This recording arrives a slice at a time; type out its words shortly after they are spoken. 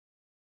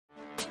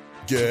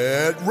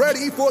Get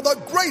ready for the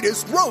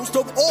greatest roast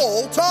of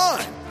all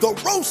time, the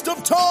Roast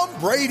of Tom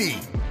Brady,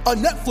 a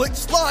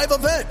Netflix live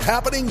event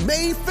happening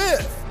May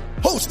 5th.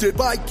 Hosted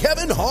by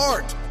Kevin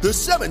Hart, the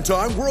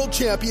 7-time world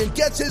champion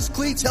gets his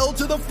cleats held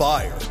to the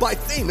fire by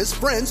famous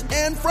friends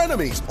and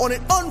frenemies on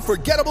an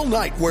unforgettable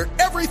night where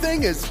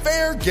everything is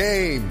fair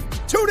game.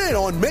 Tune in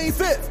on May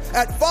 5th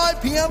at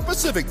 5 p.m.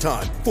 Pacific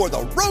time for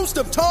the Roast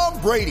of Tom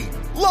Brady,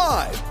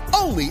 live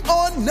only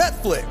on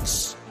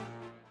Netflix.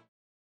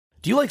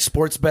 Do you like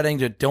sports betting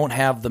that don't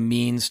have the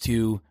means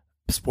to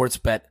sports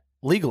bet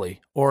legally?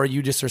 Or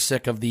you just are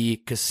sick of the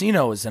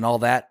casinos and all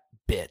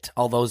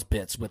those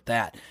bits with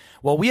that?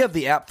 Well, we have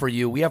the app for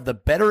you. We have the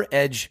Better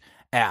Edge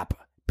app.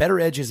 Better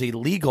Edge is a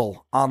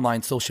legal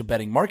online social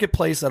betting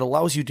marketplace that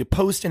allows you to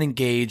post and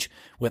engage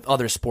with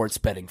other sports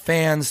betting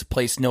fans,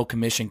 place no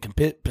commission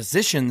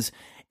positions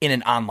in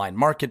an online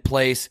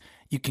marketplace.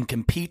 You can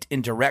compete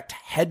in direct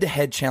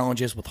head-to-head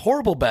challenges with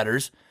horrible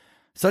bettors,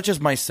 such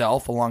as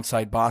myself,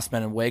 alongside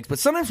Bossman and Wags. But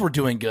sometimes we're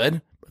doing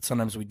good, but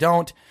sometimes we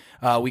don't.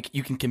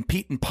 You can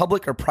compete in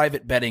public or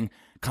private betting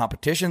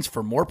competitions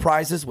for more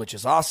prizes, which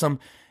is awesome.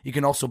 You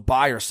can also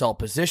buy or sell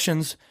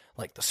positions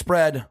like the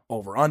spread,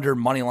 over, under,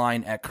 money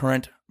line at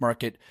current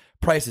market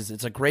prices.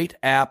 It's a great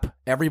app.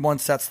 Everyone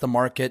sets the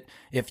market.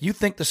 If you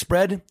think the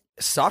spread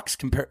sucks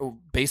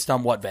based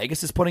on what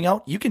Vegas is putting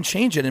out, you can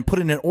change it and put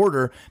it in an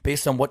order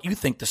based on what you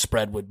think the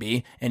spread would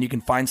be. And you can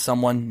find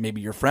someone,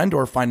 maybe your friend,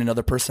 or find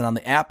another person on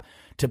the app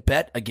to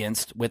bet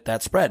against with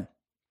that spread.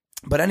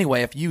 But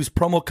anyway, if you use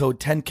promo code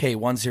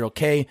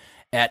 10K10K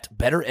at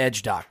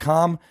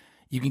betteredge.com,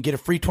 you can get a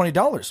free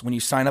 $20 when you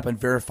sign up and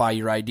verify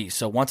your ID.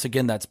 So once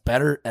again, that's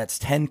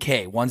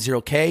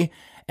 10K10K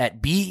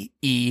at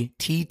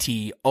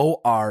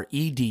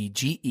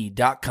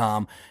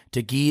betteredge.com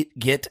to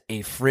get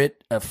a free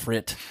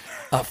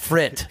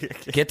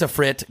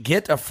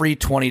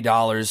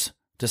 $20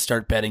 to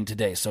start betting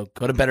today. So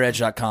go to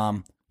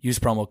betteredge.com, use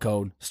promo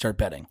code, start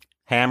betting.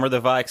 Hammer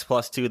the Vikes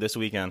 +2 this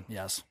weekend.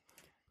 Yes.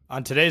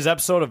 On today's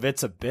episode of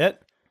It's a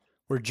Bit,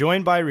 we're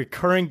joined by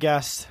recurring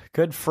guest,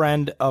 good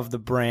friend of the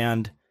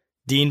brand,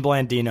 Dean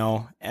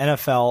Blandino,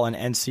 NFL and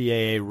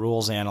NCAA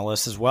rules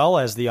analyst, as well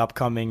as the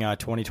upcoming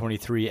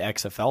 2023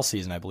 XFL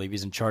season. I believe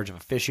he's in charge of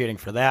officiating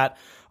for that.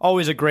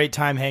 Always a great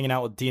time hanging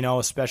out with Dino,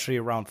 especially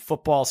around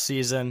football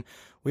season.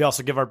 We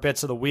also give our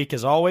bits of the week,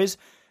 as always.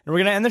 And we're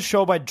going to end the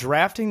show by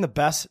drafting the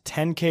best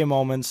 10K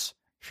moments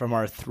from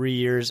our 3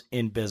 years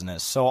in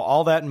business. So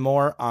all that and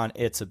more on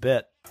It's a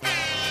Bit.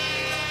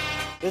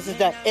 This is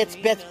the It's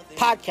Bit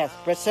podcast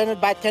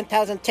presented by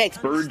 10,000 Takes.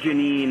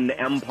 Burgeoning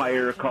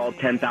empire called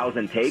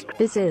 10,000 Takes.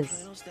 This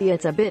is the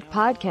It's a Bit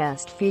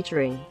podcast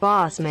featuring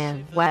Boss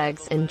Man,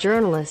 Wags, and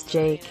journalist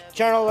Jake.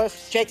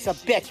 Journalist Jake's a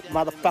bitch,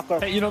 motherfucker.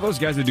 Hey, you know those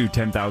guys that do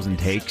 10,000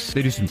 Takes?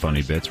 They do some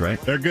funny bits,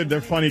 right? They're good. They're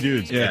funny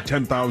dudes. Yeah.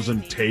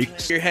 10,000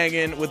 Takes. You're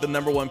hanging with the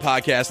 #1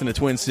 podcast in the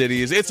Twin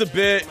Cities. It's a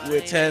Bit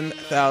with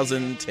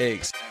 10,000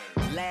 Takes.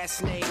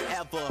 Last name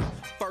ever,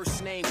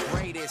 first name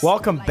greatest.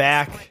 Welcome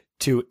back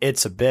to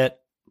It's a Bit,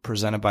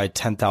 presented by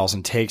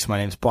 10,000 Takes. My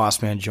name's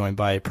Bossman, joined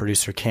by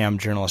producer Cam,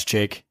 journalist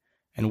Jake,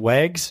 and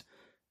Wags.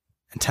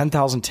 And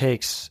 10,000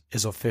 Takes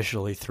is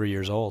officially 3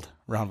 years old.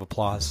 Round of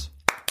applause.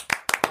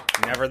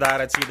 Never thought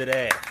I'd see the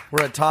day.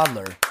 We're a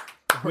toddler.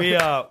 We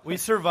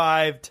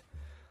survived,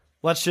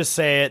 let's just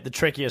say it, the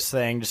trickiest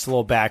thing, just a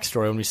little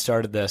backstory. When we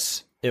started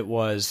this, it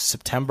was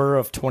September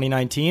of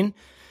 2019.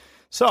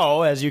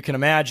 So, as you can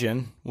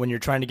imagine, when you're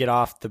trying to get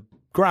off the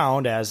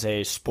ground as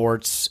a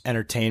sports,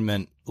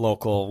 entertainment,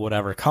 local,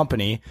 whatever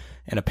company,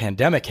 and a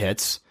pandemic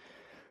hits,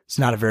 it's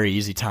not a very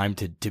easy time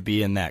to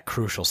be in that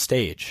crucial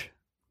stage.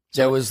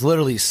 So it was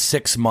literally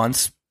 6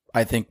 months.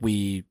 I think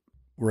we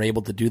were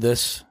able to do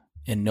this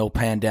in no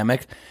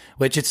pandemic,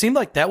 which it seemed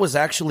like that was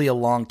actually a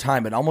long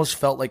time. It almost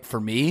felt like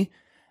for me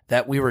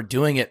that we were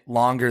doing it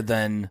longer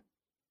than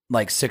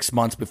like 6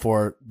 months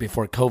before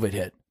COVID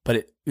hit.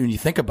 But when you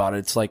think about it,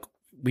 it's like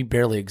we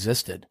barely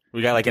existed.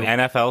 We got like an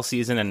NFL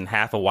season and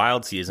half a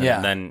wild season,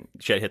 and then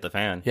shit hit the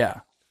fan. Yeah.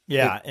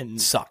 Yeah.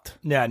 It sucked.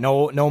 Yeah.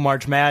 No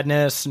March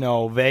Madness,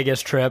 no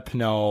Vegas trip,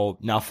 no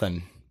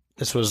nothing.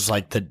 This was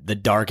like the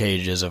dark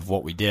ages of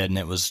what we did, and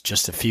it was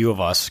just a few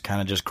of us kind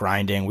of just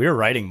grinding. We were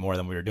writing more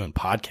than we were doing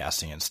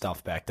podcasting and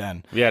stuff back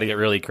then. We had to get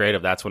really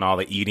creative. That's when all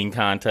the eating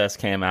contests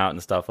came out and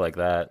stuff like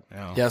that.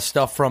 Yeah,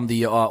 stuff from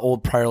the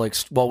old Prior Lake.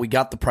 Well, we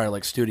got the Prior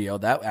Lake studio.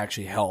 That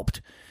actually helped.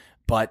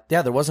 But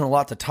yeah, there wasn't a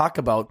lot to talk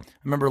about. I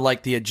remember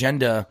like the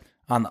agenda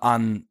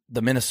on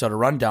the Minnesota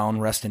Rundown,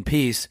 rest in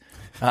peace,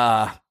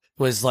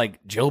 was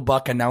like Joe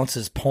Buck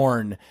announces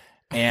porn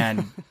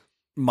and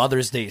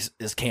Mother's Day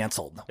is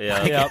canceled.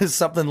 Yeah.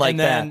 Something like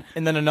that.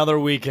 And then another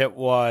week it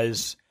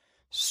was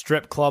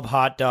strip club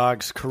hot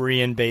dogs,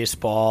 Korean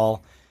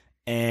baseball,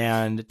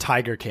 and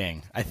Tiger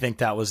King. I think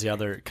that was the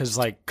other, because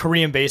like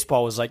Korean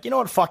baseball was like, you know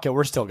what, fuck it,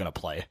 we're still gonna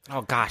play.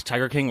 Oh gosh,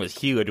 Tiger King was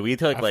huge. We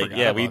took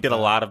we did a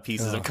lot of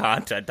pieces of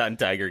content on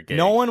Tiger King.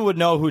 No one would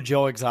know who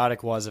Joe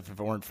Exotic was if it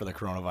weren't for the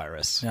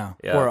coronavirus.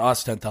 Yeah. Or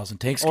us 10,000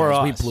 Takes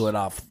guys. We blew it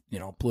off,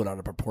 blew it out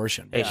of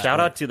proportion. Hey, shout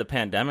out to the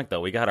pandemic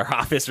though. We got our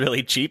office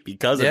really cheap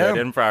because of it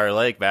in Prior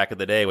Lake back in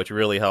the day, which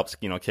really helps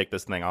kick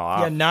this thing all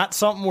off. Yeah, not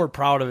something we're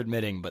proud of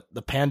admitting, but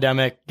the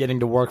pandemic,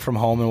 getting to work from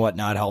home and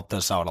whatnot, helped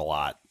us out a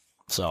lot.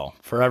 So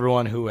for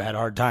everyone who had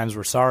hard times,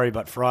 we're sorry,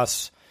 but for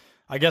us,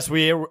 I guess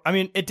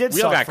it did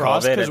suck for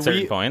us at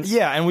certain points.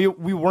 Yeah, and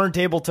we weren't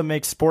able to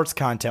make sports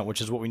content, which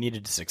is what we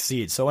needed to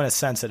succeed. So in a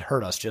sense, it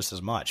hurt us just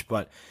as much.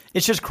 But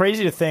it's just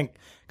crazy to think,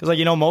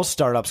 because most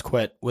startups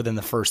quit within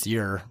the first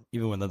year,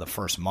 even within the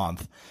first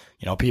month.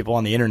 People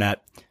on the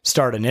internet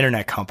start an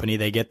internet company,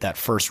 they get that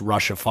first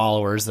rush of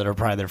followers that are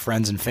probably their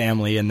friends and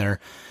family and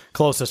their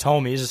closest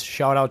homies.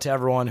 Shout out to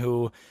everyone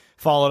who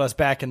followed us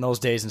back in those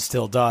days and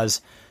still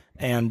does.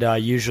 And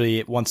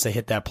usually once they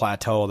hit that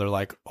plateau, they're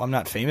like, I'm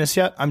not famous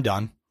yet. I'm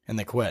done. And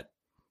they quit.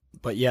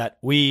 But yet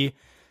we,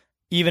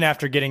 even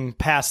after getting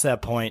past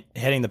that point,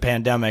 hitting the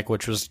pandemic,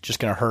 which was just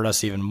going to hurt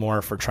us even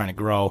more for trying to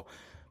grow,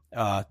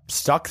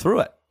 stuck through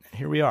it. And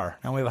here we are.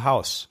 Now we have a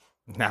house.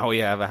 It's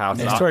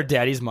to our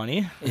daddy's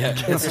money. Yeah,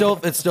 it's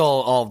still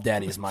all of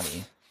daddy's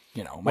money.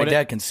 My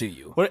dad can sue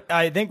you.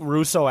 I think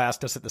Russo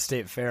asked us at the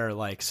state fair,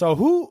 so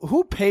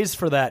who pays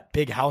for that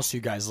big house you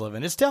guys live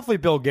in? It's definitely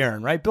Bill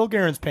Guerin, right? Bill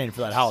Guerin's paying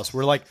for that house.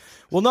 We're like,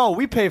 well, no,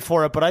 we pay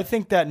for it, but I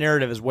think that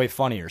narrative is way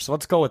funnier. So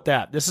let's go with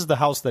that. This is the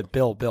house that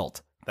Bill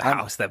built. The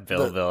house that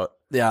Bill built.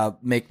 Yeah,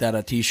 make that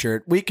a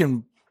T-shirt. We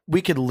could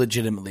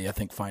legitimately, I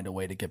think, find a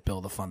way to get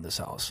Bill to fund this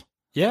house.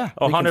 Yeah,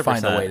 we can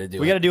find a way to do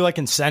it. We got to do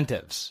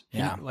incentives.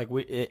 Yeah,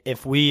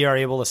 if we are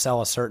able to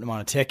sell a certain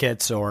amount of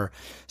tickets or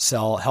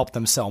help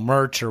them sell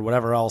merch or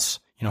whatever else,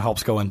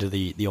 helps go into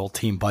the old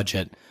team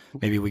budget.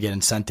 Maybe we get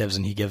incentives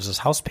and he gives us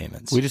house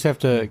payments. We just have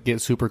to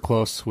get super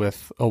close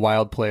with a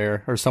Wild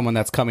player or someone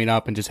that's coming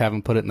up and just have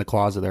them put it in the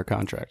clause of their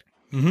contract.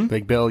 Mm-hmm.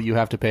 Like, Bill, you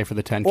have to pay for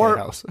the 10K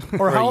house.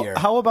 Or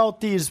how about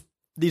these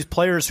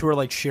players who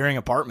are sharing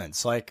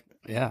apartments?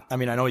 Yeah. I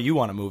know you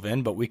want to move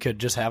in, but we could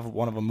just have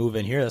one of them move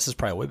in here. This is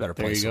probably a way better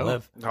place to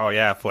live. Oh,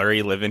 yeah.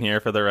 Fleury living here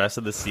for the rest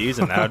of the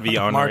season. That would be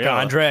unreal.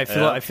 Marc-Andre,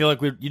 I feel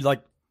like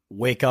you'd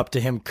wake up to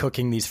him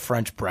cooking these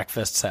French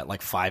breakfasts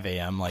at 5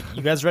 a.m.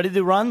 You guys ready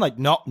to run?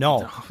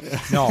 No.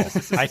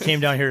 I came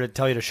down here to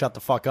tell you to shut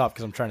the fuck up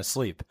because I'm trying to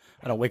sleep.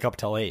 I don't wake up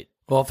till 8.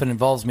 Well, if it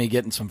involves me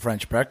getting some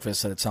French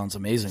breakfast, then it sounds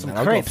amazing.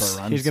 I'll go for a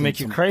run. He's going to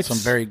make you crepes. Some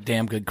very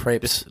damn good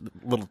crepes. Just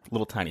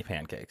little tiny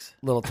pancakes.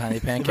 Little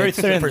tiny pancakes. Very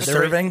thin. For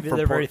serving?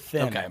 They're very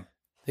thin. Okay.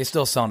 They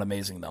still sound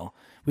amazing, though.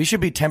 We should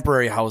be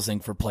temporary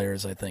housing for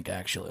players, I think,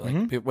 actually.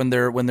 When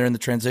they're in the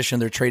transition,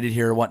 they're traded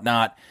here or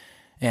whatnot,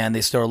 and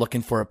they still are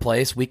looking for a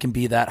place, we can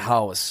be that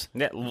house.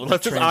 Yeah,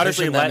 let's just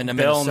honestly let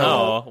Bill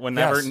know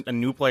whenever a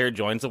new player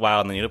joins the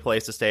Wild and they need a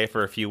place to stay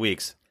for a few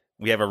weeks,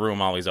 we have a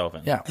room always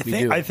open. Yeah,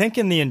 I think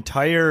in the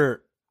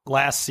entire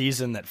last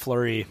season that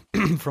Fleury,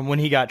 from when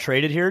he got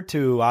traded here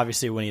to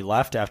obviously when he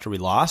left after we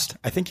lost,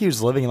 I think he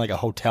was living in a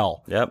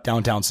hotel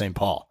downtown St.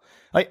 Paul.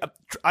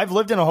 I've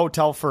lived in a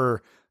hotel for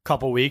a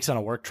couple weeks on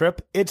a work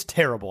trip. It's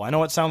terrible. I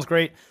know it sounds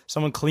great.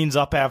 Someone cleans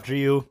up after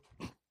you.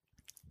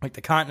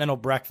 The continental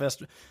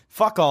breakfast.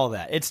 Fuck all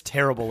that. It's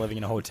terrible living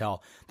in a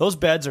hotel. Those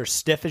beds are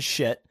stiff as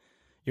shit.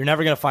 You're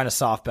never going to find a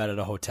soft bed at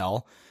a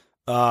hotel.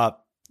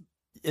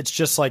 It's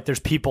just there's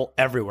people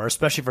everywhere,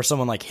 especially for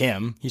someone like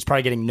him. He's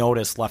probably getting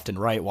noticed left and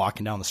right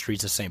walking down the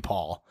streets of St.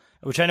 Paul,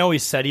 which I know he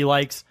said he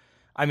likes.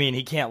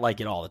 He can't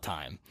like it all the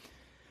time.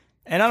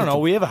 And I don't know.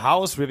 We have a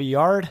house. We have a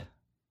yard.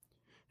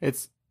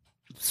 It's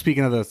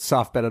speaking of the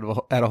soft bed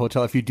at a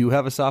hotel. If you do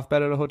have a soft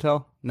bed at a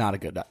hotel, not a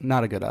good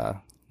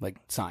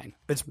sign.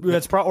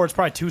 It's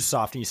probably too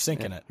soft and you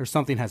sink in it. Or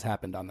something has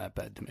happened on that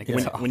bed to make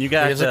it soft. When you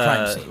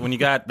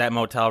got that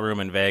motel room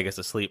in Vegas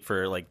to sleep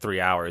for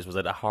 3 hours, was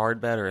it a hard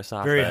bed or a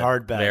soft bed? Very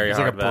hard bed. Very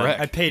hard bed.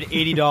 I paid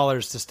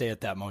 $80 to stay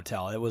at that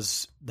motel. It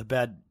was the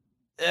bed.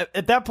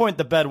 At that point,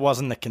 the bed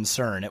wasn't the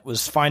concern. It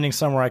was finding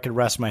somewhere I could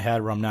rest my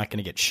head where I'm not going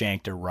to get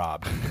shanked or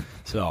robbed.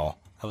 So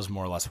that was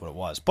more or less what it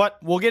was. But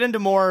we'll get into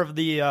more of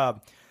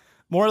the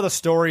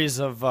stories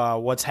of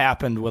what's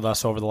happened with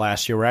us over the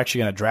last year. We're actually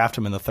going to draft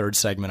them in the third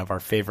segment of our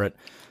favorite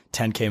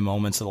 10K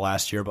moments of the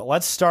last year. But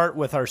let's start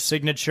with our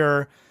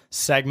signature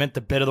segment,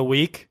 the bit of the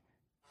week.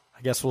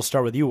 I guess we'll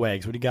start with you,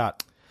 Wags. What do you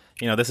got?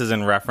 This is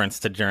in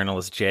reference to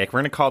journalist Jake. We're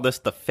going to call this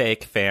the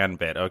fake fan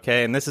bit,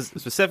 okay? And this is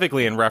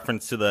specifically in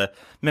reference to the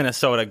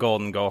Minnesota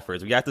Golden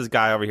Gophers. We got this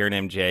guy over here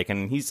named Jake,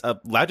 and he's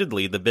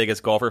allegedly the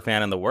biggest Gopher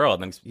fan in the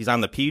world. And he's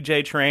on the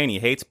PJ train. He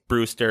hates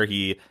Brewster.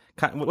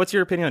 What's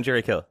your opinion on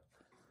Jerry Kill?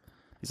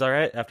 He's all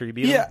right after he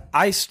beat him? Yeah,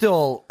 I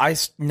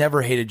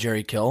never hated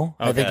Jerry Kill.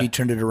 Okay. I think he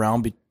turned it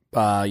around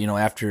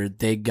after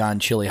Dagon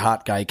Chili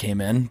Hot guy came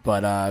in,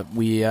 but I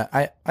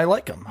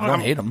like him. I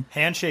don't hate him.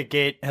 Handshake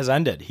gate has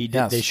ended.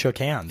 They shook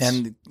hands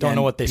and don't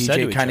know what they said.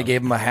 PJ kind of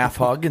gave him a half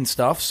hug and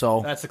stuff.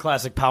 So that's the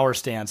classic power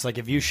stance. Like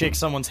if you shake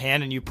someone's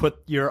hand and you put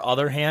your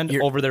other hand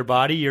over their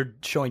body, you're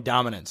showing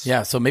dominance.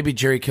 Yeah. So maybe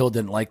Jerry Kill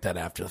didn't like that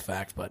after the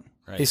fact, but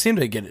they seem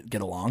to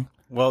get along.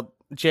 Well,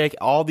 Jake,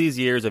 all these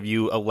years of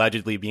you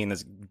allegedly being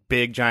this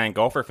big giant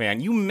Gopher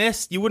fan, you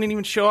wouldn't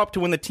even show up to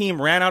when the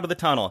team ran out of the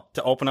tunnel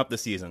to open up the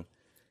season.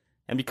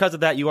 And because of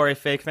that, you are a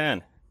fake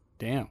fan.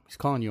 Damn, he's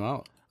calling you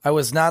out. I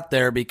was not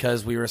there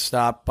because we were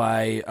stopped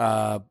by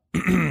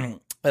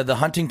the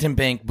Huntington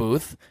Bank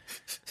booth.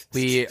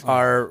 Why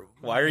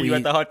are you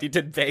at the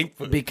Huntington Bank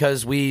booth?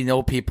 Because we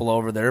know people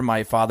over there.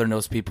 My father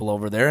knows people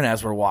over there. And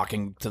as we're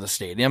walking to the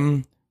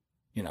stadium,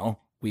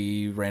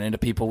 we ran into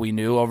people we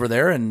knew over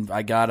there. And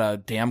I got a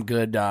damn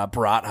good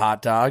brat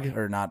hot dog.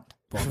 Or not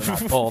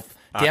both.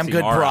 Damn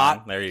good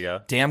brat. There you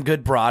go. Damn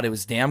good brat. It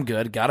was damn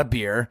good. Got a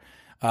beer.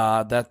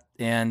 That's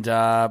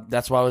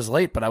why I was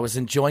late, but I was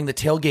enjoying the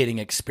tailgating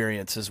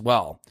experience as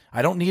well.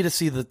 I don't need to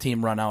see the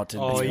team run out.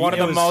 It's one of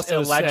the most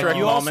electric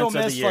moments of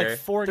the year. Like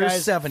four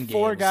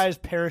guys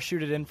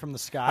parachuted in from the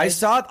sky. I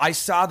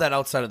saw that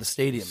outside of the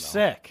stadium, though.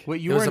 Sick.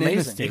 Wait, you weren't in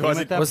the stadium at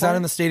that point? I was not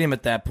in the stadium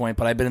at that point,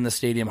 but I've been in the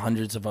stadium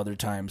hundreds of other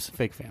times.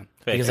 Fake fan.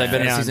 Because I've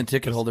been a season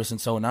ticket holder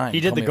since 2009. He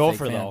did the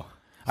Gopher, though.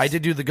 I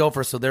did do the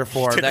Gopher, so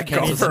therefore that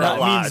cancels it out.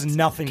 That means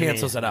nothing.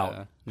 Cancels it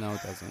out. No,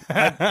 it doesn't.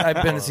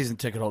 I've been a season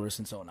ticket holder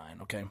since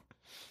 2009, okay?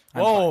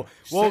 Whoa,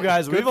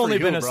 guys! We've only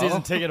been a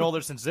season ticket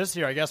holder since this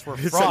year. I guess we're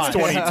frauds.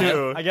 Since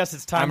 22. I guess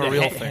it's time I'm a to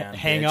real fan,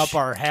 hang up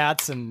our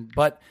hats and.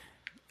 But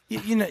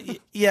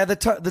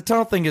the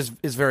tunnel thing is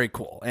very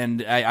cool,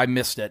 and I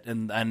missed it,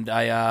 and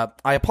I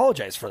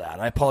apologize for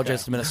that. I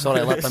apologize to Minnesota.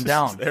 I let them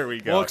down. There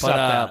we go. We'll accept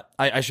that.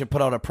 I should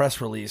put out a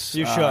press release.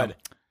 You should.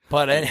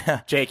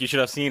 But Jake, you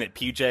should have seen it.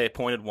 PJ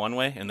pointed one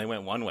way, and they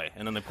went one way,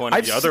 and then they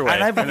pointed the other way,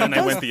 and then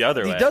they went the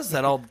other way. He does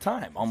that all the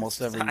time,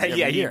 almost every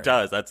yeah, year. he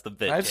does. That's the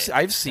bit.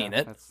 I've seen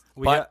it,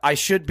 but I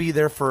should be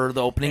there for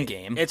the opening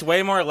game. It's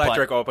way more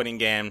electric opening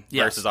game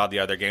versus all the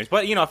other games.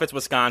 But if it's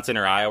Wisconsin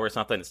or Iowa or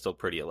something, it's still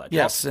pretty electric.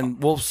 Yes,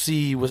 and we'll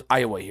see with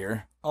Iowa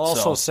here. I'll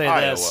also say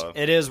this.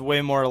 It is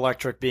way more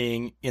electric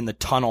being in the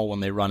tunnel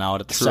when they run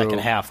out at the second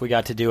half. We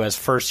got to do, as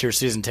first-year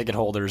season ticket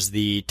holders,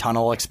 the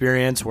tunnel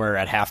experience where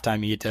at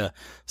halftime you get to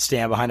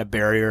stand behind a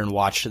barrier and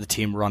watch the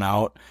team run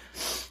out.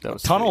 The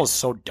tunnel is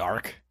so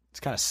dark. It's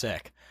kind of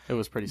sick. It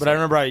was pretty sick. But I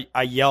remember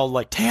I yelled,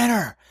 like,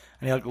 Tanner!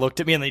 And he looked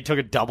at me and then he took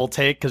a double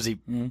take because he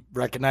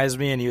recognized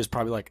me and he was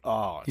probably like,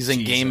 oh, he's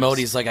in game mode.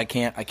 He's like, I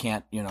can't,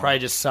 Probably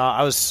just saw,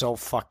 I was so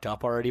fucked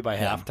up already by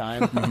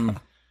halftime.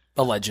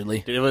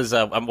 Allegedly. It was,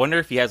 I wonder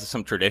if he has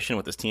some tradition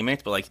with his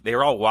teammates, but they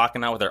were all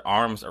walking out with their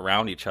arms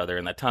around each other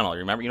in that tunnel.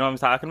 You know what I'm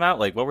talking about?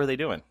 Like, what were they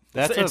doing?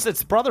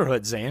 It's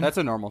brotherhood, Zane. That's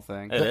a normal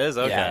thing. It is?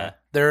 Okay. Yeah.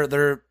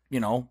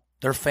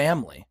 They're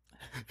family.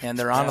 And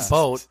they're on a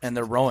boat and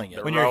they're rowing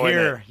it. When you're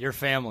here, you're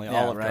family.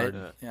 All of right?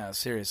 Yeah,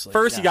 seriously.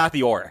 First, you got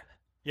the oar.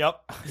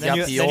 Yep. Then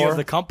you have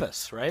the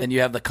compass, right? Then you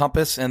have the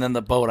compass and then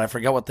the boat. I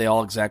forget what they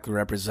all exactly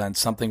represent.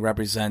 Something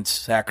represents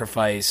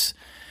sacrifice.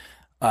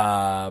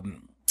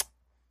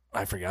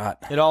 I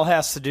forgot. It all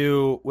has to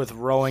do with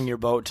rowing your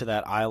boat to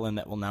that island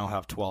that will now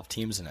have 12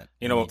 teams in it.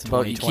 You keep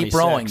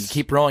rowing. You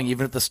keep rowing.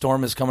 Even if the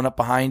storm is coming up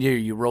behind you,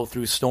 you row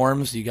through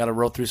storms. You got to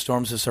row through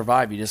storms to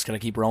survive. You just got to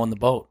keep rowing the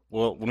boat.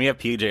 Well, when we have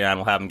PJ on,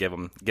 we'll have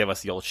him give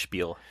us the old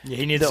spiel. Yeah,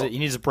 he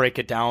needs to break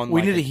it down.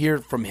 We need to hear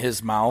it from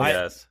his mouth.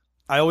 Yes.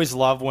 I always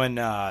love when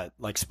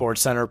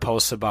SportsCenter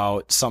posts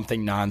about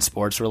something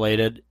non-sports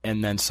related,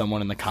 and then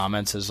someone in the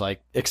comments is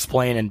like,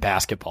 explain in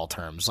basketball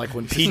terms. Like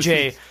when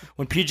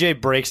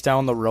PJ breaks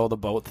down the row the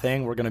boat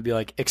thing, we're gonna be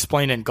like,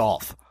 explain in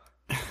golf.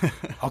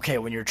 Okay,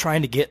 when you're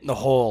trying to get in the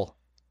hole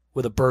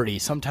with a birdie,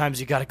 sometimes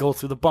you got to go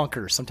through the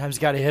bunker. Sometimes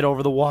you got to hit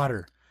over the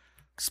water.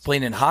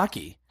 Explain in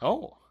hockey.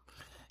 Oh.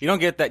 You don't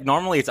get that.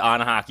 Normally, it's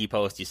on a hockey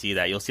post. You see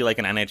that. You'll see like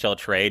an NHL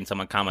trade, and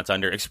someone comments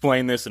under,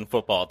 explain this in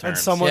football terms. And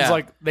someone's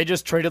like, they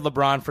just traded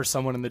LeBron for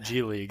someone in the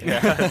G League.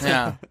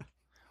 Yeah.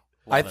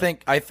 I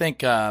think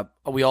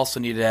we also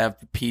need to have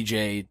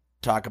PJ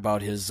talk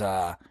about his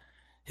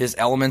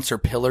elements or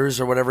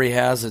pillars or whatever he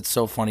has. It's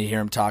so funny to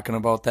hear him talking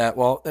about that.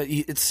 Well,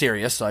 it's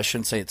serious, so I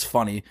shouldn't say it's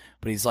funny,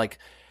 but he's like,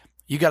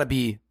 you got to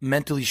be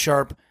mentally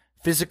sharp,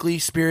 physically,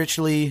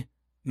 spiritually,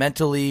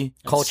 mentally,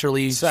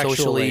 culturally,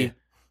 socially,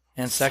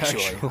 and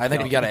sexually. I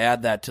think we got to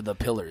add that to the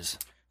pillars.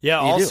 Yeah.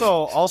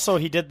 Also,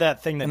 he did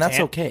that thing that and that's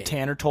okay.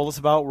 Tanner told us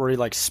about, where he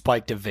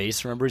spiked a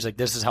vase. Remember, he's like,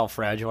 "This is how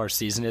fragile our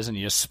season is," and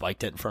he just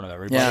spiked it in front of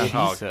everybody. Yeah.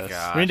 Oh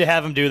god. We need to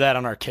have him do that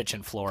on our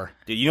kitchen floor.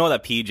 Dude, you know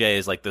that PJ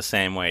is like the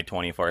same way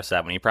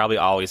 24/7. He probably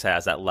always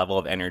has that level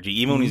of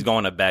energy. Even when he's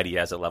going to bed, he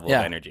has that level of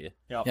energy.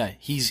 Yep. Yeah.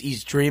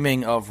 He's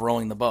dreaming of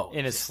rowing the boat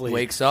in his sleep.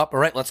 Wakes up. All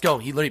right, let's go.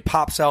 He literally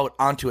pops out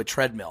onto a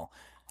treadmill.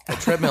 The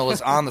treadmill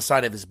is on the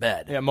side of his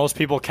bed. Yeah, most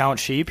people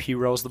count sheep. He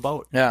rows the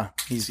boat. Yeah,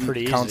 he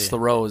counts the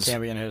rows. Can't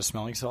be going to hit a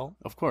smelling salt?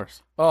 Of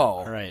course. Oh.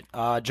 All right.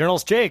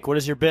 Journalist Jake, what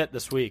is your bit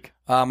this week?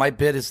 My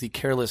bit is the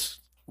careless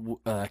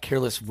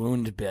careless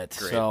wound bit.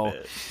 Great So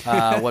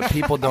bit. what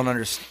people don't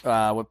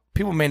understand, what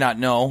people may not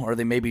know, or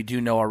they maybe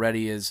do know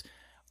already, is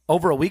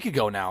over a week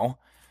ago now,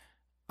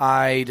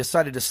 I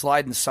decided to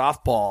slide in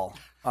softball,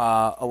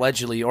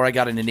 allegedly, or I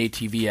got in an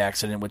ATV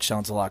accident, which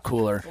sounds a lot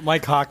cooler.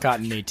 Mike Hawk got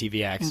in an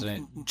ATV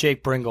accident.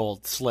 Jake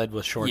Bringle slid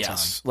with shorts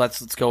Yes,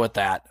 let's go with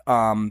that.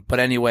 But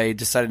anyway,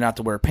 decided not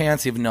to wear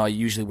pants, even though I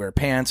usually wear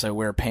pants. I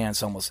wear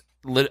pants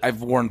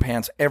I've worn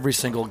pants every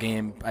single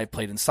game I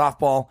played in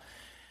softball.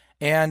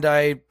 And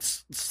I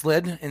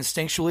slid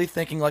instinctually,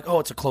 thinking like,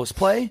 oh, it's a close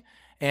play.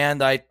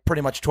 And I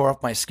pretty much tore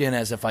off my skin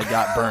as if I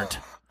got burnt.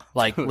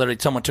 Like, literally,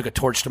 someone took a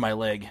torch to my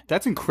leg.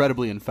 That's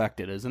incredibly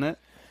infected, isn't it?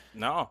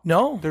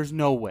 No, there's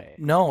no way.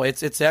 No,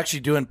 it's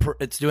actually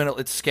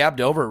it's scabbed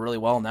over really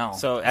well now.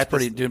 So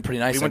it's doing pretty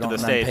nice. We went to the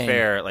state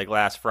fair like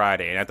last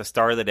Friday, and at the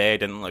start of the day, it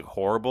didn't look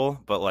horrible.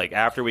 But like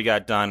after we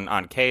got done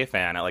on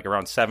KFan at like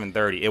around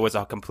 7:30, it was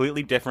a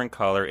completely different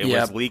color. It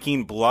was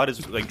leaking blood,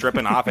 is like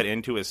dripping off it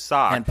into his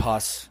sock and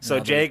pus. So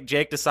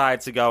Jake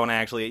decides to go and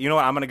actually, you know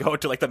what? I'm going to go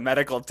to like the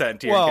medical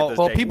tent here. Well, and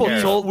get this taken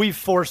care of. we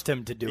forced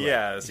him to do it.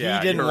 Yes, he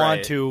didn't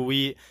want to.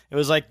 It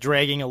was like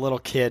dragging a little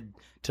kid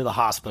to the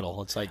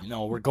hospital. It's like,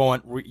 no,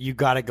 you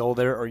got to go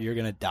there or you're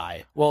going to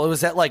die. Well, it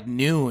was at like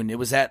noon. It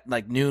was at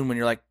like noon when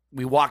you're like,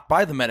 we walked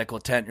by the medical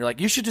tent. You're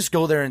like, you should just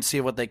go there and see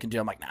what they can do.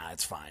 I'm like, nah,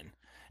 it's fine.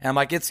 And I'm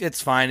like,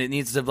 it's fine. It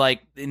needs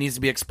to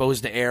be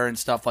exposed to air and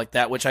stuff like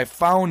that, which I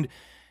found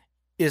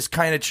is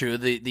kind of true.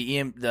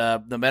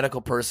 The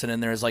medical person in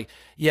there is like,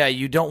 yeah,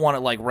 you don't want it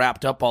like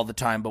wrapped up all the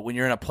time, but when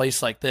you're in a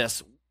place like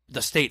this,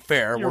 the state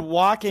fair, you're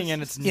walking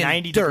and it's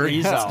 90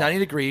 degrees It's out. 90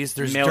 degrees.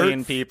 There's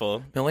million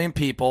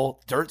people.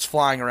 Dirt's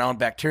flying around.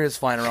 Bacteria's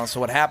flying around. So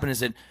what happened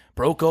is it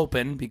broke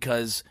open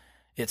because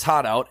it's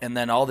hot out, and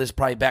then all this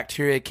probably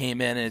bacteria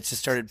came in, and it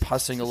just started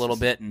pussing a little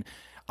bit. And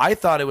I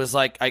thought it was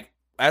like,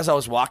 as I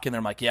was walking there,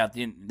 I'm like, yeah,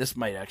 this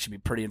might actually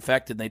be pretty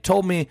infected. And they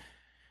told me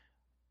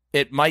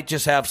it might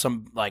just have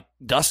some like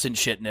dust and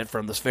shit in it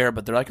from this fair,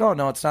 but they're like, oh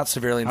no, it's not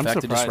severely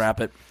infected. Just wrap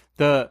it.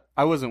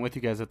 I wasn't with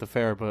you guys at the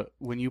fair, but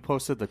when you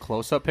posted the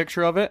close-up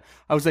picture of it,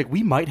 I was like,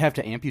 we might have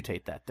to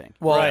amputate that thing.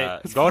 Well,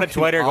 go to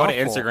Twitter, awful. go to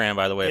Instagram,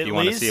 by the way, if you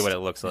want to see what it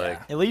looks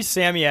like. At least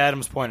Sammy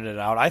Adams pointed it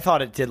out. I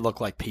thought it did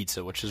look like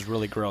pizza, which is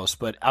really gross,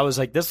 but I was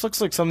like, this looks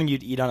like something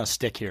you'd eat on a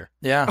stick here.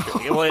 Yeah.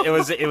 it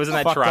was in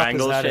that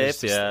triangle shape,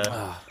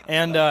 yeah.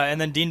 And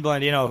then Dean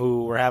Blandino,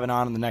 who we're having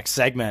on in the next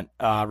segment,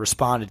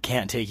 responded,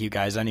 can't take you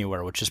guys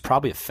anywhere, which is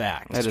probably a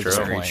fact. That is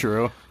very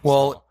true.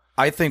 Well,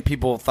 I think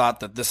people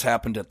thought that this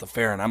happened at the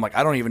fair, and I'm like,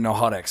 I don't even know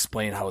how to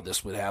explain how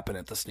this would happen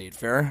at the state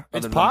fair.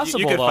 It's possible,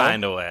 you could though.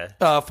 find a way.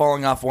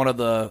 Falling off one of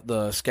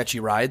the sketchy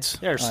rides.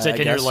 Yeah, or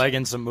sticking your leg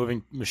in some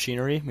moving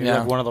machinery. Maybe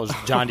like one of those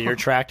John Deere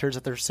tractors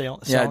that they're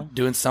selling. Yeah,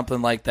 doing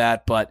something like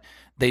that. But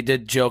they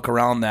did joke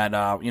around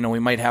that, we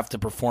might have to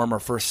perform our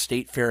first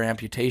state fair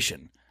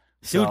amputation.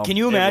 Dude, can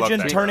you imagine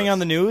turning on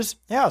the news?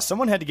 Yeah,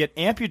 someone had to get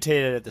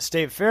amputated at the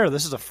state fair.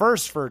 This is a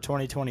first for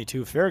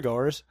 2022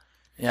 fairgoers.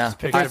 Yeah,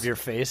 picture of your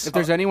face. If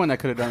there's anyone that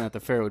could have done it at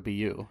the fair, it would be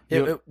you.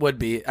 It would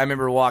be. I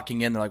remember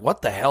walking in. They're like,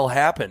 "What the hell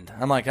happened?"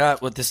 I'm like,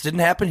 "Well, this didn't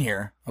happen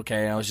here."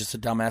 Okay, I was just a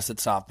dumbass at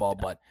softball,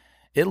 but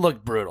it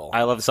looked brutal.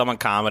 I love someone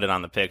commented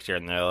on the picture,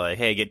 and they're like,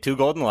 "Hey, get 2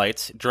 golden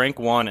lights, drink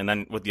one, and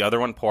then with the other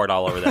one, pour it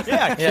all over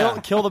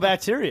that." Kill the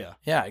bacteria.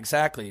 Yeah,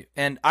 exactly.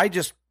 And I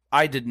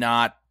did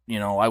not.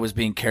 I was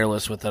being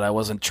careless with it. I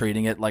wasn't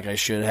treating it like I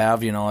should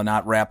have. And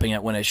not wrapping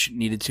it when I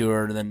needed to,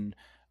 or then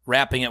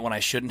wrapping it when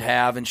I shouldn't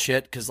have and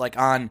shit. Because like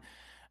on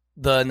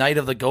the night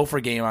of the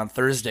Gopher game on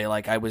Thursday,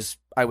 like I was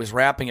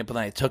wrapping it, but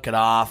then I took it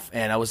off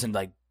and I was in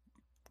like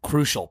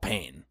crucial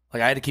pain.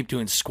 Like I had to keep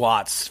doing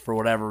squats for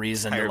whatever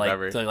reason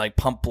to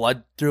pump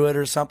blood through it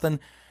or something.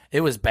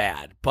 It was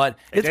bad, but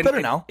it's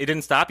better now. It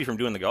didn't stop you from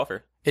doing the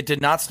Gopher. It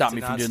did not stop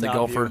me from doing the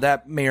Gopher.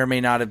 That may or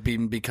may not have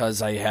been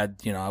because I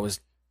had, I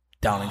was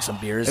downing some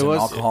beers and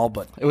alcohol,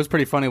 but it was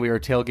pretty funny. We were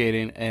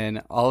tailgating,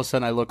 and all of a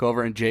sudden I look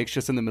over, and Jake's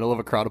just in the middle of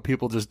a crowd of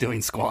people just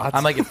doing squats.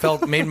 I'm like,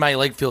 made my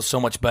leg feel so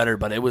much better,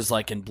 but it was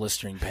like in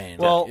blistering pain.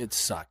 Well, it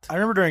sucked. I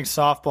remember during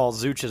softball,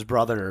 Zuch's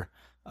brother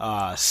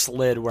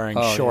slid wearing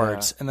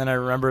shorts, and then I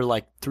remember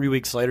like 3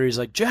 weeks later, he's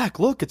like, "Jack,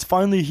 look, it's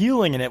finally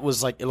healing," and it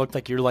was like, it looked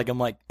like your leg. I'm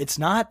like, it's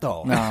not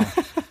though. No.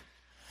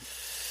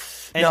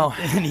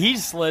 And he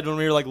slid when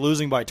we were like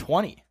losing by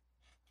 20.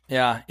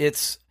 Yeah,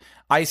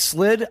 I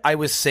slid. I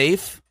was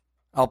safe.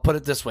 I'll put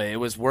it this way. It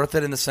was worth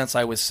it in the sense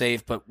I was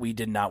safe, but we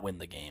did not win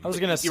the game. I was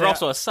going to say... You're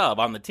also a sub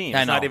on the team.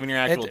 It's not even your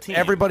actual team.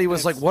 Everybody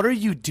was like, what are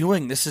you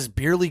doing? This is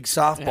beer league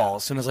softball. Yeah.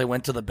 As soon as I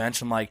went to the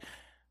bench, I'm like,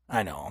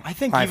 I know. I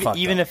think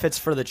even if it's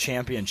for the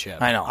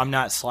championship, I know. I'm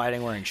not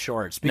sliding wearing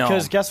shorts.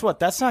 Because guess what?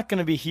 That's not going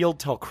to be healed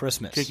till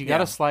Christmas. Jake, you got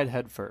to slide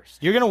head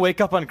first. You're going to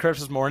wake up on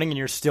Christmas morning and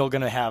you're still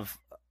going to have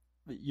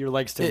your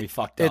leg's going to be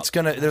fucked up.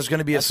 There's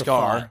gonna be a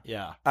scar.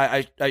 Yeah.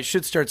 I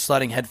should start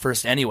sledding head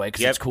first anyway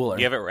because it's cooler.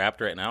 Do you have it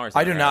wrapped right now? Or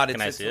I do not.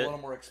 Can I it's see a it? little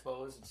more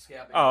exposed and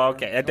scabbing. Oh,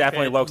 okay. It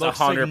definitely looks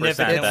 100%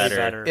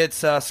 better.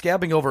 It's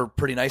scabbing over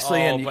pretty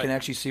nicely, and you can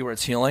actually see where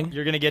it's healing.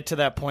 You're going to get to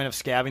that point of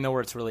scabbing though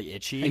where it's really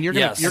itchy, and you're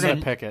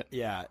gonna pick it.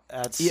 Yeah,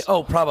 that's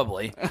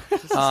probably.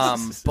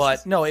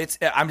 But no,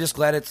 I'm just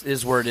glad it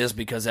is where it is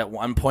because at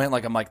one point,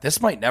 like I'm like, this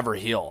might never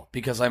heal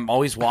because I'm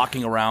always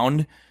walking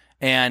around.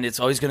 And it's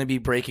always going to be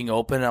breaking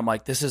open. And I'm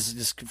like, this is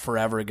just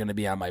forever going to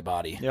be on my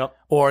body. Yep.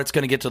 Or it's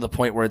going to get to the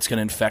point where it's going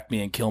to infect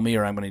me and kill me,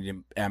 or I'm going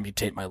to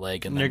amputate my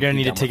leg. And you're going to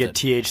need to take a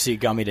THC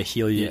gummy to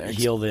heal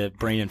the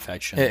brain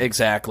infection.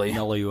 Exactly.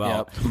 Mellow you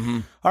out. Yep. Mm-hmm.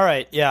 All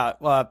right. Yeah.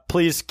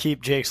 Please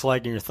keep Jake's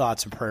leg in your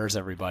thoughts and prayers,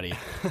 everybody.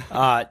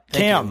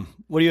 Cam,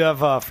 what do you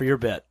have for your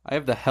bit? I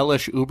have the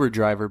hellish Uber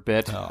driver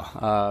bit.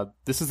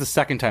 This is the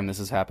second time this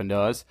has happened to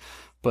us.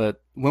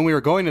 But when we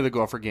were going to the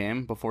Gopher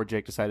game, before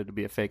Jake decided to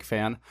be a fake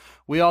fan,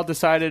 we all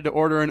decided to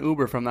order an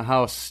Uber from the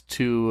house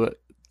to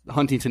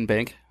Huntington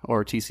Bank,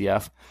 or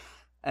TCF.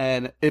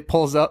 And it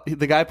pulls up,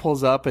 the guy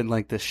pulls up in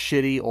like this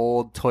shitty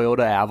old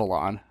Toyota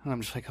Avalon. And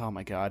I'm just like, oh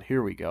my God,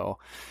 here we go.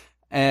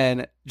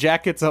 And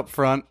Jack gets up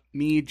front.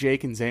 Me,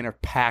 Jake, and Zane are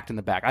packed in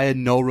the back. I had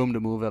no room to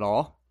move at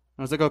all.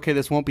 I was like, okay,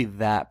 this won't be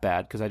that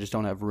bad because I just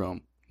don't have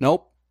room.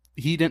 Nope.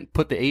 He didn't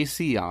put the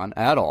AC on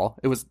at all.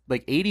 It was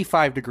like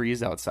 85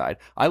 degrees outside.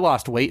 I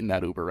lost weight in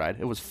that Uber ride.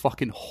 It was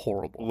fucking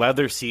horrible.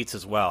 Leather seats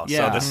as well.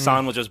 Yeah. So the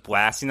sun was just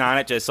blasting on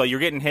it. So you're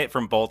getting hit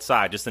from both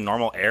sides, just the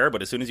normal air.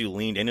 But as soon as you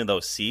leaned into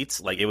those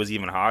seats, like it was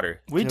even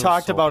hotter. We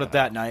talked about it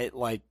that night.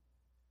 Like,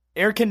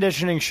 air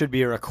conditioning should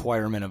be a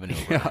requirement of an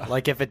Uber. Yeah.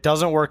 Like, if it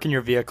doesn't work in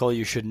your vehicle,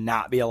 you should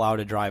not be allowed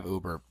to drive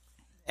Uber.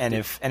 And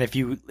if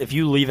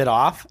you leave it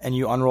off and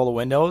you unroll the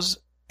windows,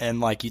 and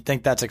like you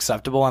think that's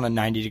acceptable on a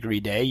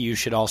 90-degree day, you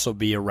should also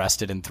be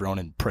arrested and thrown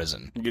in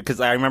prison. Because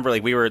I remember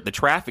like the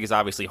traffic is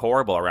obviously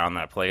horrible around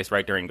that place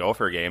right during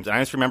Gopher games. And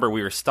I just remember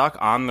we were stuck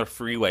on the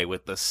freeway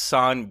with the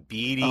sun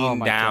beating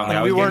down.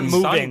 Like, we weren't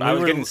moving. I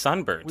was getting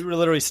sunburned. We were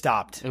literally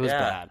stopped. It was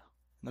bad.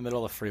 In the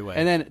middle of the freeway.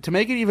 And then to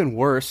make it even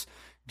worse,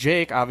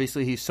 Jake,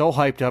 obviously, he's so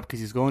hyped up because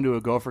he's going to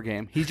a Gopher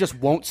game. He just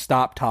won't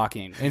stop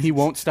talking, and he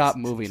won't stop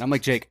moving. I'm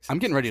like, Jake, I'm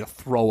getting ready to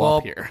throw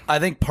up here. I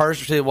think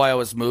partially why I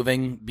was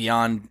moving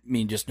beyond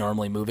me just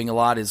normally moving a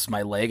lot is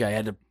my leg. I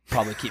had to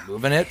probably keep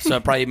moving it, so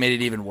it probably made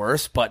it even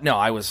worse. But no,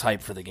 I was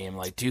hyped for the game.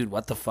 Like, dude,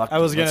 what the fuck? I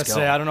was going to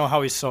say, I don't know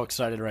how he's so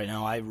excited right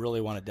now. I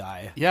really want to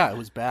die. Yeah, it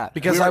was bad.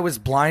 Because I was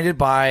blinded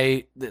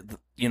by,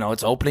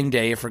 it's opening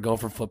day for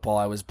Gopher football.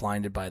 I was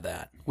blinded by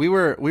that. We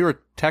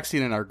were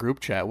texting in our group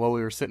chat while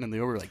we were sitting in the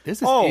Uber, like,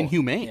 this is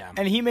inhumane. Yeah.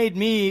 And he made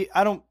me,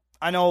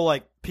 I know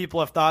like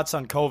people have thoughts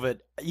on COVID.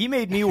 He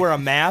made me wear a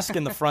mask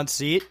in the front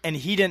seat, and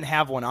he didn't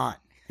have one on.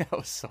 That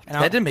was so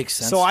that didn't make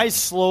sense. So I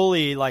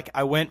slowly,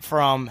 I went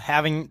from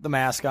having the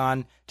mask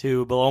on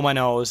to below my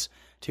nose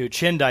to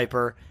chin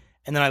diaper,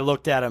 and then I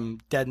looked at him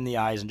dead in the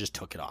eyes and just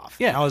took it off.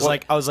 Yeah. And I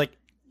was like,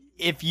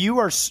 if you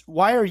are,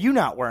 why are you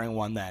not wearing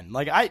one then?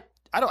 Like, I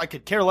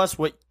could care less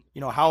what,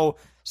 how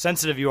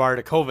sensitive you are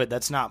to COVID.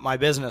 That's not my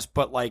business.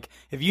 But like,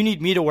 if you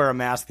need me to wear a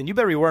mask, then you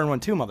better be wearing one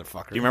too,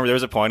 motherfucker. Do you remember there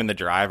was a point in the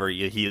drive where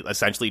he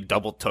essentially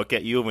double took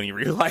at you when he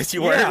realized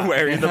you weren't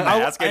wearing the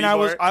mask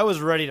anymore? I was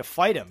ready to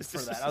fight him for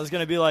that. I was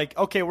going to be like,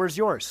 okay, where's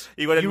yours?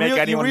 He wouldn't make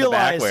anyone in the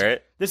back wear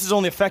it. This is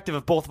only effective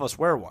if both of us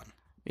wear one.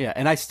 Yeah,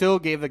 and I still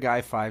gave the guy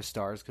 5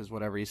 stars because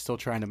whatever, he's still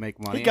trying to make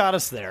money. He got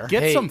us there.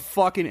 Get some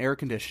fucking air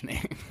conditioning.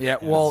 Yeah,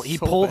 well, he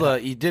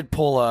did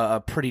pull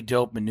a pretty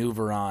dope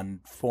maneuver on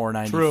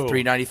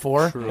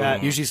 394. True.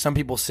 Usually some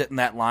people sit in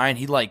that line.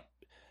 He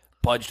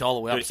budged all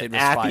the way up, saved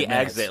us 5 at the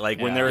minutes. exit.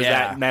 Like when there was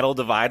that metal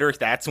divider,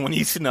 that's when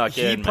he snuck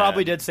in. He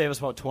probably did save us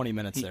about 20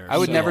 minutes there. I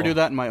would never do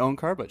that in my own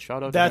car, but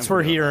shout out to that's him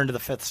where he earned the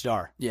 5th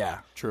star. Yeah,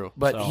 true.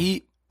 But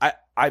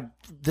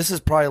this is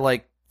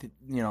probably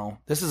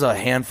this is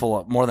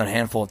more than a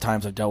handful of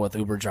times I've dealt with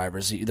Uber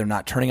drivers either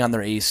not turning on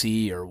their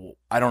AC or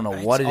I don't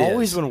know what it is. It's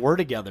always when we're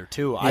together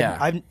too.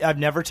 Yeah. I've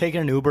never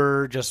taken an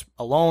Uber just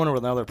alone or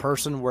with another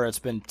person where it's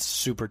been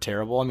super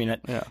terrible. I mean,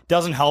 it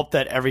doesn't help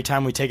that every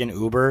time we take an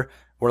Uber,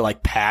 we're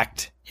like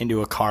packed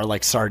into a car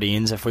like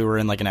sardines. If we were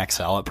in like an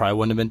XL, it probably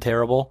wouldn't have been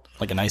terrible,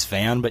 like a nice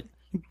van, but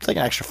it's like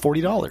an extra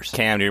 $40.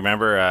 Cam, do you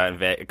remember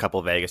a couple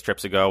of Vegas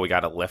trips ago, we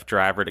got a Lyft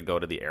driver to go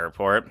to the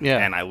airport?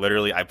 Yeah. And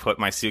I put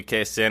my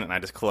suitcase in, and I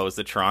just closed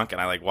the trunk, and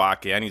I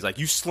walk in. He's like,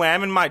 you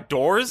slamming my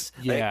doors?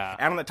 Yeah.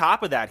 And on the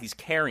top of that, he's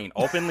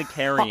openly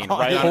carrying right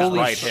on his Holy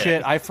right shit,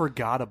 hip. I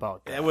forgot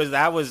about that.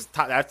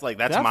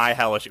 That's my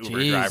hellish Uber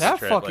driver that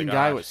trip. fucking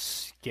guy was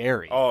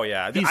scary. Oh,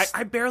 yeah.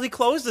 I barely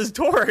closed his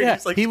door. Yeah,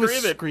 He's he was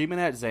screaming. screaming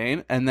at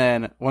Zane, and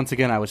then once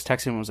again I was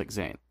texting him and was like,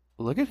 Zane,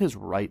 look at his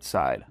right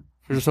side.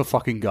 There's just a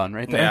fucking gun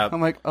right there. Yeah.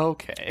 I'm like,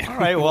 okay. All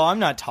right, well, I'm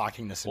not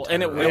talking this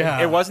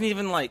entire it wasn't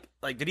even like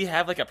did he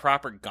have like a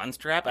proper gun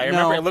strap? I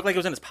remember it looked like it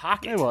was in his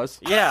pocket. It was.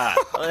 Yeah.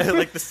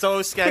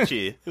 So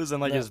sketchy. It was in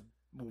like his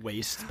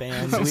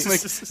waistbands.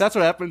 That's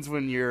what happens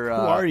when you're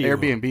are you?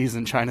 Airbnbs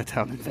in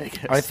Chinatown in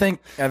Vegas. I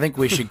think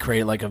we should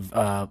create like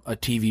a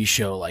TV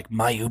show like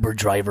My Uber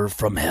Driver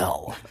from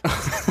Hell.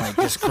 Like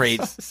just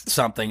create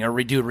something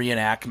or do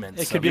reenactments.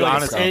 It could be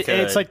like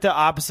it's like the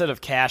opposite of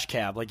Cash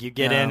Cab. Like you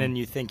get in and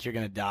you think you're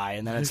gonna die,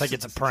 and then it's like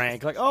it's a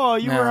prank. Like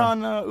you were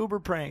on Uber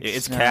pranks.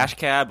 It's Cash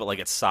Cab, but like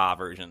it's Saw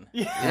version.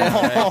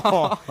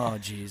 Oh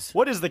jeez.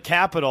 What is the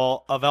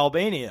capital of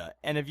Albania?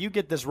 And if you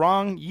get this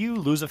wrong, you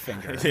lose a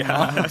finger.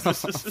 Yeah.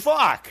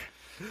 Fuck.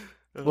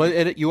 Well,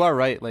 you are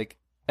right. Like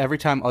every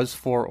time us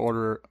four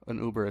order an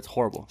Uber, it's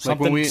horrible.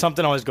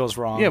 Something always goes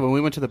wrong. Yeah, when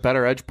we went to the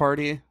Better Edge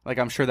party, like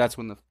I'm sure that's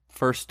when the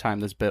first time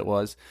this bit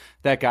was.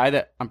 That guy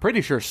that I'm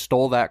pretty sure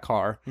stole that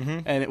car,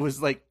 and it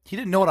was like he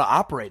didn't know how to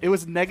operate. It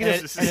was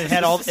negative, and it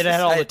had all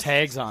the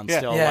tags on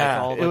still.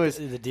 Yeah, like it was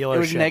the dealership. It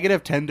was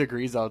negative 10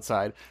 degrees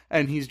outside,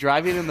 and he's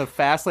driving in the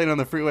fast lane on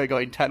the freeway,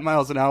 going 10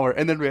 miles an hour,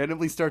 and then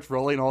randomly starts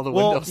rolling all the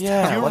windows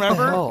down. Do you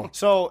remember?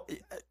 So,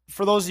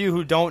 for those of you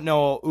who don't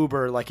know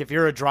Uber, like if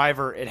you're a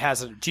driver, it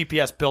has a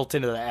GPS built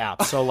into the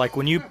app. So, like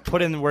when you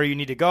put in where you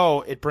need to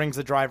go, it brings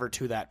the driver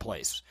to that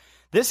place.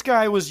 This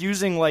guy was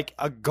using like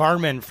a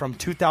Garmin from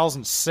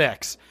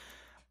 2006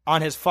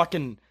 on his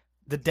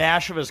the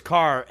dash of his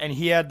car, and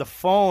he had the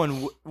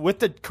phone with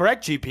the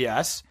correct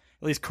GPS,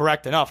 at least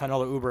correct enough. I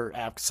know the Uber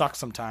app sucks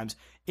sometimes,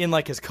 in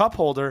like his cup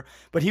holder,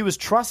 but he was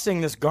trusting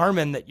this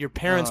Garmin that your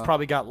parents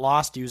probably got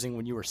lost using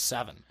when you were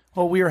 7.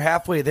 Well, we were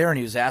halfway there, and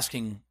he was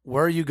asking,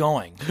 "Where are you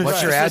going?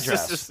 What's your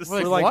address?"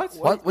 We're like,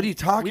 what? What are you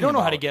talking about? We don't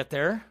know how to get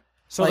there.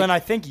 So then I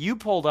think you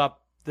pulled up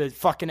the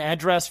fucking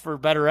address for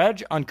Better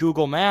Edge on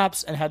Google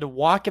Maps and had to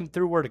walk him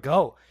through where to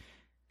go.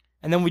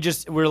 And then we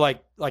were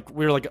like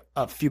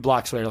a few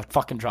blocks away, like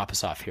fucking drop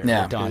us off here.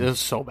 Yeah, we're done. It was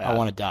so bad. I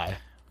want to die.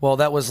 Well,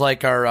 that was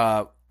like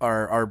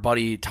our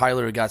buddy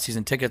Tyler who got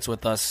season tickets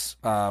with us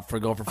for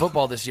Go for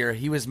Football this year.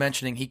 He was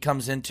mentioning he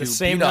comes into the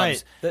same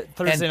B-Dubs, night,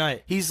 Thursday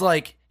night. He's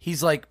like,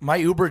 my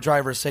Uber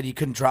driver said he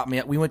couldn't drop me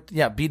at. We went,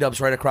 B-Dubs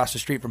right across the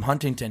street from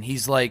Huntington.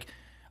 He's like,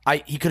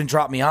 he couldn't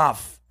drop me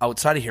off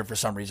outside of here for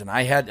some reason.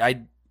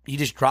 He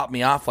just dropped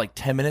me off like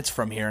 10 minutes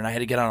from here, and I had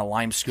to get on a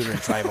Lime scooter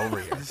and drive over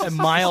here. A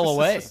mile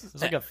away.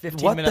 It's like a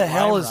 15-minute What the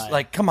hell is ride.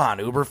 like? Come on,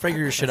 Uber, figure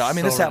your shit out. I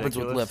mean, this happens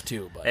with Lyft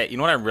too. But hey, you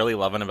know what I'm really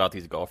loving about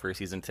these Gopher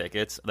season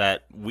tickets?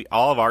 That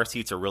all of our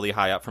seats are really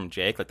high up from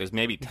Jake. Like there's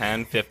maybe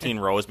 10, 15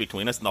 rows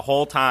between us, and the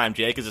whole time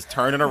Jake is just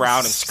turning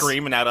around and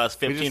screaming at us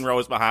 15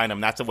 rows behind him.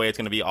 That's the way it's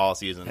going to be all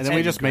season. And then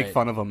we just make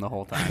fun of him the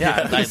whole time.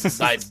 Yeah,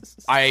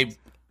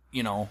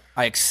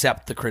 I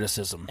accept the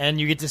criticism. And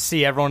you get to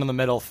see everyone in the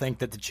middle think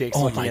that the Jake's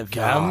looking at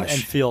them and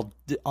feel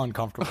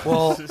uncomfortable.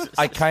 Well,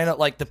 I kind of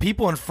like the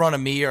people in front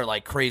of me are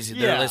like crazy.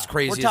 They're as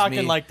crazy as me. We're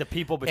talking like the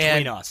people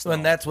between us.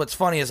 And that's what's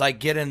funny is I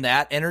get in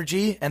that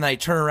energy and I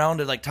turn around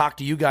to like talk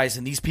to you guys,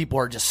 and these people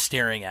are just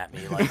staring at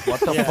me like, what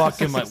the fuck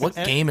am I? What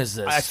game is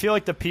this? I feel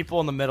like the people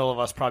in the middle of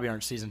us probably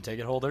aren't season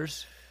ticket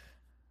holders.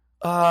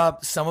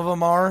 Some of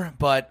them are,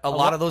 but a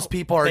lot of those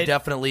people are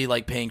definitely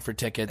like paying for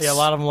tickets. Yeah, a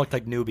lot of them look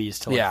like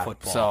newbies to like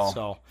football.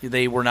 So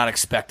they were not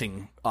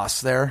expecting us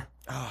there.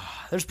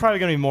 There's probably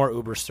going to be more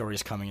Uber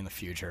stories coming in the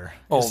future.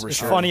 As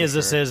funny as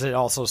this is, it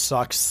also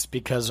sucks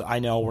because I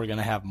know we're going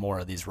to have more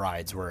of these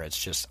rides where it's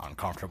just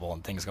uncomfortable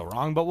and things go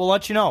wrong, but we'll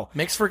let you know.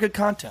 Makes for good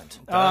content.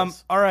 All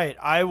right,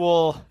 I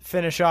will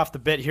finish off the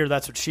bit here.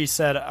 That's what she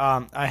said.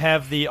 I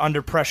have the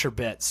under pressure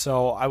bit.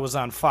 So I was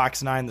on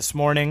Fox 9 this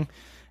morning,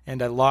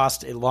 and I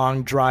lost a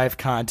long drive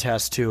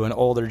contest to an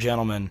older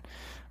gentleman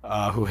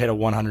who hit a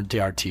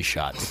 100-yard tee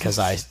shot because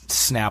I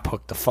snap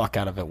hooked the fuck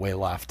out of it way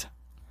left.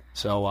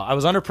 So I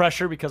was under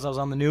pressure because I was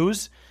on the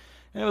news,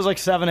 and it was like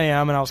 7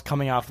 a.m., and I was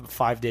coming off of a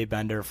 5-day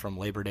bender from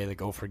Labor Day, the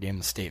Gopher game,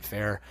 the State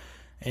Fair.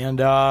 And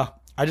I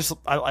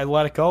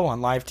let it go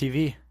on live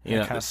TV.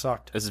 It kind of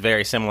sucked. This is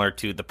very similar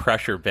to the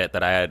pressure bit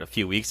that I had a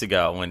few weeks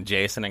ago when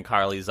Jason and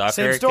Carly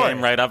Zucker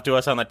came right up to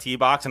us on the tee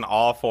box, and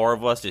all four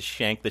of us just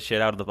shanked the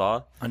shit out of the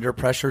ball. Under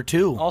pressure,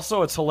 too.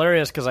 Also, it's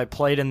hilarious because I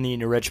played in the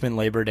New Richmond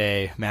Labor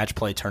Day match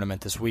play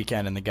tournament this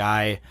weekend, and the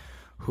guy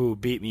who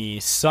beat me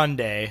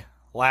Sunday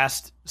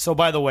so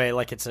by the way,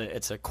 like it's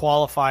a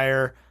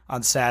qualifier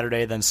on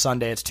Saturday, then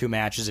Sunday it's 2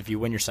 matches. If you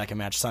win your second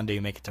match Sunday,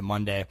 you make it to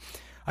Monday.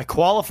 I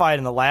qualified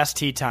in the last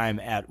tee time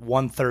at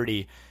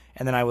 1:30,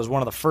 and then I was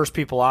one of the first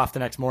people off the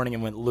next morning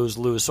and went lose.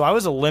 So I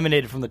was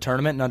eliminated from the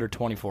tournament in under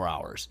 24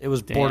 hours. It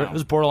was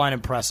borderline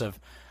impressive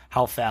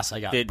how fast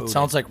I got booted.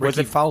 Sounds like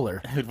Ricky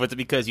Fowler. Was it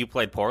because you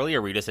played poorly,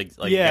 or were you just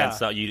against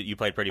you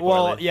played pretty poorly?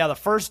 Well, yeah, the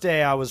first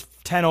day I was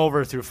 10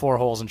 over through 4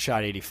 holes and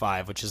shot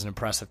 85, which is an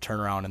impressive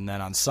turnaround. And then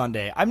on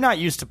Sunday, I'm not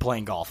used to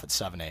playing golf at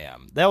 7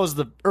 a.m. That was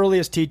the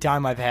earliest tee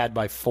time I've had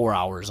by 4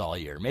 hours all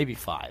year, maybe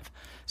 5.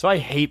 So I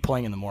hate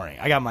playing in the morning.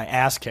 I got my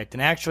ass kicked.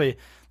 And actually,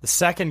 the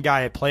second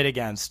guy I played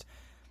against,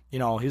 he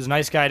was a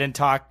nice guy. I didn't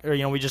talk, or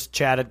we just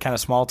chatted, kind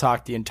of small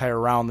talk the entire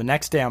round. The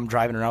next day I'm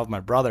driving around with my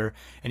brother,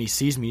 and he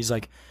sees me. He's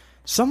like,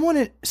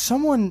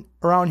 Someone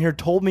around here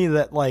told me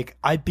that like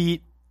I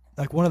beat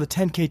like one of the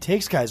 10K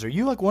takes guys. Are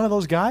you like one of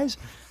those guys?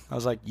 I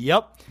was like,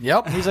 yep.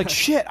 Yep. And he's like,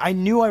 shit, I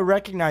knew I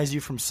recognized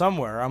you from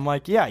somewhere. I'm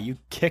like, yeah, you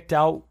kicked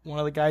out one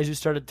of the guys who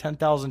started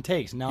 10,000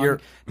 Takes. Now I'm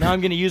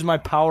going to use my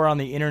power on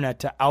the internet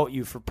to out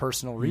you for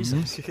personal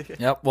reasons.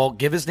 Yep. Well,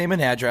 give his name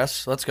and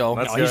address. Let's go.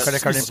 Let's His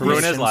credit card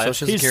information, his life.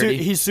 Social Security.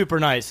 He's super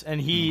nice, and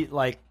he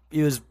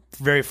was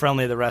very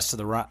friendly the rest of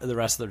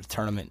the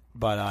tournament.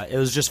 But it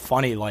was just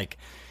funny, like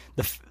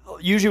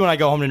usually when I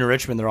go home to New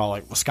Richmond, they're all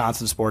like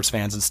Wisconsin sports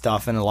fans and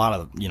stuff, and a lot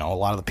of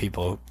the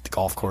people at the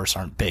golf course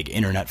aren't big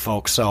internet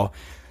folks, so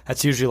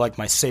that's usually like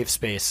my safe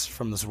space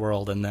from this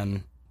world. And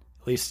then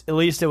at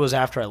least it was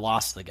after I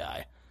lost the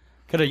guy.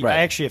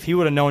 Actually, if he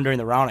would have known during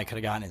the round, I could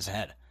have gotten his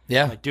head.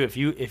 Yeah, like, dude, if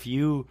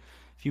you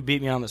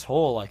beat me on this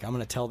hole, like, I'm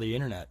gonna tell the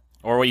internet.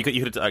 Or are you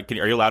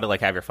allowed to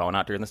like have your phone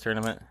out during this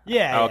tournament?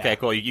 Yeah. Oh, okay,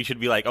 cool. You should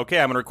be like, okay,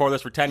 I'm gonna record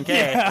this for 10K, right?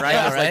 Yeah, Just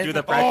right. like do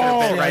the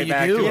pressure bit right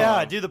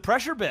back. Do the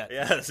pressure bit.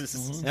 Yes.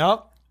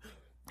 Yep.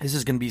 This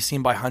is going to be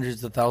seen by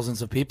hundreds of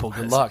thousands of people.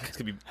 Good luck. It's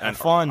gonna be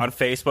fun on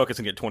Facebook. It's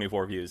gonna get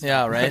 24 views.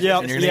 Yeah, right. Yeah,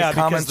 And you're gonna get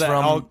comments because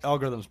from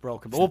algorithm's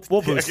broken, but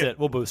we'll boost it.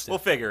 We'll boost it. We'll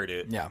figure it,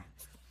 dude. Yeah.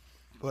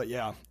 But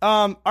yeah.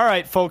 All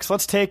right, folks,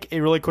 let's take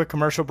a really quick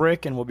commercial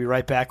break, and we'll be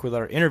right back with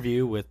our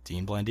interview with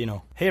Dean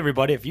Blandino. Hey,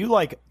 everybody, if you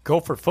like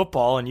Gopher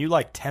football and you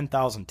like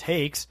 10,000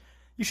 Takes,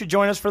 you should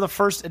join us for the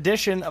first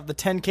edition of the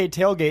 10K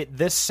Tailgate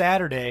this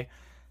Saturday,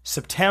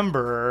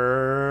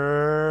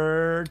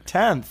 September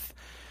 10th.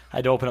 I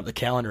had to open up the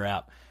calendar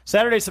app.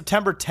 Saturday,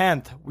 September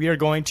 10th, we are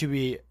going to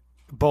be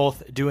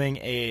both doing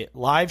a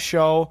live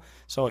show.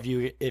 So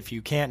if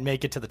you can't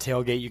make it to the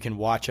tailgate, you can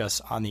watch us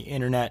on the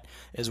internet,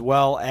 as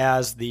well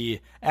as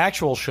the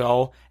actual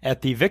show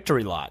at the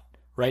Victory Lot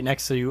right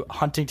next to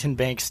Huntington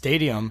Bank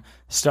Stadium,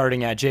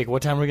 starting at, Jake,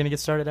 what time are we going to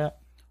get started at?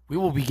 We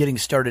will be getting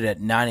started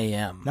at 9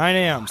 a.m. 9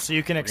 a.m. So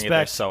you can Get there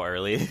expect so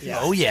early. Yes.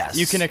 Oh, yes.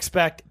 You can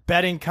expect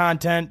betting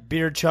content,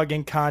 beer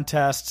chugging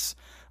contests,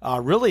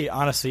 really,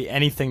 honestly,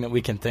 anything that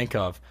we can think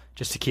of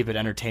just to keep it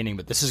entertaining.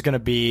 But this is going to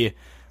be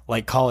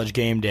like College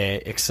Game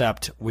Day,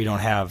 except we don't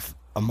have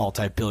a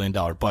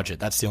multi-billion-dollar budget.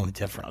 That's the only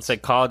difference. It's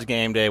like College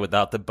Game Day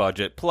without the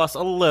budget, plus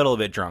a little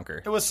bit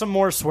drunker. It was some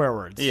more swear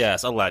words.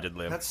 Yes,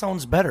 allegedly. That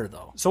sounds better,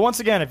 though. So once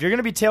again, if you're going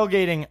to be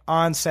tailgating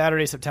on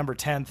Saturday, September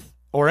 10th,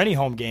 or any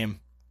home game,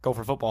 go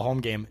for football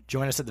home game,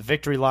 join us at the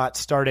Victory Lot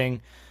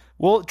starting.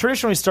 We'll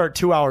traditionally start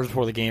 2 hours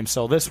before the game,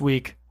 so this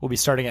week we'll be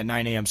starting at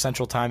 9 a.m.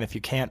 Central Time. If you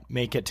can't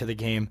make it to the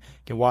game,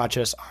 you can watch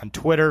us on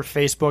Twitter,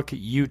 Facebook,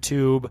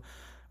 YouTube.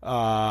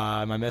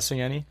 Am I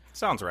missing any?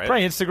 Sounds right.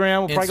 Probably Instagram.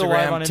 We'll probably go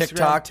live on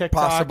Instagram, TikTok,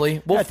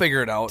 possibly. We'll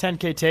figure it out.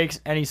 10K Takes,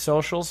 any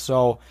socials.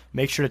 So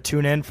make sure to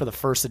tune in for the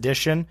first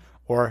edition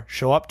or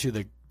show up to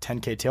the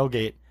 10K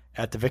Tailgate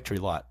at the Victory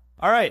Lot.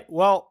 All right.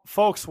 Well,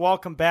 folks,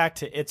 welcome back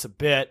to It's a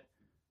Bit.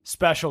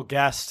 Special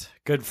guest,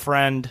 good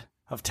friend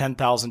of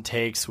 10,000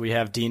 Takes. We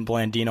have Dean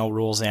Blandino,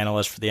 rules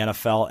analyst for the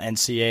NFL,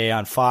 NCAA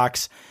on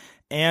Fox,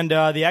 and the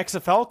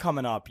XFL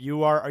coming up.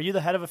 Are you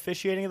the head of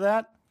officiating of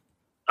that?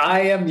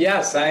 I am,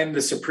 yes. I am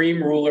the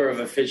supreme ruler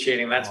of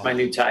officiating. That's my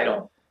new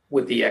title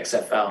with the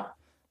XFL.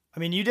 I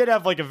mean, you did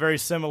have like a very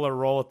similar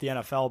role at the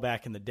NFL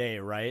back in the day,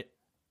 right?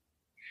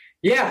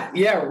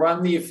 Yeah.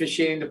 Run the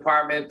officiating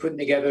department, putting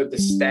together the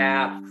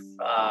staff.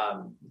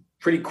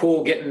 Pretty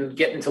cool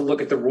getting to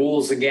look at the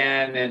rules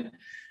again and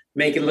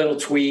making little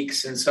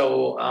tweaks. And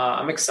so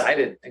I'm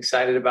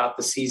excited about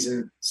the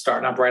season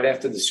starting up right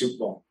after the Super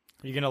Bowl.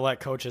 Are you going to let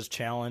coaches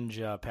challenge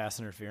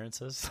pass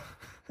interferences?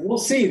 We'll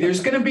see.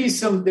 There's going to be I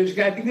think there's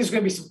going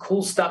to be some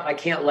cool stuff. I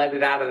can't let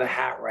it out of the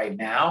hat right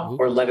now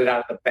or let it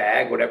out of the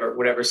bag,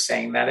 whatever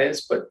saying that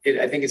is. But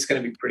I think it's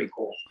going to be pretty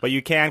cool. But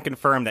you can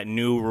confirm that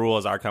new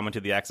rules are coming to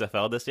the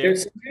XFL this year?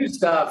 There's some new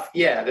stuff.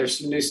 Yeah, there's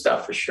some new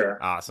stuff for sure.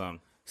 Awesome.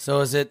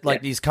 So is it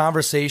like these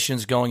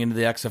conversations going into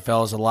the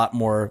XFL is a lot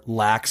more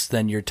lax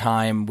than your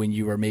time when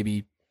you were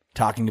maybe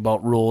talking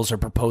about rules or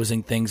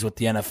proposing things with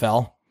the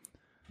NFL?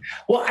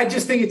 Well, I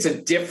just think it's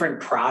a different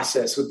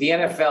process. With the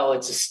NFL,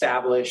 it's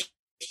established.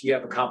 You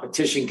have a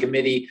competition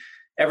committee.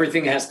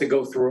 Everything has to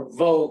go through a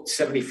vote.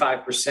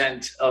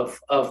 75%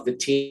 of the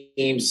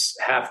teams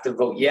have to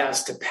vote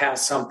yes to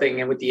pass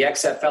something. And with the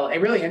XFL,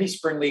 and really any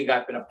spring league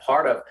I've been a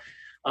part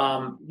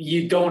of,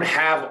 you don't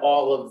have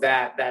all of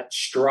that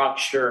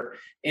structure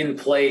in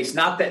place.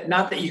 Not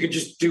that you could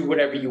just do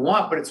whatever you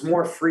want, but it's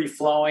more free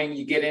flowing.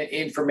 You get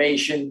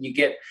information, you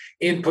get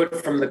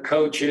input from the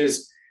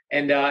coaches.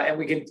 And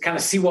we can kind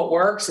of see what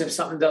works. And if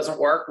something doesn't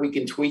work, we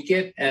can tweak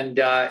it. And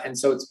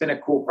so it's been a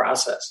cool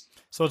process.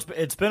 So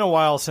it's been a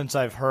while since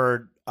I've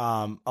heard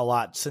a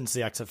lot since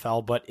the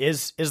XFL. But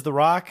is The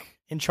Rock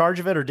in charge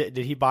of it, or did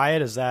he buy it?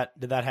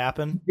 Did that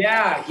happen?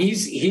 Yeah,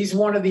 he's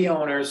one of the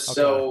owners. Okay.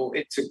 So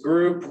it's a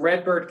group,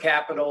 Redbird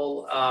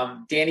Capital.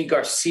 Danny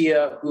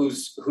Garcia,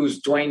 who's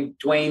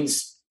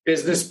Dwayne's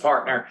business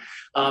partner.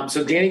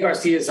 So Danny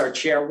Garcia is our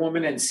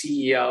chairwoman and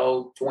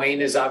CEO. Dwayne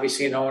is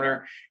obviously an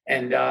owner.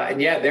 And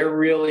yeah, they're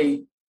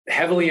really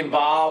heavily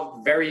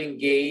involved, very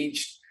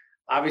engaged.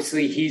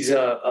 Obviously, he's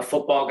a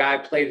football guy,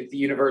 played at the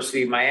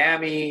University of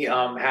Miami,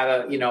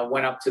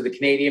 went up to the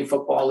Canadian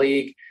Football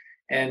League,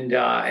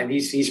 and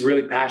he's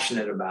really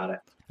passionate about it.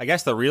 I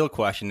guess the real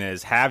question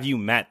is, have you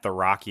met The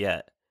Rock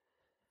yet?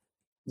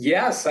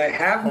 Yes, I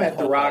have met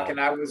The Rock, and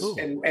I was,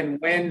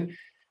 and when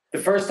the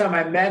first time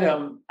I met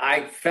him,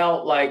 I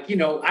felt like, I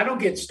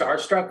don't get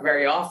starstruck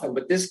very often,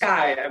 but this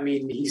guy, I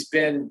mean, he's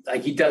been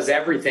like, he does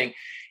everything.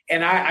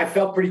 And I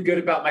felt pretty good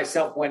about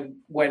myself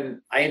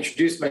when I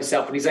introduced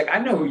myself, and he's like, I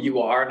know who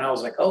you are. And I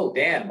was like, oh,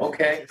 damn.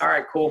 Okay. All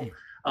right, cool.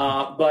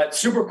 But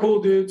super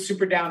cool dude,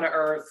 super down to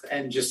earth,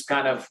 and just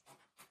kind of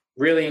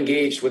really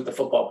engaged with the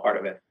football part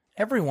of it.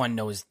 Everyone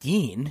knows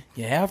Dean.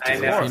 You have to. I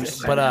know.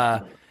 But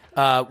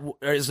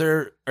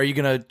are you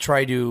going to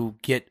try to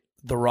get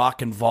The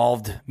Rock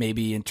involved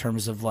maybe in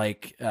terms of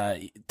like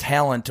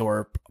talent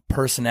or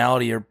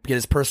personality, or get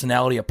his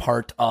personality a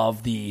part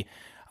of the,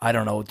 I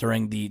don't know,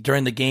 during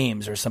the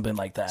games or something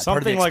like that?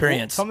 Something part of the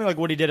experience. Something like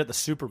what he did at the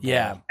Super Bowl.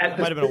 Yeah. At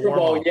the Super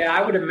Bowl,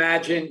 I would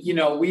imagine,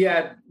 we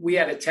had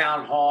a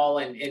town hall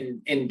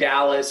in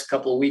Dallas a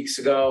couple of weeks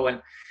ago,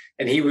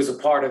 and he was a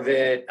part of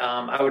it.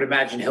 I would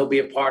imagine he'll be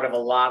a part of a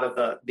lot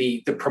of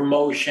the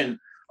promotion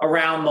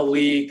around the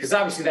league, because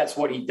obviously that's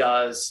what he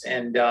does,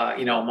 and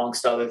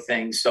amongst other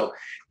things. So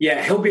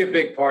yeah, he'll be a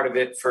big part of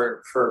it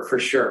for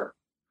sure.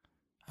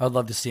 I would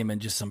love to see him in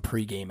just some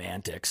pregame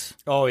antics.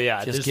 Oh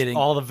yeah, just getting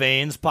all the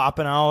veins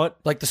popping out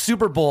like the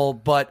Super Bowl,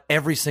 but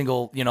every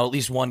single at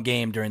least one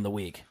game during the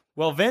week.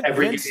 Well,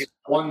 Vince,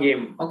 one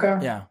game. Okay.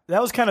 Yeah. That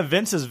was kind of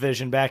Vince's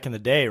vision back in the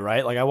day,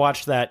 right? Like I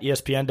watched that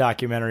ESPN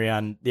documentary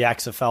on the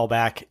XFL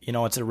back,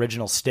 its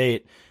original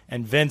state.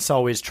 And Vince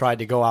always tried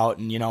to go out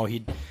and,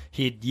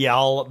 he'd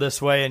yell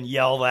this way and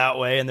yell that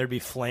way, and there'd be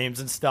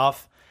flames and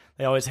stuff.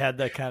 They always had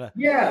that kind of.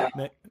 Yeah.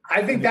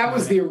 I think that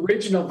was the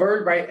original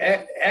version,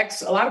 right?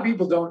 X, a lot of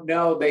people don't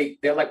know.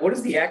 They're like, what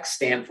does the X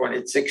stand for? And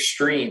it's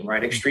extreme,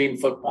 right? Extreme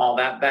football.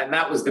 And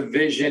that was the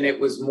vision. It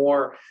was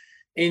more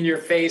in your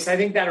face. I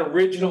think that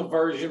original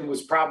version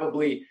was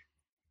probably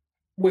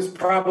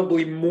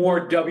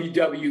more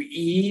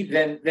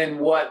WWE than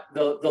what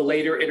the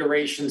later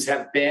iterations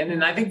have been.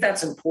 And I think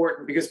that's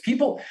important, because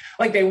people,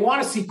 like, they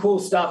want to see cool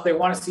stuff. They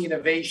want to see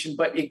innovation,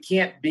 but it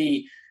can't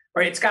be,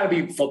 right? It's got to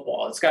be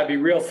football. It's got to be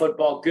real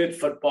football, good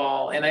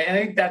football. And I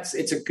think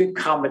it's a good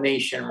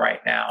combination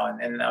right now.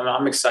 And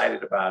I'm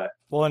excited about it.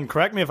 Well, and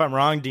correct me if I'm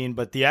wrong, Dean,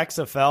 but the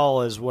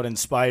XFL is what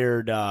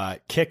inspired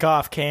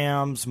kickoff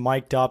cams,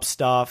 mic'd up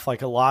stuff,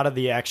 like a lot of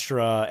the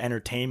extra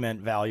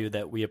entertainment value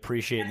that we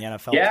appreciate in the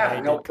NFL.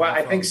 Yeah,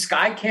 I think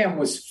Skycam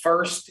was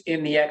first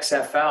in the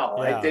XFL.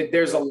 Yeah. Right?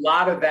 There's a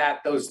lot of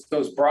that,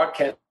 those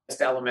broadcast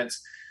elements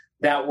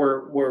that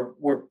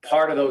were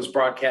part of those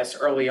broadcasts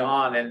early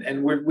on.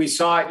 And we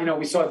saw,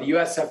 we saw the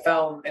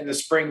USFL in the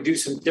spring do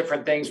some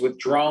different things with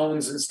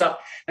drones and stuff.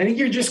 I think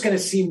you're just going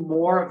to see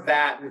more of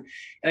that.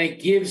 And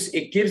it gives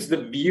the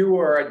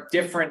viewer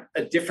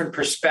a different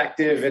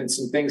perspective and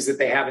some things that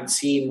they haven't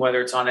seen, whether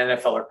it's on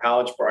NFL or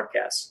college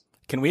broadcasts.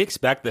 Can we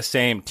expect the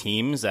same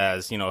teams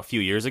as, a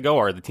few years ago,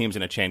 or are the teams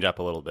going to change up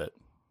a little bit?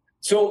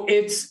 So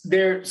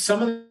they're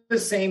some of the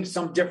same,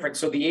 some different.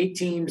 So the 8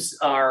 teams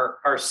are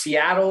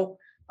Seattle,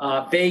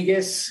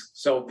 Vegas.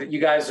 So you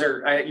guys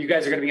are going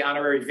to be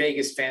honorary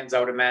Vegas fans, I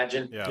would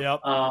imagine. Yeah.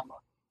 Yep.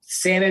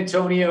 San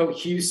Antonio,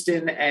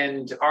 Houston,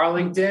 and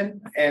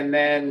Arlington, and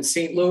then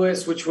St.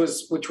 Louis, which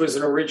was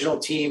an original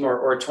team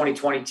or a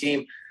 2020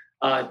 team,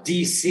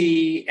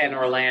 DC and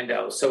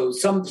Orlando. So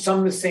some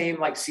of the same,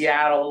 like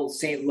Seattle,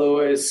 St.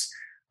 Louis,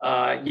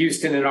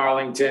 Houston and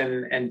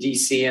Arlington, and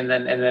DC, and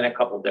then a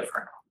couple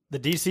different. The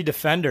DC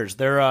Defenders,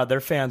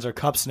 their fans are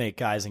Cup Snake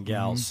guys and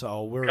gals.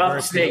 So we're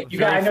Cup Snake.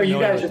 I know you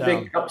guys are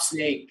big Cup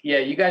Snake. Yeah,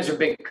 you guys are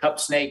big Cup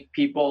Snake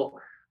people.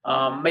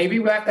 Maybe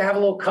we have to have a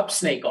little Cup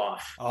Snake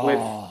off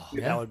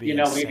with that would be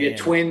insane. Maybe a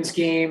Twins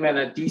game and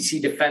a DC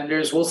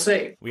Defenders. We'll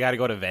see. We got to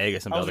go to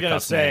Vegas and build a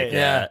Cup say, Snake.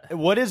 Yeah.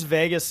 What is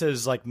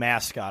Vegas's like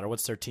mascot, or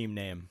what's their team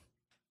name?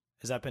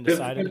 Has that been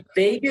decided? The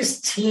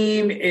Vegas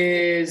team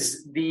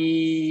is I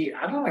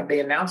don't know if they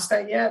announced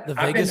that yet.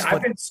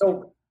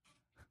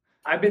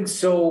 I've been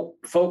so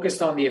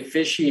focused on the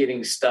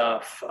officiating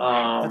stuff.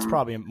 That's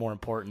probably more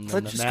important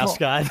than the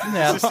mascot.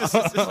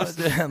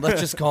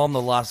 Let's just call them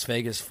the Las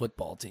Vegas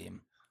football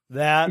team.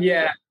 That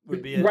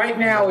would be right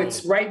now.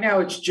 It's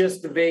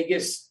just the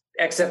Vegas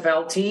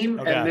XFL team,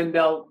 okay. And then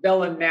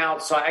they'll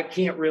announce. So I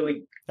can't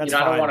really. That's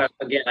I don't want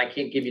to. Again, I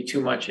can't give you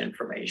too much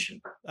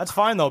information. That's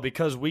fine though,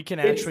 because we can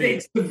actually.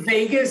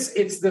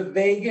 It's the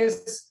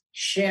Vegas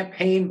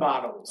champagne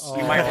bottles.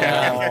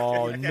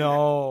 Oh,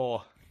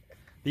 no.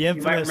 The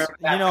infamous,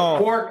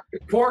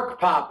 cork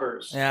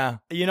poppers. Yeah.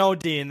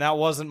 Dean, that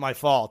wasn't my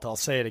fault. I'll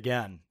say it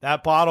again.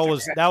 That bottle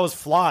was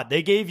flawed.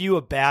 They gave you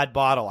a bad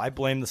bottle. I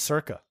blame the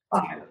Circa.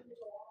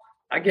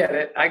 I get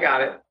it. I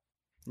got it.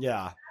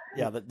 Yeah.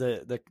 Yeah.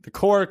 The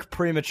cork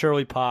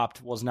prematurely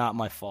popped was not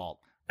my fault.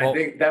 I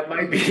think that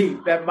might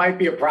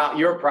be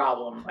your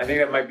problem. I think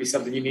that might be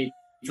something you need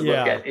to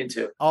look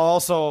into. I'll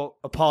also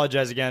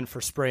apologize again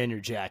for spraying your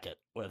jacket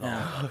with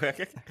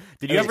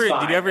Did you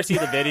ever see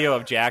the video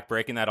of Jack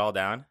breaking that all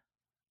down?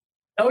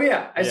 Oh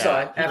yeah, I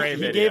saw it.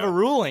 He gave a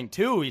ruling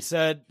too. He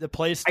said the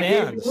play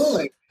stands. I gave a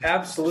ruling.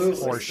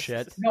 Absolutely. Horse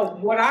shit. No,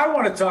 what I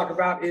want to talk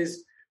about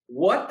is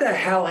what the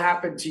hell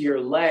happened to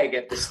your leg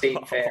at the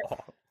state fair?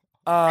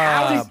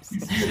 How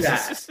did you do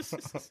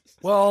that?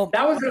 Well,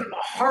 that was a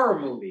horror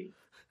movie.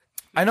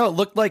 I know it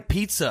looked like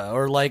pizza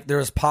or like there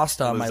was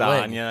pasta on my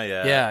leg.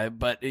 Yeah,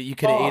 but you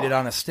could have ate it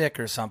on a stick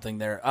or something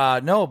there.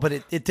 No, but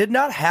it did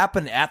not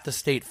happen at the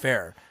state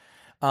fair.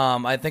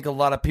 I think a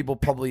lot of people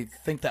probably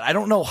think that. I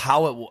don't know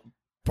how it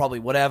probably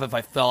would have if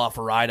I fell off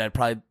a ride.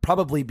 I'd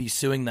probably be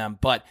suing them.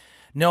 But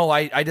no,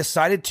 I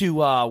decided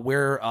to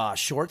wear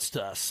shorts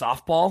to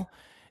softball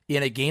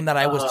in a game that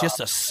I was just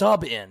a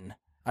sub in.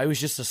 I was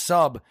just a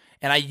sub,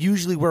 and I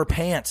usually wear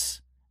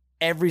pants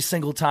every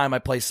single time I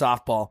play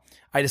softball.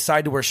 I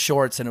decided to wear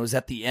shorts, and it was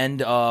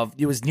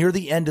near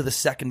the end of the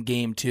second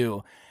game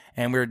too.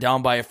 And we were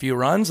down by a few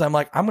runs. I'm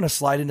like, I'm going to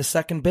slide into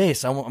second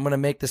base. I'm going to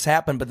make this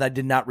happen. But I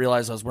did not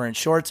realize I was wearing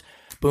shorts.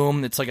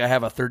 Boom. It's like I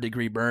have a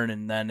 3rd-degree burn.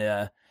 And then,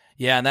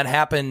 and that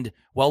happened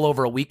well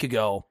over a week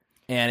ago.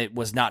 And it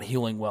was not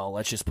healing well.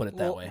 Let's just put it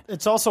that way.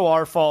 It's also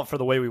our fault for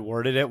the way we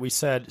worded it. We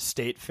said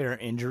state fair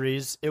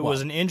injuries. It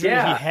was an injury he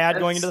had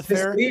going into the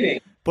fair.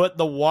 But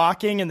the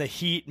walking and the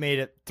heat made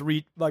it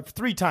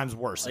three times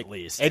worse, at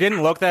least. It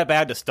didn't look that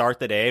bad to start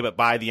the day, but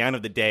by the end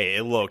of the day,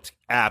 it looked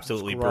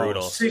absolutely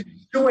brutal. So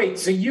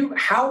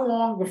how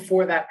long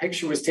before that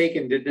picture was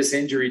taken did this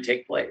injury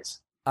take place?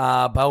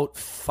 About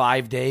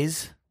 5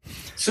 days.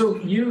 So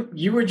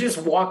you were just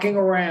walking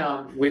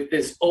around with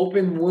this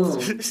open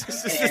wound, and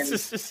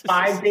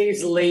 5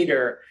 days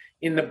later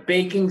in the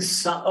baking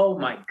sun. Oh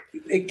my!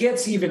 It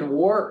gets even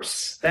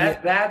worse.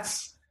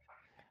 That's.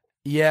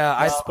 Yeah,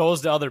 I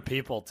exposed to other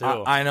people too.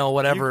 I know.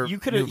 Whatever. You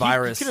could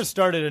virus. You could have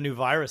started a new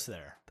virus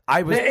there.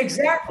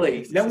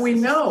 Exactly. Then we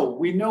know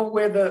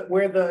where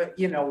the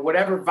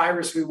whatever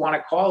virus we want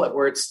to call it,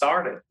 where it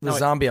started. The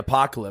zombie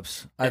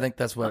apocalypse. I think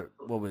that's what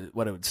it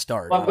would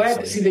start. Well, I'm glad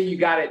to see that you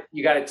got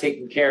it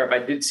taken care of. I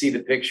did see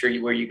the picture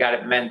where you got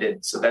it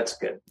mended, so that's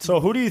good.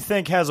 So who do you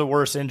think has a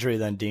worse injury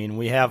than Dean?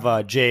 We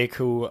have Jake,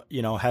 who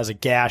has a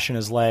gash in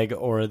his leg,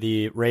 or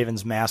the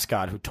Ravens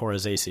mascot who tore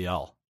his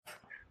ACL.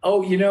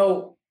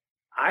 Oh,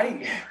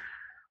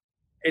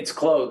 it's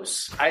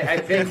close. I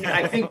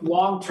think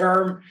long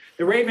term,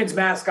 the Ravens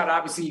mascot,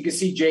 obviously you can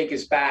see Jake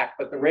is back,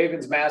 but the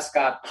Ravens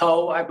mascot,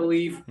 Poe, I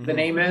believe the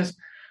name is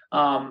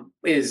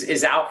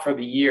out for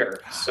the year.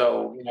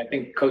 So I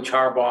think Coach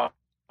Harbaugh,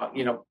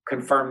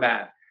 confirmed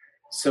that.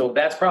 So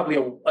that's probably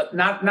a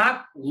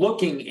not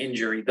looking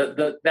injury.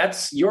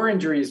 That's your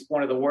injury is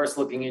one of the worst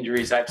looking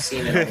injuries I've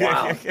seen in a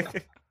while.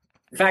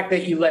 The fact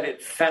that you let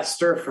it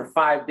fester for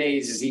 5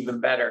 days is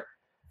even better.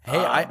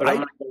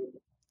 Hey,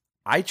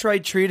 I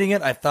tried treating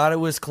it. I thought it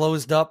was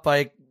closed up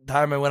by the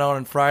time I went out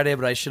on Friday,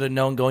 but I should have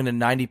known going to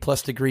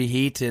 90-plus degree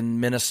heat in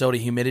Minnesota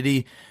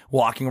humidity,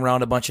 walking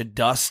around a bunch of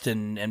dust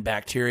and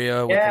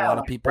bacteria with a lot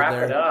of people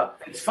there. Wrap it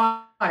up. It's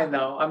fine,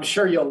 though. I'm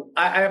sure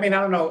I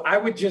don't know. I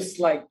would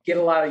just get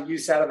a lot of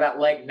use out of that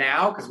leg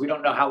now because we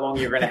don't know how long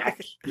you're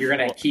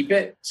gonna keep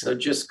it. So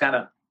just kind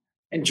of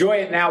enjoy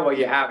it now while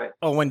you have it.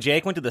 Oh, when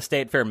Jake went to the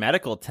State Fair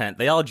medical tent,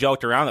 they all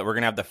joked around that we're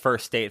going to have the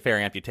first State Fair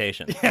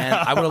amputation. And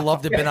I would have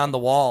loved to have been on the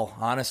wall,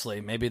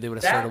 honestly. Maybe they would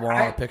have started a wall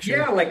on a picture.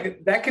 Yeah,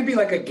 that could be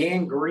like a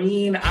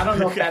gangrene. I don't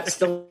know if that's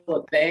still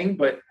a thing,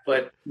 but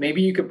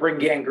maybe you could bring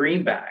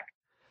gangrene back.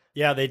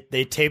 Yeah,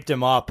 they taped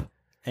him up,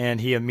 and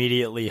he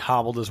immediately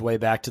hobbled his way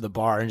back to the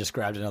bar and just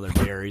grabbed another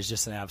beer. He's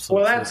just an absolute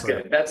Well, that's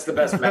good. That's the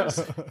best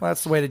medicine. Well,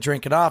 that's the way to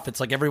drink it off.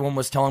 It's like everyone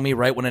was telling me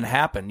right when it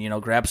happened,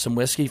 grab some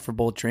whiskey for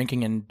both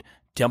drinking and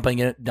dumping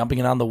it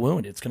on the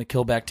wound. It's going to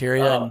kill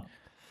bacteria.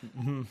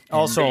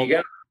 Also,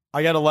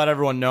 I got to let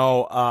everyone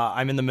know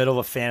I'm in the middle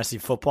of a fantasy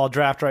football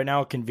draft right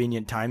now,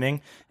 convenient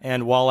timing.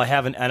 And while I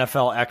have an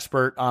NFL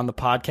expert on the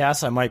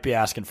podcast, I might be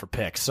asking for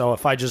picks. So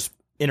if I just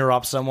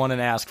interrupt someone and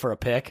ask for a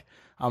pick,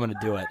 I'm going to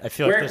do it. I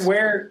feel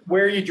where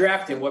are you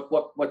drafting?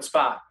 What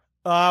spot?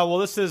 Well,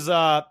 this is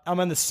I'm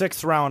in the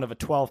 6th round of a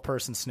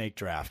 12-person snake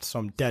draft, so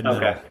I'm dead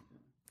middle. Okay.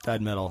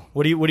 Dead middle.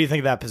 What do you think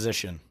of that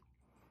position?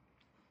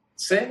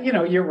 So,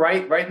 you're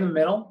right in the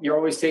middle. You're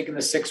always taking the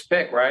 6th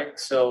pick, right?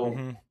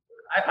 So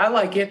I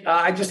like it.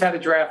 I just had a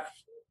draft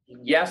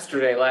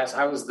yesterday.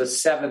 I was the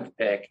 7th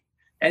pick.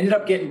 Ended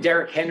up getting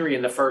Derrick Henry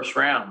in the 1st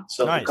round.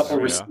 So nice. a couple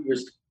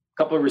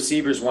of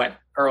receivers went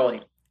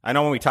early. I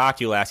know when we talked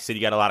to you last, you said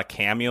you got a lot of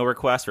cameo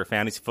requests for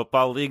fantasy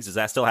football leagues. Does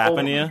that still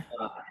happen to you?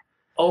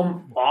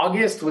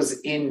 August was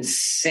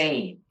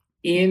insane.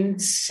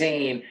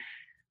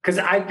 Because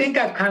I think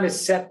I've kind of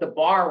set the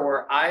bar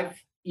where I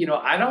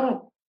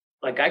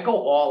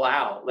go all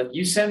out. Like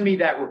you send me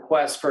that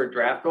request for a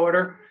draft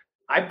order,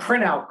 I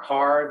print out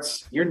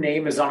cards. Your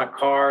name is on a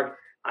card.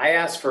 I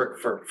ask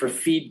for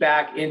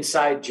feedback,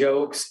 inside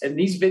jokes. And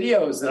these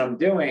videos that I'm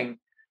doing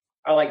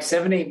are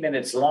 7-8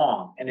 minutes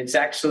long. And it's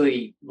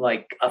actually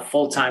like a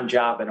full-time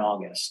job in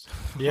August.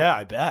 Yeah,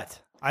 I bet.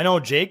 I know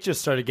Jake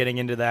just started getting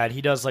into that.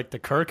 He does the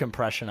Kirk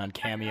impression on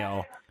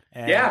Cameo.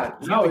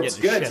 It's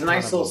good. It's a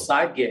nice little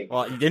side gig.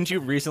 Well, didn't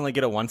you recently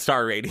get a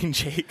 1-star rating,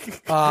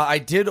 Jake? I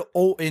did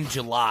in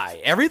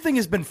July. Everything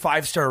has been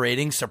 5-star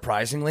ratings,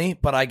 surprisingly,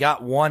 but I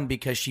got 1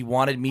 because she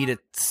wanted me to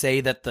say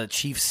that the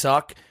Chiefs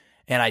suck,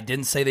 and I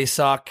didn't say they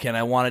suck, and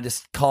I wanted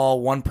to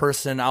call one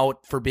person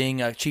out for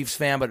being a Chiefs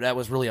fan, but that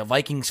was really a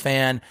Vikings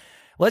fan.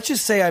 Let's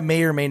just say I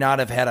may or may not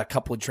have had a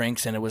couple of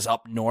drinks, and it was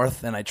up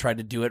north, and I tried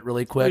to do it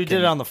really quick. Well, you did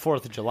it on the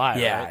 4th of July,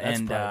 yeah, right?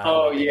 and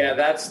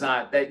that's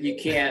not that you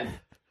can't.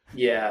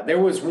 Yeah, there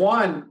was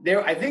one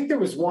there. I think there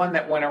was one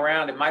that went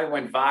around. It might have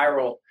went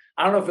viral.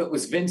 I don't know if it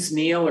was Vince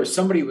Neil or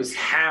somebody was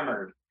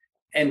hammered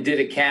and did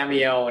a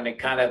cameo, and it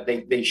kind of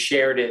they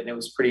shared it, and it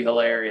was pretty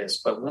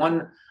hilarious. But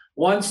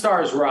one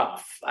star is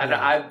rough.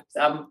 I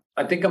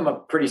think I'm a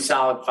pretty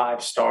solid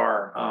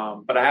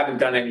 5-star, but I haven't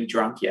done any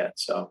drunk yet.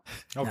 So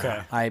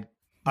okay,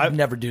 I've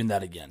never done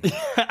that again.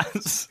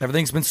 Yes.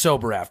 Everything's been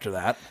sober after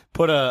that.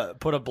 Put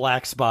a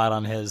black spot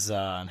on his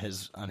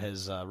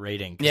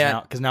rating.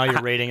 Because now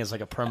your rating is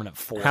like a permanent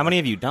 4. How many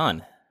have you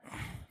done?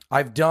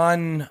 I've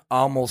done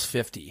almost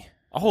 50.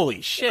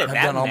 Holy shit! I've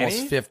done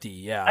almost 50.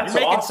 Yeah, You're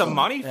making some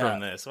money from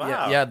this.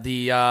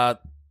 Wow.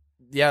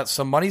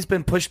 Some money's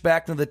been pushed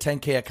back into the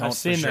 10K account. I've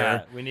seen for sure.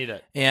 that. We need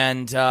it.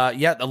 And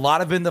a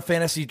lot have been the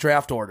fantasy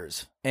draft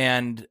orders,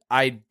 and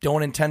I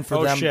don't intend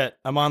for them. Oh shit!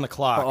 I'm on the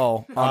clock.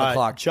 On the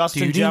clock.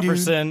 Justin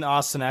Jefferson,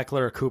 Austin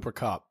Eckler, or Cooper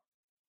Kupp.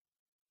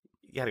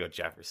 You gotta go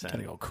Jefferson.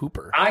 Gotta go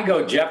Cooper. I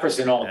go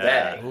Jefferson all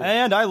day.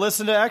 And I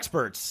listen to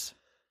experts.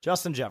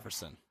 Justin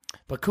Jefferson.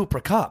 But Cooper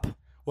Kupp.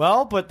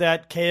 Well, but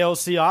that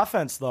KOC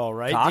offense, though,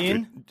 right, Cock.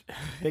 Dean?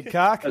 Big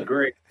cock.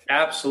 Agree.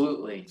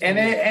 Absolutely. And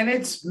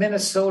it's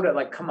Minnesota.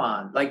 Like, come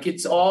on. Like,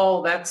 it's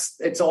all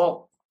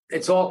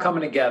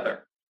coming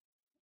together.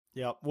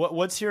 Yeah.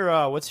 What's your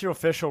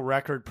official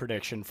record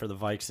prediction for the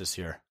Vikes this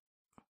year?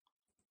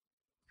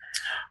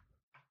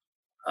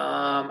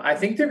 I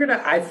think they're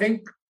gonna. I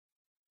think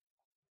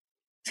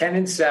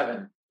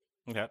 10-7.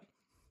 Okay.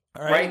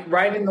 All right.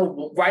 Right in the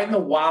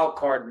wild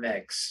card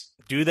mix.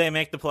 Do they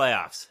make the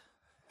playoffs?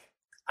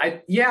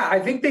 I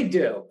think they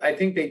do. I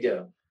think they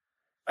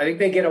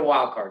get a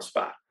wild card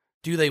spot.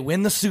 Do they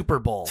win the Super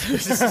Bowl?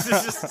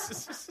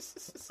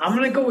 I'm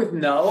going to go with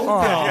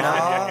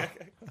no.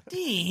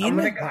 Dean.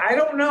 I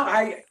don't know.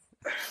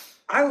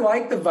 I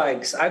like the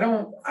Vikes.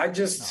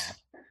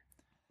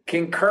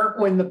 Can Kirk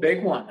win the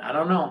big one? I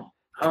don't know.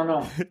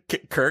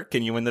 Kirk,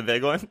 can you win the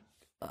big one?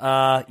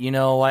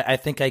 I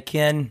think I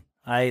can.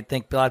 I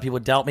think a lot of people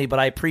doubt me, but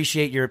I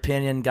appreciate your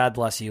opinion. God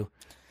bless you.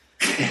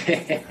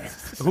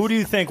 Who do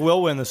you think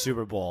will win the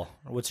Super Bowl?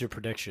 What's your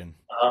prediction?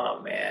 Oh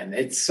man,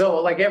 it's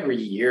so like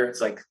every year.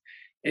 I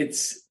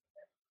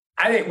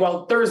think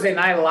Thursday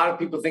night. A lot of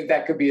people think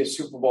that could be a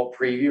Super Bowl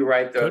preview,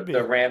 right?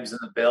 The Rams and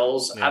the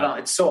Bills. Yeah.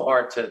 It's so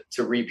hard to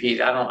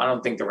repeat. I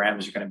don't think the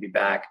Rams are going to be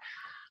back.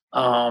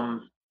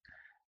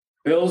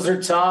 Bills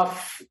are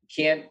tough.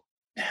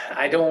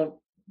 I don't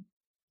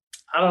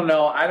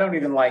know. I don't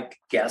even like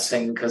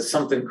guessing because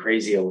something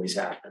crazy always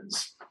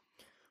happens.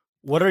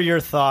 What are your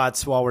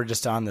thoughts while we're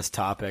just on this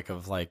topic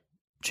of like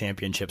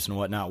championships and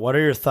whatnot? What are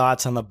your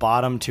thoughts on the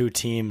bottom 2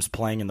 teams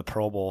playing in the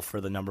Pro Bowl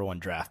for the number 1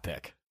 draft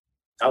pick?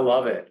 I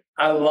love it.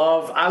 I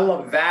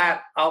love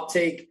that. I'll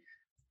take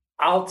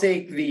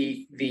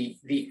the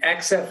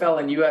XFL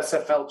and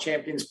USFL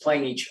champions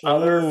playing each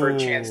other for a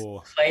chance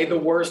to play the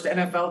worst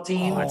NFL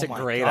team. That's a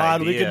great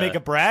idea. We could make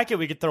a bracket.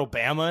 We could throw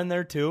Bama in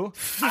there too.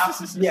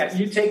 Yeah,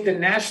 you take the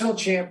national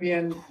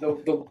champion.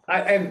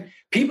 And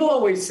people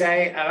always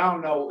say, and I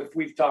don't know if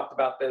we've talked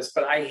about this,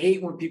 but I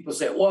hate when people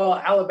say, "Well,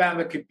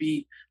 Alabama could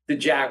beat the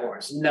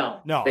Jaguars."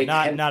 No, not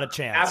a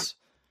chance.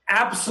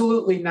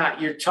 Absolutely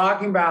not. You're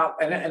talking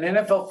about an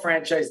NFL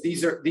franchise.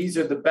 These are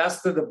the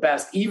best of the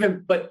best,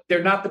 but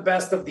they're not the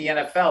best of the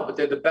NFL, but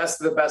they're the best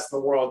of the best in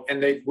the world.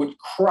 And they would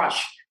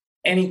crush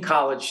any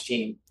college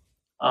team,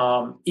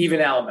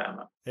 even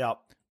Alabama. Yeah.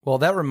 Well,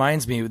 that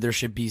reminds me, there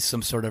should be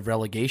some sort of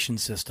relegation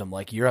system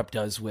like Europe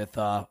does with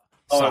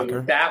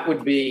soccer. That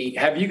would be,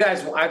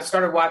 I've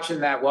started watching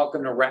that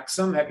Welcome to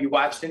Wrexham. Have you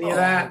watched any of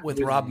that? With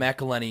Rob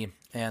McElhenney.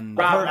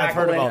 And I've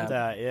heard about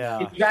that.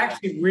 Yeah. It's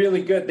actually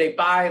really good. They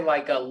buy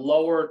like a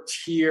lower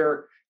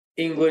tier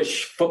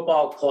English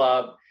football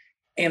club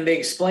and they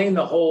explain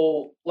the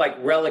whole like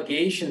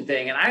relegation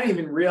thing. And I didn't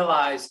even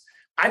realize,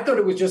 I thought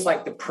it was just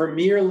like the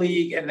Premier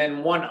League and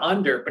then one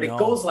under, but it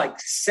goes like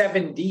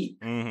 7 deep.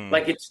 Mm-hmm.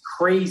 Like it's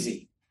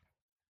crazy.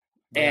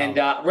 And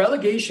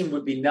relegation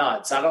would be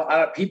nuts.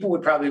 People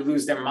would probably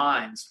lose their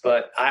minds,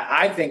 but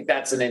I think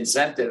that's an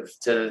incentive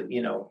to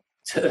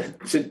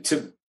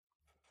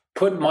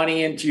put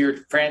money into your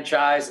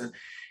franchise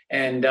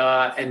and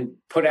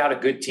put out a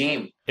good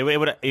team. It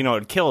would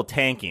it'd kill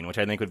tanking, which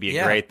I think would be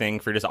a great thing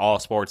for just all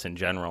sports in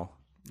general.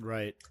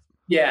 Right.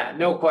 Yeah,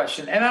 no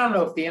question. And I don't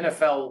know if the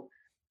NFL,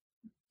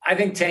 I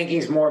think tanking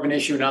is more of an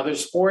issue in other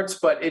sports,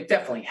 but it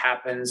definitely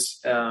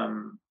happens.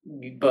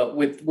 But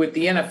with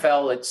the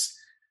NFL,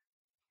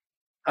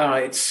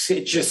 it's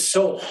just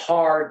so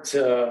hard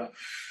to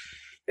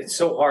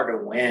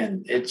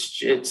win.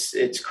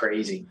 It's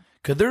crazy.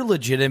 Could there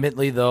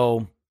legitimately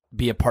though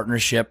be a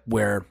partnership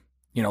where,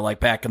 like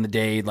back in the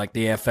day, like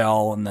the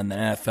AFL and then the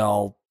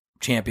NFL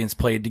champions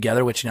played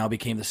together, which now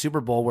became the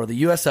Super Bowl, where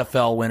the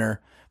USFL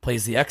winner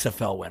plays the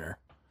XFL winner?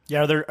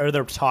 Yeah, are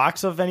there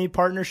talks of any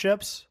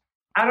partnerships?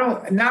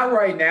 Not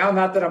right now,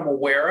 not that I'm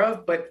aware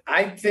of, but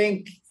I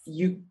think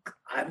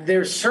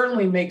there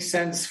certainly makes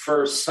sense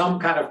for some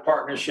kind of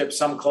partnership,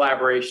 some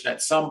collaboration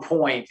at some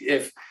point.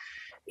 If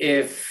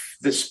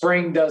the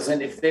spring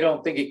if they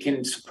don't think it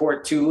can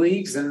support two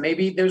leagues, then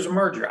maybe there's a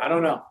merger. I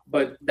don't know,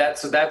 but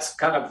that's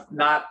kind of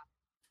not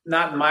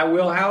in my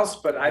wheelhouse,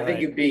 but I think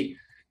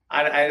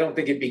I don't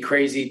think it'd be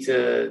crazy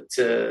to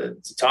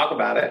talk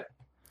about it.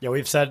 Yeah,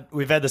 we've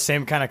had the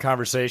same kind of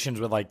conversations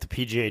with like the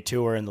PGA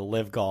Tour and the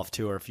Live Golf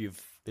Tour. If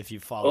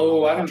you've followed.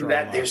 Oh, I don't know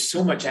that. There's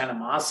so much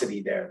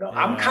animosity there, though.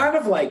 Yeah. I'm kind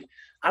of like,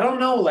 I don't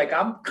know, like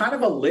I'm kind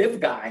of a Live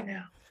guy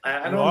now.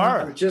 I don't know.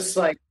 I'm just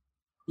like,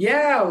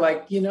 yeah,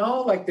 like,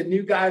 like the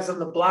new guys on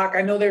the block.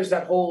 I know there's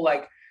that whole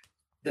like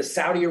the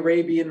Saudi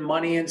Arabian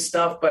money and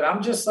stuff, but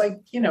I'm just like,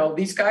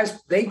 these guys,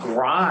 they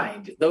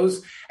grind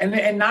those,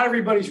 and not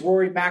everybody's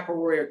Rory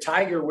McIlroy or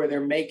Tiger where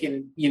they're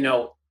making,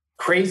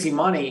 crazy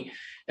money.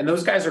 And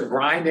those guys are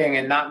grinding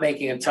and not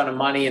making a ton of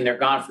money, and they're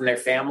gone from their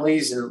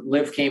families. And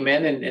Liv came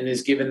in and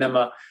has given them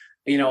a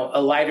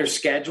lighter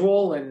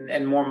schedule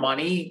and more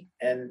money.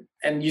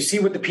 And you see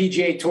with the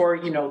PGA Tour,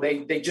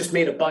 they just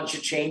made a bunch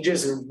of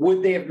changes. And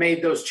would they have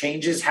made those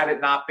changes had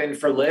it not been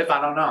for Liv?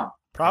 I don't know.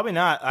 Probably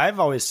not. I've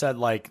always said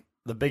like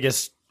the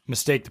biggest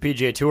mistake the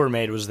PGA Tour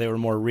made was they were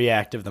more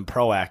reactive than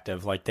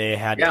proactive. Like they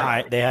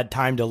had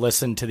time to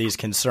listen to these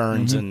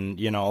concerns, and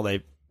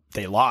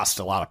they lost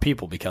a lot of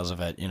people because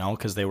of it,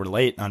 because they were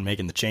late on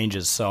making the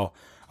changes. So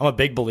I'm a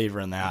big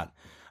believer in that.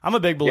 I'm a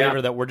big believer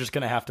that we're just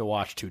going to have to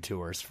watch two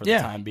tours for the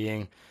time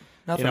being.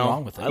 Nothing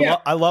wrong with it.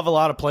 I love a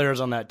lot of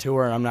players on that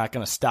tour, and I'm not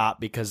going to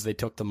stop because they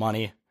took the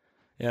money.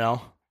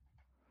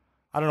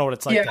 I don't know what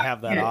it's like to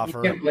have that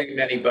offer. You can't blame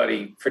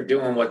anybody for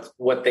doing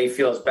what they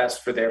feel is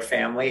best for their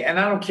family. And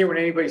I don't care what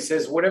anybody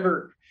says,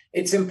 whatever,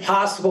 it's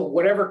impossible.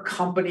 Whatever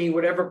company,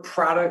 whatever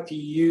product you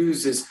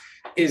use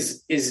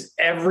is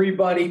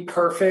everybody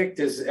perfect?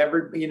 Is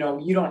you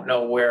don't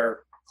know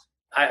where.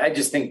 I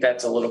just think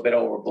that's a little bit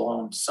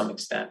overblown to some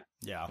extent.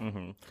 Yeah.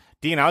 Mm-hmm.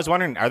 Dean, I was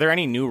wondering, are there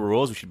any new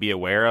rules we should be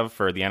aware of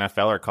for the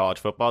NFL or college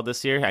football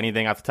this year?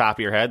 Anything off the top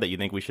of your head that you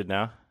think we should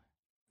know?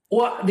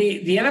 Well,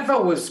 the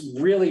NFL was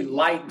really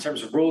light in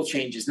terms of rule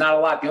changes. Not a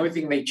lot. The only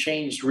thing they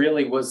changed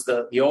really was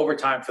the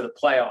overtime for the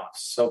playoffs.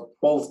 So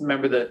both,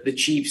 remember the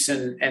Chiefs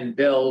and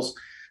Bills.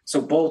 So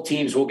both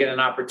teams will get an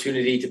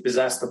opportunity to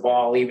possess the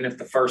ball, even if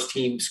the first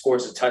team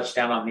scores a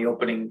touchdown on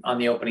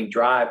the opening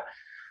drive.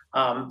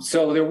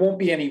 So there won't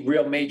be any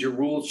real major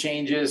rule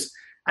changes.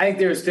 I think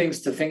there's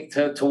things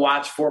to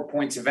watch. 4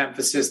 points of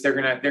emphasis. They're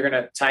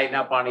gonna tighten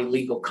up on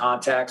illegal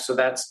contact. So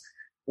that's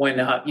when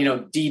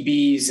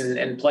DBs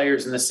and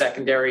players in the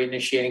secondary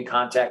initiating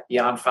contact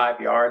beyond 5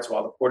 yards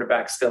while the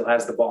quarterback still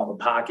has the ball in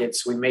the pocket.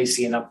 So we may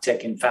see an uptick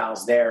in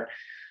fouls there,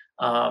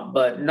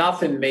 but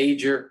nothing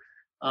major.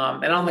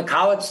 And on the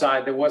college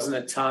side, there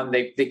wasn't a ton.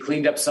 They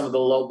cleaned up some of the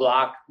low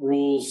block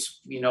rules,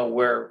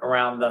 where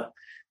around the,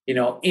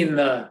 in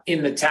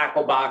the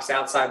tackle box,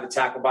 outside the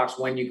tackle box,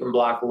 when you can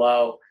block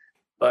low,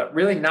 but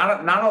really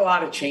not a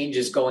lot of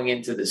changes going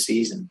into the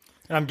season.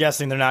 And I'm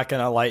guessing they're not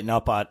going to lighten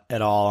up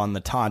at all on the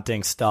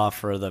taunting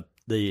stuff or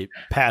the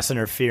pass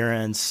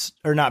interference,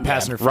 or not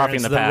pass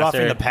interference,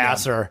 roughing the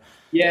passer.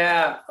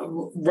 Yeah.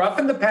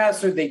 Roughing the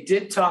passer. They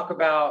did talk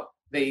about,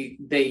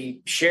 they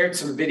shared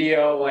some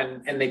video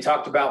and they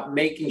talked about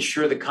making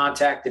sure the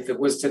contact, if it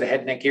was to the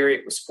head neck area,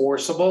 it was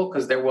forcible,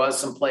 because there was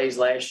some plays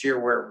last year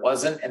where it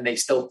wasn't, and they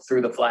still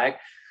threw the flag.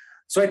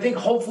 So I think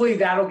hopefully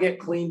that'll get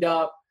cleaned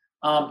up.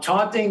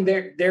 Taunting,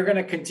 they're going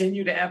to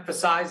continue to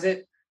emphasize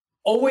it.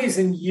 Always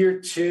in year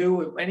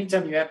two,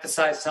 anytime you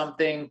emphasize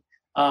something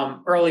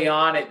early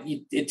on,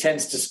 it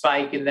tends to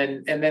spike, and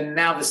then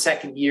now the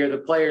second year, the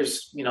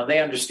players, they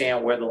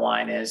understand where the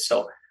line is.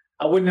 So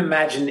I wouldn't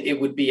imagine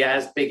it would be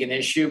as big an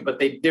issue,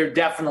 but they're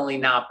definitely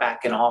not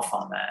backing off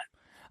on that.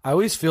 I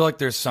always feel like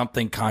there's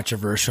something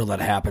controversial that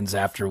happens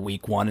after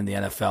week one in the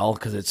NFL,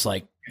 because it's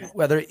like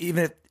whether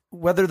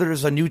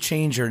there's a new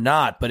change or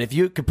not, but if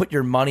you could put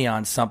your money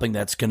on something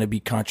that's going to be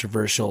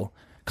controversial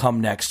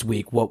come next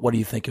week, what do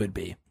you think it would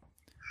be?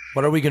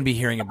 What are we going to be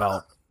hearing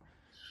about?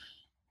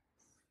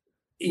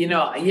 I don't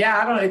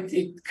know.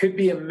 It could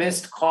be a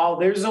missed call.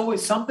 There's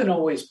always something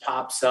always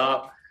pops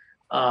up.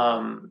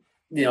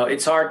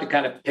 It's hard to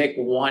kind of pick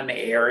one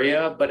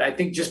area, but I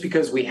think just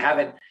because we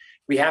haven't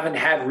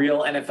had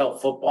real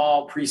NFL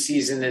football,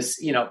 preseason is,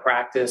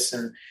 practice,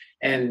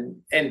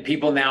 and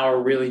people now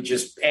are really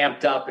just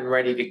amped up and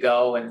ready to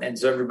go. And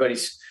so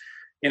everybody's,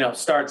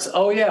 starts,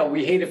 oh yeah,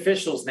 we hate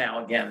officials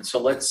now again. So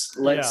let's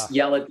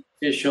yell at the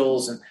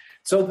officials. And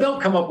so they'll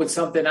come up with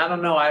something. I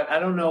don't know. I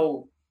don't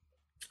know.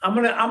 I'm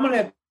going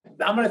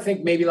to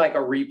think maybe like a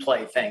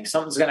replay thing.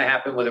 Something's going to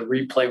happen with a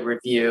replay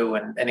review,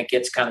 and it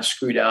gets kind of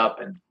screwed up,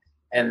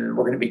 and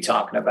we're going to be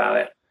talking about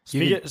it.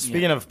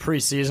 Speaking of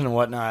preseason and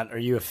whatnot, are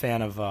you a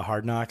fan of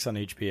Hard Knocks on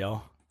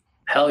HBO?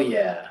 Hell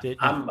yeah.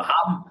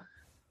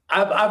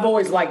 I've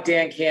always liked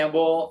Dan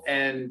Campbell,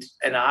 and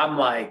I'm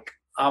like,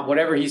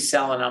 whatever he's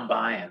selling, I'm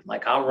buying.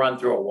 Like, I'll run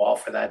through a wall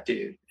for that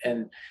dude.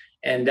 And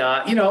And,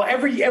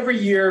 every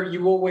year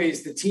you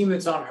always, the team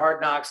that's on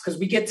Hard Knocks, because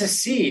we get to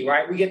see,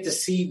 right? We get to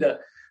see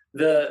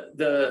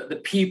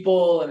the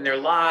people and their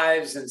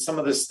lives and some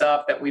of the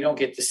stuff that we don't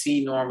get to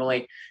see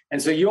normally.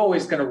 And so you're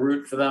always going to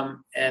root for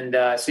them. And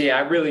I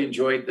really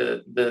enjoyed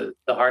the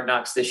Hard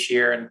Knocks this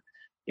year. And,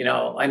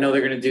 I know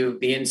they're going to do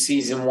the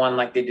in-season one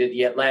like they did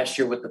yet last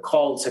year with the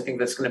Colts. I think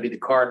that's going to be the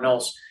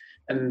Cardinals.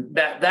 And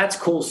that's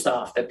cool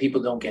stuff that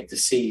people don't get to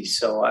see.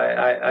 So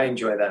I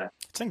enjoy that.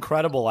 It's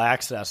incredible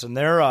access, and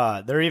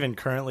they're even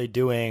currently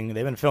they've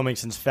been filming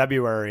since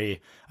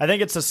February. I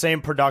think it's the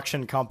same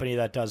production company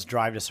that does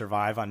Drive to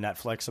Survive on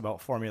Netflix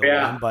about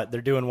Formula One, but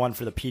they're doing one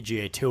for the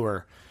PGA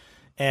Tour.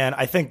 And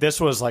I think this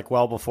was like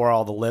well before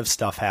all the live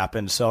stuff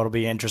happened, so it'll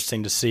be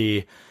interesting to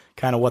see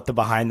kind of what the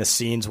behind the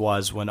scenes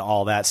was when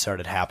all that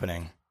started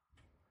happening.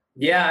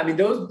 Yeah, I mean,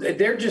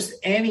 they're just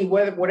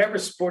whatever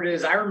sport it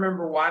is. I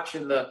remember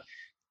watching I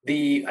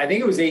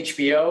think it was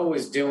HBO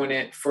was doing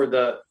it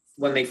for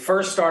when they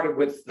first started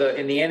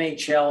in the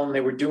NHL, and they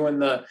were doing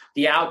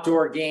the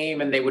outdoor game,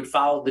 and they would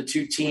follow the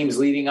two teams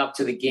leading up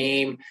to the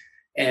game.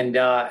 And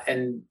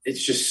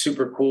it's just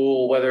super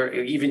cool, whether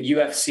even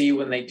UFC,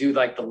 when they do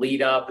like the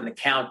lead up and the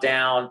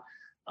countdown,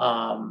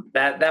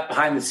 that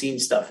behind the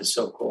scenes stuff is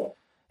so cool.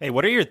 Hey,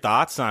 what are your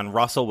thoughts on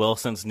Russell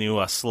Wilson's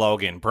new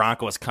slogan,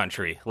 Broncos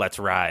Country, let's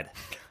ride?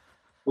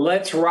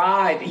 Let's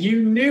ride.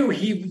 You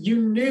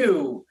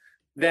knew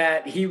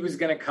that he was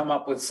going to come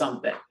up with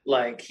something.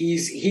 Like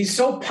he's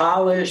so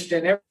polished,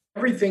 and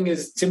everything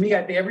is, to me,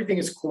 I think everything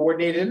is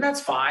coordinated, and that's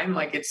fine.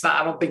 Like it's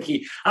not, I don't think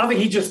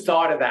he just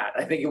thought of that.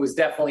 I think it was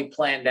definitely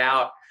planned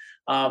out.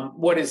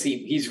 What is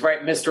he? He's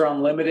right. Mr.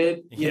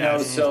 Unlimited,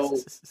 so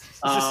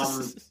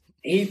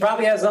he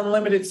probably has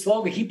unlimited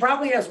slogan. He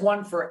probably has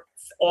one for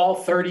all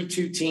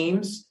 32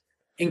 teams.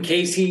 In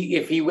case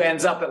if he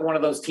ends up at one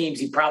of those teams,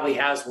 he probably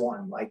has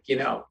one. Like, he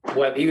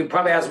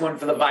probably has one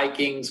for the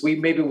Vikings.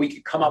 Maybe we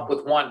could come up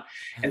with one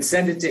and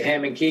send it to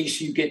him in case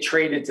you get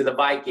traded to the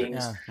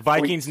Vikings. Yeah.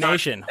 Vikings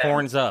Nation,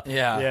 horns up.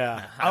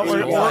 Yeah.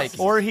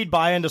 Or he'd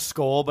buy into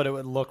Skol, but it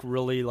would look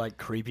really like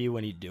creepy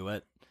when he'd do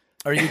it.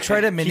 Or you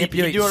try to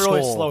manipulate he'd do it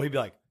really Skol. slow. He'd be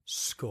like,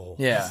 Skol.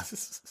 Yeah.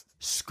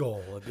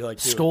 Skol. It'd be like,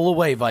 Skol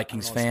away,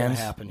 Vikings fans.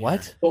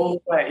 What?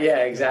 Skol away. Yeah,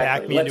 exactly.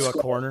 Back me into a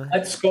corner.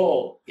 Let's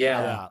Skol.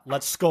 Yeah.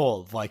 Let's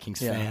Skol, Vikings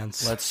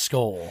fans. Let's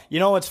Skol.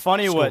 What's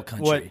funny,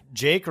 what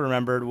Jake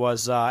remembered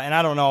was, and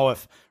I don't know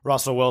if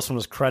Russell Wilson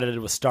was credited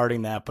with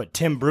starting that, but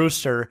Tim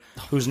Brewster,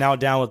 who's now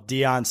down with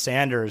Deion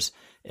Sanders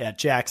at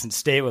Jackson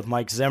State with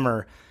Mike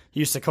Zimmer,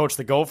 he used to coach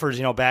the Gophers,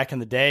 back in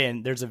the day,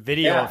 and there's a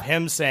video of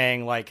him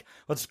saying, like,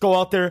 let's go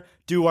out there,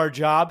 do our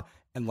job,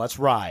 and let's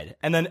ride.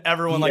 And then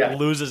everyone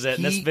loses it.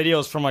 And this video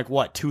is from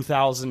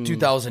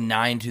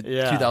 2009 to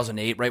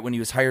 2008, right when he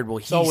was hired. Well,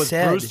 he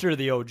said Brewster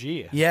the OG.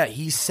 Yeah,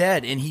 he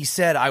said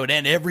I would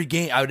end every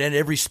game, I would end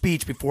every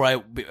speech in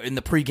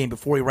the pregame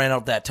before he ran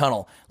out that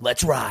tunnel.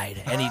 Let's ride.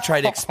 And he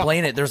tried to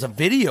explain it. There's a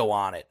video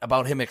on it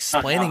about him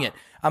explaining it.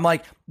 I'm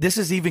like, this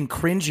is even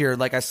cringier.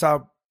 Like, I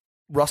saw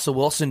Russell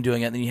Wilson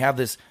doing it, and then you have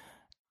this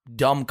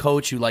dumb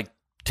coach who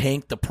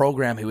tanked the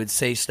program, who would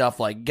say stuff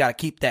like, got to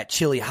keep that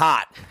chili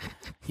hot.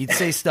 He'd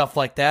say stuff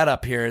like that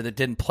up here that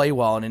didn't play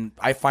well, and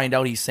I find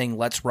out he's saying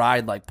let's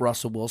ride like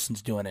Russell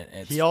Wilson's doing it.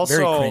 It's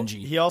very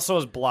cringy. He also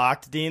has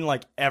blocked, Dean,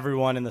 like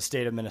everyone in the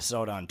state of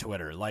Minnesota on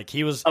Twitter. Like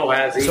he was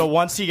has he? So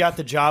once he got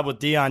the job with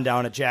Deion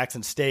down at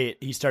Jackson State,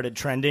 he started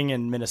trending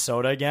in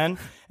Minnesota again,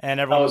 and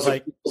everyone was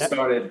like,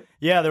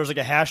 yeah, there was like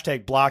a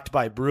hashtag blocked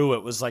by Brew.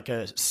 It was like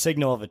a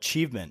signal of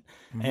achievement.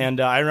 Mm-hmm. And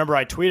I remember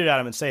I tweeted at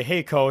him and say,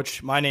 hey,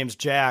 coach, my name's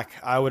Jack.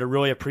 I would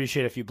really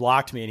appreciate if you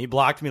blocked me. And he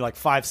blocked me like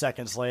 5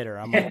 seconds later.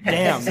 I'm like,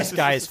 damn, this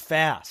guy is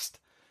fast.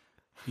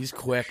 He's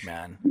quick,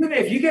 man. Even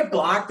if you get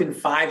blocked in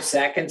 5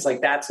 seconds,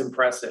 that's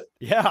impressive.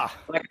 Yeah.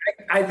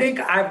 I think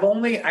I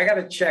got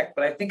to check,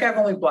 but I think I've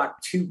only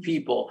blocked 2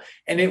 people.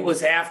 And it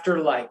was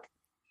after like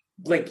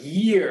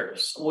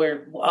years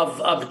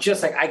of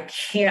just I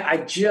can't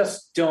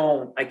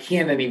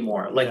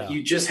anymore.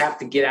 You just have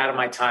to get out of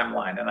my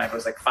timeline. And I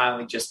was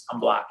finally just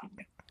unblocking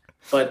it.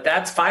 But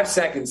that's 5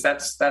 seconds.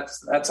 That's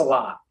a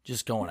lot.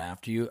 Just going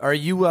after you. Are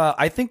you,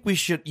 I think you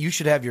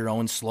should have your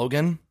own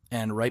slogan,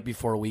 and right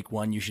before week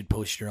 1, you should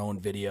post your own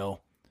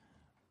video.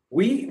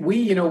 We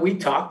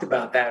talked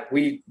about that.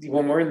 When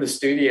we're in the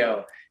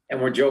studio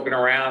and we're joking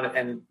around,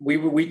 and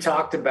we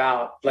talked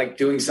about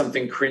doing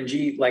something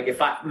cringy.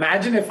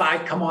 Imagine if I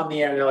come on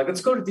the air and they're like,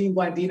 let's go to Dean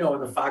Blandino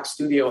in the Fox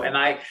studio, and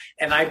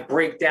I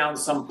break down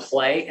some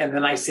play, and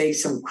then I say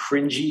some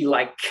cringy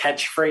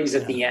catchphrase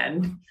at the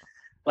end.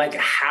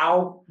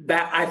 How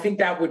that, I think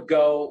that would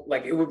go,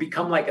 it would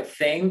become a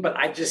thing, but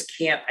I just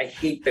can't. I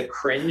hate the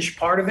cringe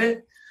part of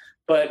it.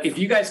 But if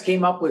you guys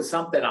came up with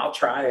something, I'll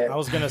try it. I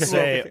was going to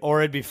say,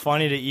 or it'd be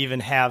funny to even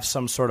have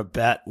some sort of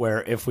bet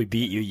where if we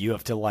beat you, you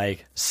have to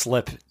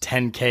slip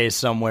 10K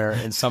somewhere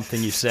in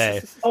something you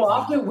say.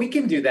 We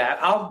can do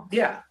that.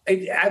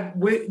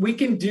 We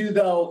can do,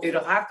 though.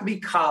 It'll have to be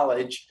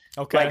college.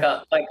 Okay.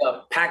 Like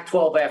a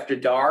Pac-12 after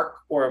dark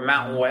or a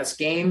Mountain West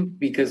game,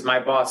 because my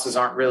bosses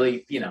aren't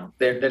really,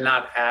 they're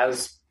not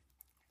as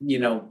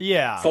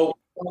focus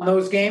on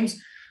those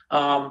games.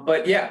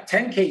 But yeah,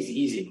 10K is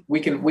easy. We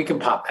can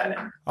pop that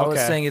in. I was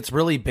saying it's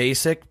really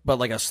basic, but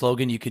like a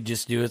slogan you could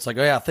just do. It's like,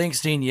 oh yeah,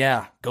 thanks, Dean.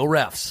 Yeah, go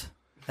refs.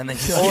 And then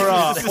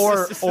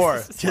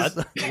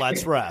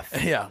let's ref.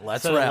 Yeah,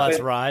 let's ref. ref. Let's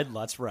ride.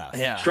 Let's ref.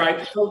 Yeah.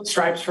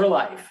 Stripes for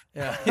life.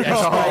 Yeah.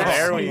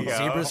 There we go.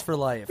 Zebras for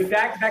life. But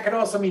that could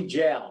also mean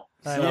jail.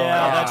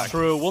 That's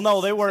true. Well,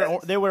 no,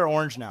 they wear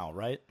orange now,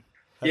 right?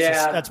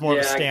 That's more of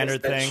a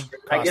standard thing.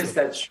 I guess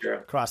that's true.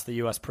 Across the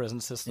U.S.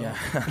 prison system.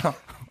 Yeah.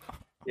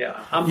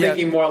 Yeah, I'm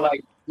thinking more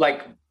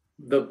like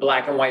the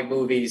black and white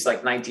movies,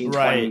 like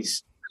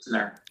 1920s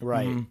Prisoner.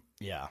 Right. Mm-hmm.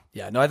 Yeah.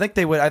 Yeah. No, I think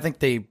they would. I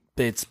think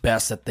it's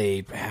best that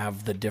they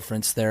have the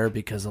difference there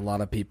because a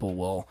lot of people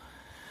will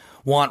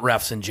want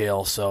refs in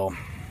jail. So,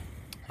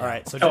 all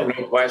right. So no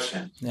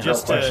question.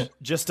 Just to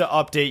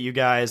update you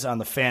guys on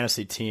the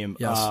fantasy team.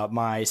 Yes.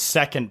 My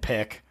second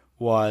pick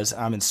was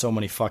I'm in so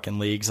many fucking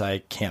leagues I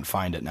can't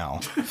find it now.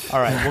 All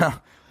right.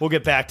 We'll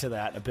get back to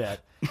that in a bit.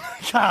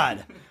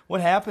 God. What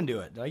happened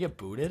to it? Did I get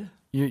booted?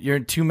 You're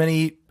in too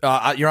many.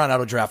 You're on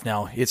auto draft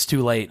now. It's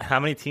too late.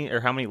 How many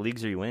how many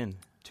leagues are you in?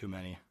 Too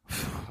many.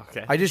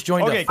 Okay. I just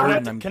joined. Okay,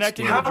 connecting to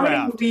the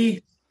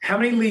draft. How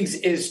many leagues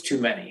is too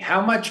many?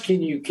 How much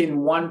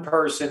can one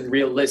person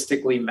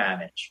realistically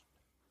manage?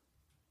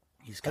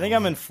 I think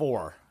I'm in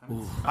 4.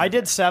 Ooh. I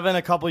did 7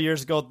 a couple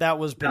years ago. That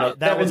was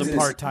a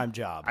part-time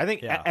job. I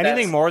think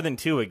anything more than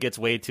 2, it gets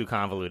way too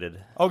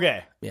convoluted.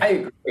 Okay. Yeah. I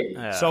agree.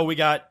 So we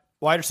got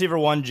wide receiver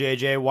 1,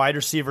 JJ. Wide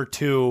receiver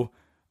 2,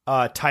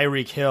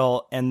 Tyreek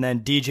Hill. And then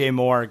DJ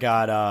Moore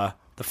got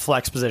the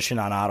flex position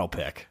on auto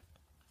pick.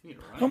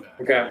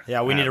 Okay.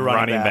 Yeah, we need a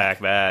running back.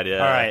 Bad,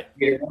 yeah. All right.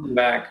 Need a running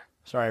back.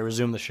 Sorry,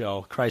 resume the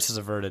show. Crisis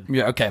averted.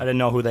 Yeah, okay. I didn't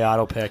know who they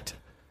auto-picked.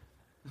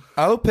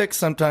 Auto-pick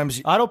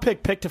sometimes.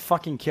 Auto-pick picked a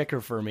fucking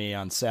kicker for me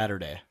on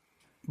Saturday.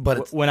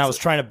 But when I was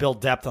trying to build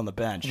depth on the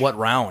bench. What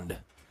round? I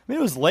mean,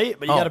 it was late,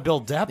 but you got to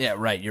build depth. Yeah,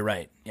 right. You're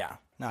right. Yeah.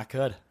 Not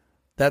good.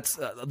 That's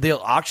the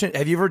auction.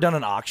 Have you ever done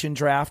an auction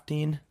draft,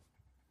 Dean?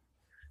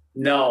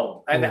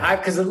 No, and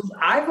because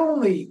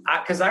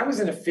I was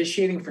in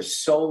officiating for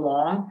so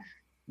long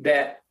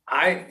that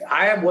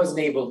I wasn't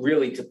able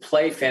really to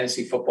play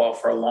fantasy football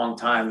for a long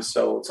time.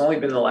 So it's only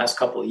been the last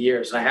couple of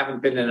years, and I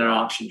haven't been in an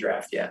auction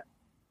draft yet.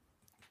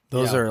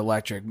 Those are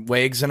electric.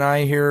 Wags and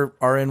I here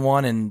are in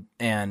one,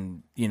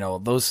 and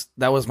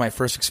that was my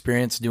first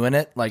experience doing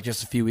it, like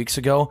just a few weeks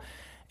ago,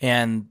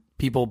 and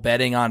people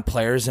betting on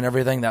players and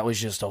everything. That was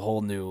just a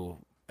whole new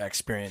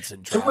experience.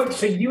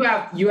 So you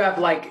have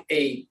like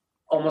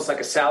almost like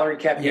a salary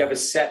cap. You have a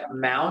set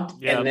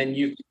amount, and then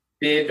you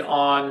bid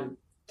on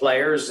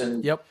players.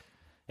 And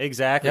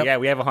exactly. Yep. Yeah,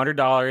 we have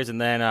 $100,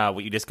 and then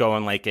you just go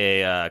in like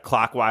a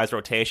clockwise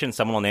rotation.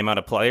 Someone will name out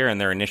a player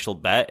and their initial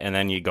bet, and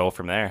then you go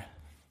from there.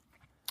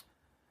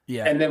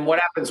 Yeah. And then what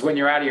happens when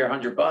you're out of your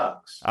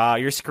 $100?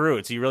 You're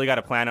screwed. So you really got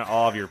to plan out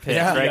all of your picks,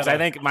 right? Because I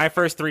think my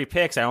first 3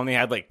 picks, I only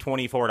had like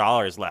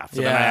 $24 left.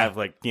 So then I have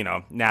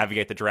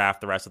navigate the draft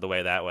the rest of the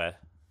way that way.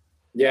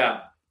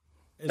 Yeah.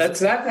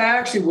 That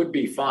actually would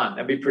be fun.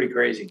 That'd be pretty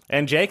crazy.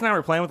 And Jake and I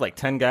were playing with like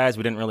 10 guys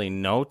we didn't really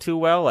know too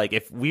well. Like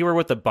if we were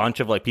with a bunch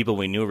of like people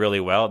we knew really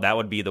well, that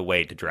would be the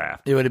way to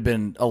draft. It would have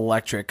been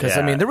electric because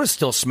I mean there was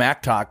still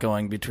smack talk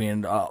going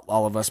between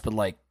all of us, but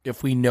like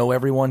if we know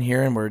everyone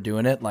here and we're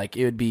doing it, like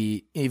it would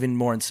be even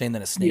more insane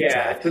than a snake draft.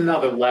 Yeah, it's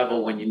another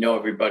level when you know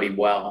everybody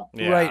well.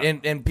 Yeah.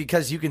 Right, and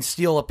because you can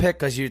steal a pick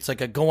because it's like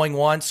a going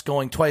once,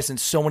 going twice, and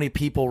so many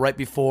people right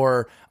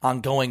before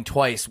on going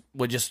twice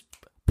would just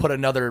put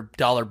another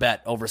 $1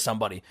 bet over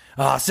somebody.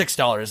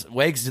 $6.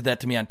 Wags did that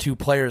to me on 2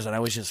 players, and I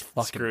was just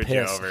fucking Screwed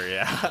pissed. You over,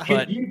 yeah.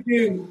 But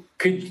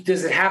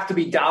does it have to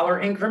be dollar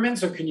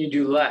increments, or can you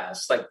do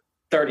less, like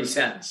 30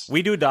 cents?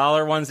 We do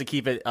dollar ones to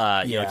keep it,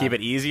 keep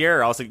it easier.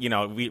 Or also,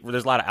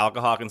 there's a lot of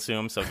alcohol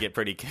consumed, so it get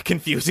pretty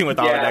confusing with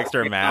all that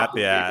extra math.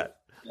 Yeah.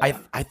 I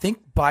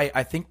think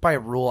by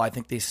rule, I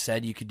think they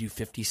said you could do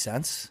 50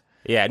 cents.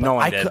 Yeah, no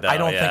one did. I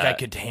don't think I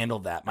could handle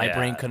that. My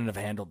brain couldn't have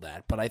handled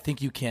that, but I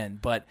think you can.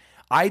 But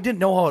I didn't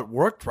know how it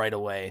worked right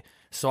away.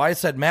 So I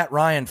said Matt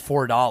Ryan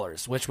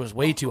 $4, which was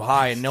way too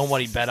high, and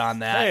nobody bet on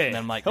that. Hey, and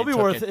I'm like, he'll be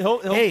worth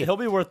he'll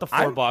be worth the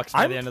 $4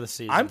 by the end of the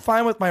season. I'm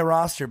fine with my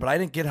roster, but I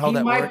didn't get how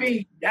that worked.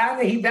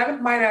 That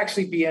might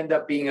actually end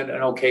up being an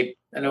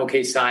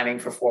okay signing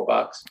for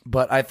 $4.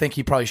 But I think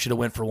he probably should have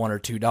went for $1 or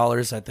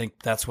 $2. I think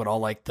that's what all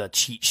like the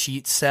cheat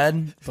sheet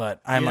said.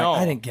 But I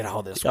didn't get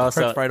how this worked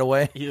right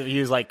away. He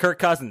was like Kirk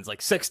Cousins,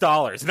 like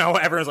 $6. No,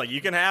 everyone's like, you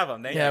can have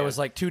him. It was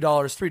like $2,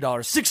 $3,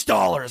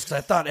 $6 because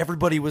I thought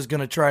everybody was going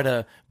to try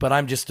to. But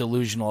I'm just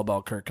delusional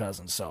about Kirk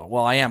Cousins. So,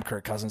 I am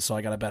Kirk Cousins, so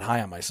I got to bet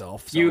high on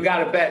myself. So. You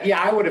got to bet.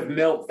 Yeah, I would have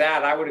milked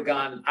that. I would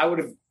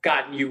have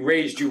gotten you,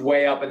 raised you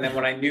way up, and then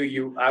when I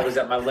knew I was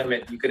at my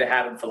limit, you could have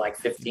had him for like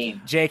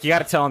 15. Jake, you got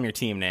to tell him your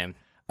team name.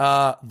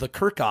 The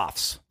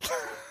Kirkoffs.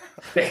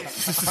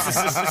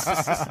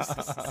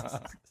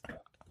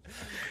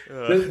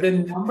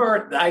 the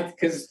number,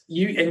 because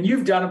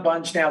you've done a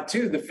bunch now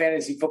too, the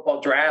fantasy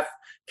football draft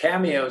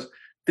cameos.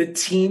 the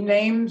team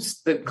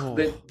names, the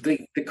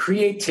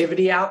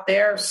creativity out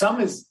there. Some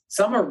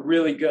are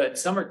really good.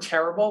 Some are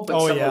terrible, but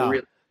some are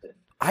really.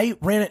 I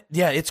ran it.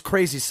 Yeah, it's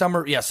crazy. Some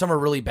are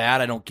really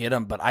bad. I don't get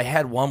them, but I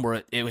had one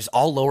where it was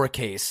all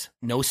lowercase,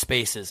 no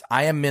spaces.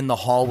 I am in the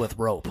hall with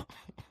rope.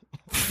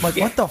 I'm like,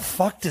 what the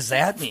fuck does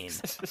that mean?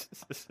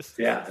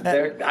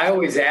 Yeah, I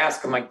always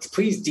ask. I'm like,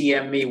 please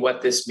DM me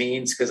what this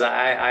means because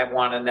I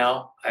want to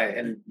know.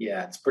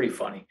 It's pretty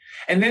funny.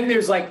 And then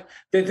there's like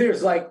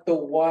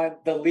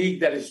the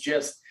league that is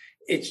just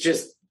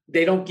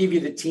they don't give you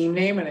the team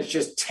name and it's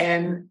just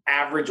 10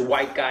 average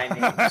white guy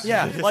names.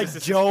 Yeah, like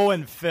Joe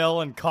and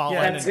Phil and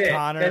Colin and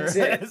Connor. That's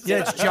it. Yeah,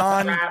 it's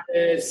John.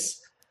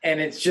 Travis, and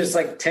it's just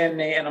like 10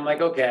 names. And I'm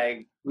like,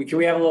 okay, can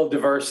we have a little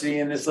diversity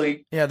in this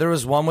league? Yeah, there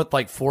was one with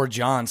like 4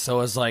 Johns. So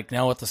it was like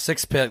now with the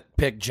 6th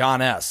pick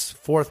John S,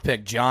 4th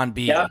pick John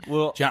B. Yeah.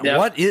 Well,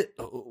 what is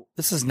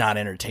this is not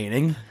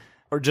entertaining.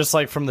 Or just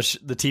like from the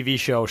TV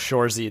show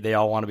Shoresy, they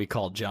all want to be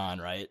called John,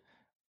 right?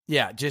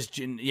 Yeah,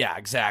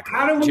 exactly.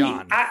 How do we?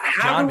 John.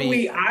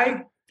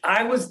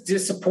 I was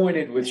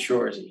disappointed with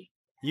Shoresy.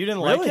 You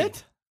didn't like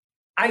it?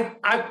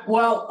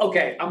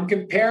 Okay. I'm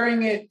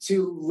comparing it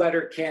to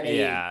Letterkenny.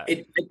 Yeah.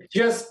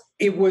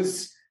 It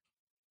was.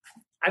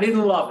 I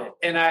didn't love it,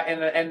 and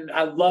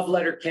I love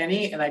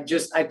Letterkenny, and I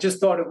just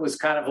thought it was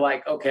kind of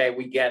like, okay,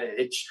 we get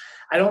it.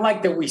 I don't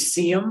like that we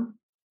see him.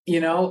 I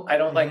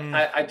don't like.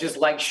 I just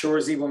like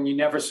Shoresy when you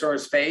never saw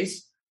his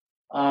face.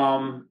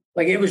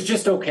 Like it was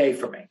just okay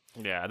for me.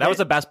 Yeah, that was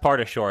the best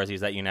part of Shoresy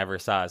is that you never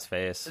saw his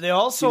face. They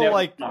also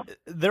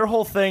their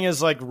whole thing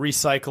is like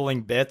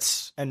recycling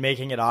bits and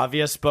making it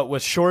obvious. But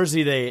with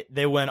Shoresy,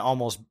 they went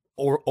almost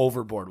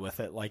overboard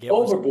with it. Like it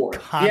was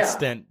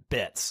constant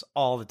bits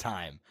all the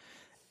time.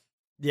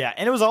 Yeah,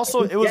 and it was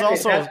also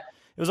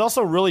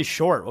really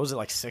short. What was it,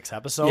 like 6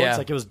 episodes? Yeah.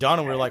 Like it was done,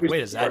 and we were like,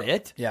 wait, is that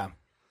it? Yeah.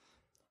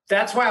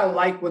 That's why I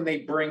like when they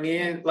bring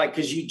in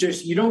because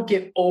you don't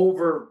get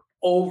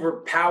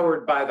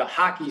overpowered by the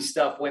hockey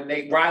stuff when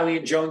Riley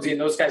and Jonesy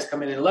and those guys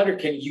come in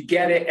Letterkenny. You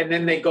get it, and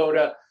then they go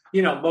to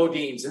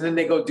Modine's, and then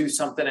they go do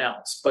something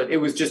else. But it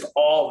was just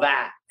all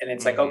that, and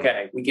it's like,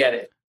 okay, we get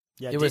it.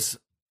 Yeah, it was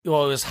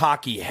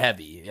hockey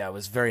heavy. Yeah, it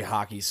was very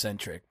hockey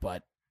centric,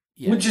 but.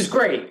 Yeah. Which is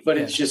great, but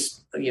it's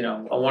just I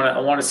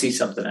want to see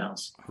something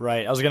else.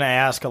 Right. I was going to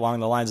ask along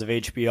the lines of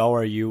HBO.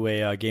 Are you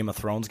a Game of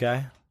Thrones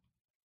guy?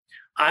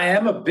 I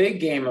am a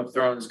big Game of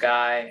Thrones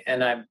guy,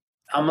 and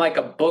I'm like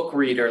a book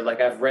reader. Like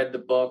I've read the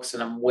books,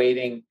 and I'm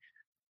waiting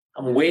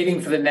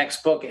for the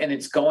next book, and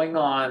it's going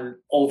on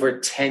over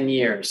 10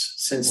 years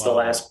since the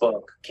last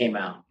book came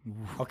out.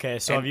 Okay,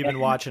 so have you been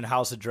watching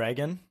House of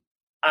Dragon?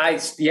 I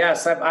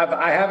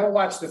haven't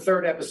watched the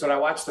 3rd episode. I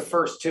watched the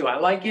first 2. I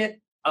like it.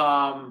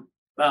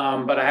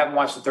 But I haven't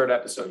watched the 3rd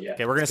episode yet.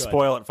 Okay, we're going to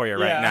spoil it for you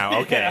right now.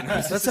 Okay.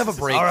 Let's have a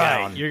breakdown.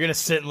 All right, you're going to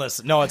sit and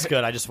listen. No, it's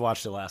good. I just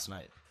watched it last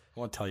night. I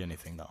won't tell you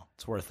anything, though.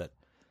 It's worth it.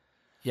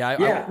 I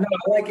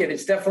like it.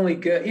 It's definitely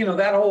good.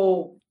 That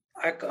whole,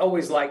 I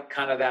always like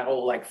kind of that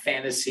whole like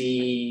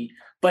fantasy,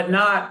 but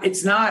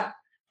it's not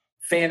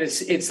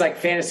fantasy. It's like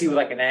fantasy with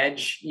like an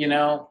edge,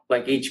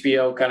 like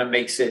HBO kind of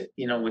makes it,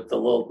 with the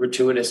little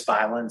gratuitous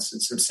violence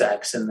and some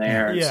sex in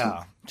there.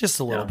 Yeah. Just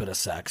a little bit of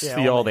sex.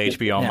 The old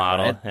HBO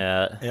model. Right?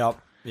 Yeah.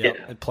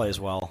 Yep. It plays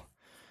well.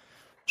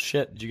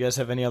 Shit. Do you guys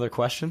have any other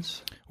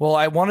questions? Well,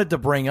 I wanted to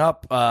bring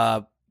up,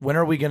 when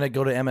are we going to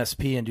go to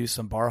MSP and do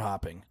some bar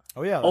hopping?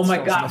 Oh, yeah. Oh, my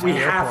God. We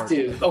have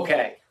to.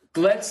 Okay.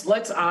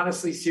 Let's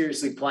honestly,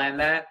 seriously plan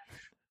that.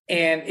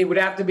 And it would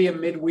have to be a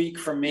midweek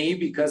for me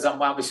because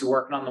I'm obviously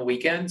working on the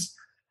weekends.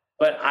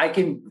 But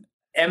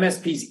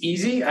MSP's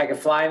easy. I can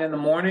fly in the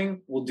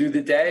morning. We'll do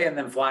the day and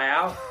then fly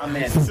out. I'm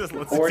in. Let's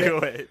do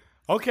it.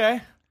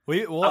 Okay.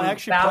 We'll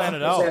actually plan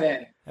it out.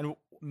 And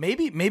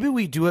maybe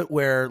we do it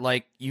where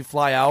like you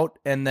fly out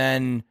and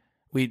then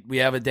we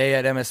have a day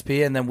at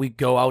MSP and then we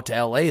go out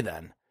to LA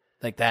then,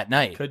 like that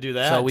night. Could do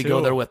that. So we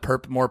go there with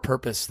more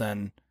purpose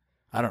than,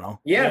 I don't know.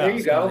 Yeah, there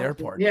you go. The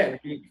airport. Yeah,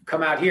 you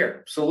come out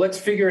here. So let's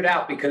figure it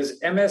out because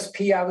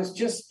MSP, I was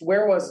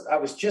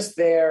just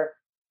there,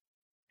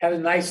 had a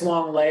nice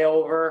long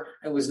layover.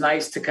 It was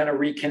nice to kind of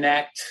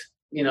reconnect,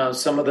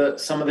 some of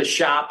the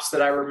shops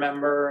that I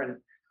remember, and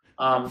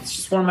it's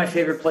just one of my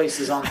favorite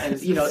places I'm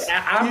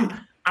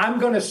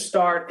going to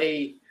start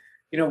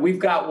we've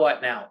got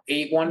what now?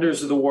 8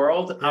 Wonders of the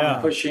World. Yeah.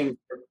 I'm pushing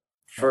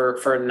for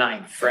a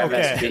 9th for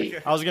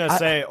MSP. I was going to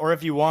say, or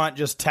if you want,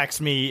 just text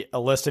me a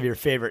list of your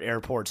favorite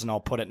airports and I'll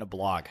put it in a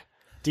blog.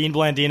 Dean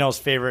Blandino's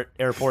favorite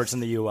airports in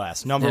the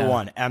U.S. Number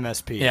 1,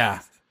 MSP. Yeah.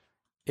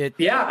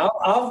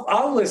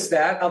 I'll list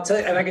that. I'll tell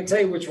you, and I can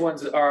tell you which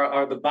ones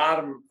are the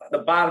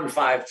bottom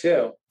 5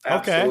 too.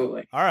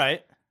 Absolutely. Okay. All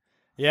right.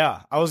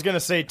 Yeah, I was gonna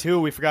say too.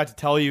 We forgot to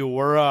tell you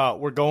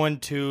we're going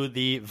to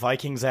the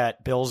Vikings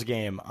at Bills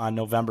game on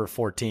November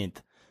 14th.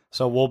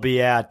 So we'll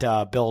be at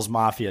Bills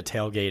Mafia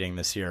tailgating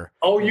this year.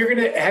 Oh, you're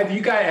gonna have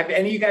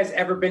any of you guys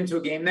ever been to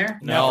a game there?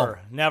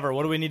 Never.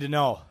 What do we need to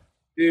know,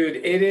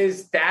 dude?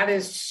 That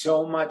is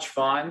so much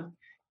fun.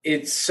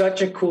 It's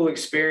such a cool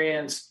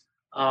experience,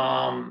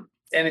 and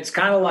it's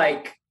kind of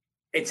like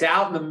it's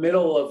out in the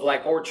middle of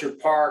like Orchard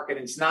Park, and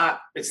it's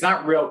not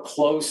real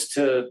close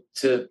to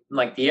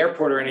like the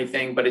airport or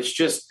anything, but it's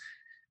just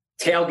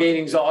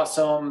tailgating's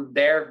awesome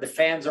there. The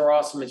fans are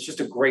awesome. It's just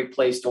a great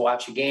place to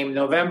watch a game.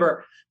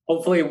 November,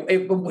 hopefully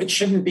it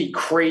shouldn't be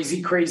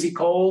crazy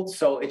cold.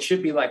 So it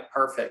should be like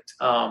perfect.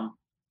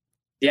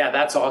 Yeah,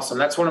 that's awesome.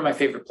 That's one of my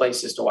favorite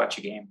places to watch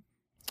a game.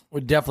 We're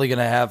definitely going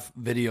to have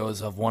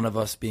videos of one of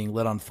us being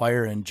lit on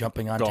fire and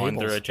jumping on Going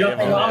tables. through a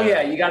table. Oh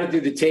yeah, you got to do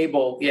the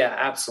table. Yeah,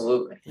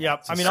 absolutely. Yeah,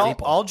 I mean,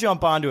 I'll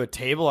jump onto a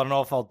table. I don't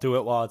know if I'll do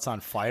it while it's on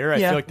fire. I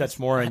feel like that's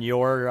more in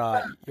your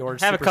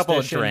have a couple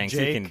of drinks.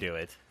 Jake. You can do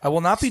it. I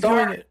will not be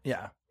doing it.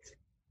 Yeah.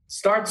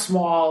 Start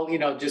small,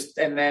 just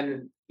and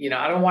then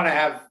I don't want to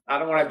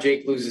have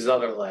Jake lose his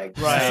other leg.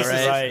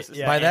 Right.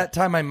 Yeah, By that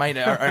time, I'm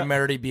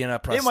already be in a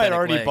prosthetic. They might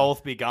already leg.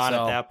 both be gone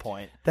at that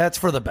point. That's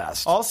for the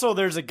best. Also,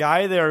 there's a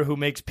guy there who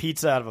makes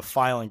pizza out of a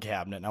filing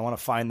cabinet, and I want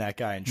to find that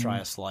guy and try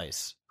a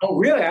slice. Oh,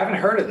 really? I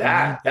haven't heard of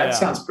that. That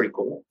sounds pretty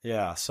cool.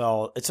 Yeah,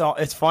 so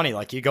it's funny.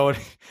 Like you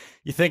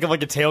think of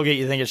like a tailgate,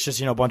 you think it's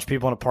just a bunch of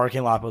people in a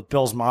parking lot. But with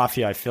Bill's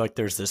Mafia, I feel like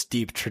there's this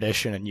deep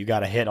tradition, and you got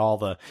to hit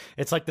all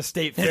it's like the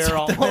state fair.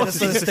 It's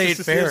the state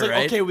fair, like,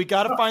 right? Okay, we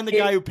got to find the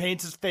guy who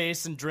paints his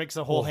face and drinks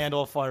a whole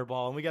handle of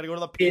Fireball, and we got to go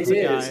to the pizza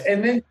guy.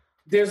 And then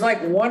there's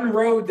like one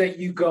road that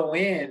you go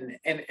in,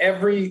 and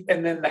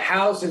then the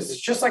houses, it's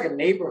just like a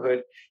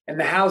neighborhood, and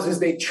the houses,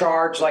 they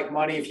charge like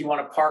money if you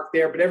want to park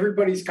there, but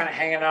everybody's kind of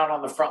hanging out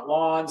on the front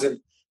lawns,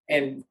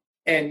 and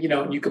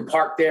you can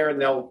park there,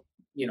 and they'll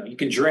you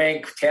can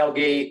drink,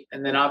 tailgate,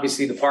 and then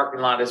obviously the parking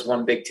lot is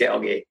one big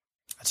tailgate.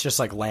 It's just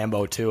like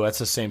Lambeau too. That's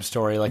the same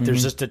story. Like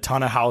there's just a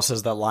ton of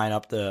houses that line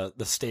up the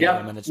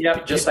stadium, and it's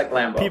just like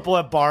Lambeau. People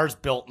have bars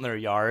built in their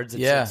yards.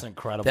 It's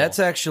incredible. That's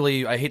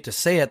actually, I hate to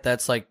say it,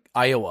 that's like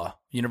Iowa,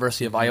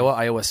 University of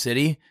Iowa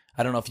City.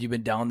 I don't know if you've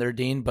been down there,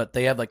 Dean, but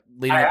they have like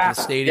leading up to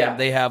the stadium.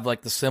 They have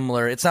like the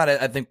similar. It's not,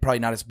 I think, probably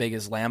not as big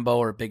as Lambeau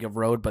or big of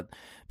road, but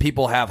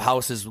people have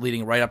houses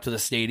leading right up to the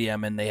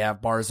stadium, and they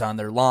have bars on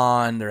their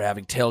lawn. They're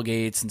having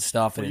tailgates and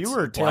stuff. And you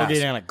were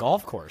tailgating on a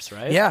golf course,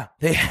 right? Yeah,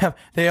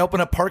 they open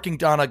up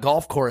parking on a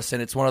golf course,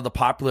 and it's one of the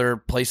popular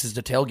places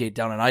to tailgate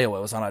down in Iowa.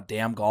 It was on a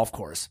damn golf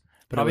course.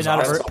 But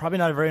probably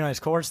not a very nice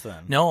course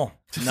then. No,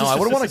 I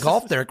wouldn't want to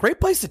golf there.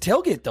 Great place to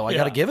tailgate, though. I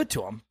got to give it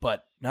to them,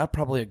 but not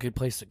probably a good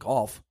place to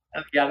golf.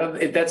 Yeah,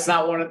 that's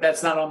not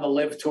on the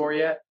Live Tour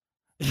yet.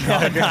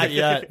 Not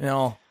yet.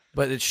 No,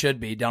 but it should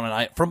be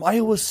down from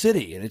Iowa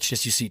City, and it's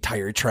just you see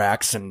tire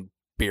tracks and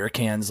beer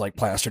cans like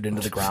plastered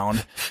into the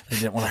ground. They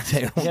didn't want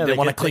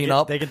to clean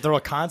up. They could throw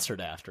a concert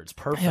after. It's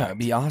perfect. Yeah, it'd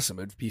be awesome.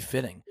 It'd be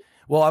fitting.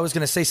 Well, I was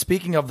going to say,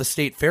 speaking of the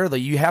state fair, though,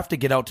 you have to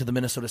get out to the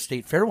Minnesota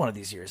State Fair one of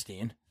these years,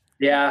 Dean.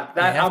 Yeah,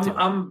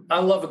 I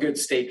love a good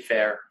state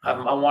fair.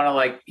 I want to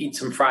like eat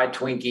some fried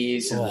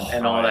Twinkies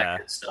and all that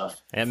good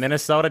stuff. And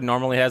Minnesota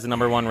normally has the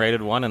 #1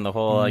 rated one in the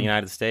whole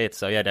United States.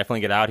 So yeah, definitely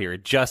get out here.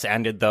 It just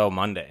ended though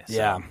Monday. So.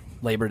 Yeah,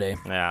 Labor Day.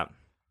 Yeah,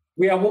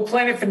 we'll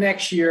plan it for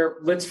next year.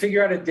 Let's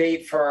figure out a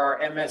date for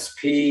our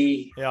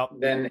MSP.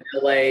 Then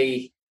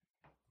LA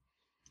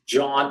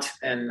jaunt,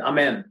 and I'm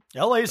in.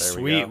 LA's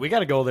sweet. We got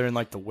to go there in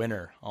like the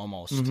winter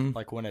almost,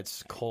 like when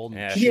it's cold.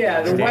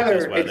 Yeah, the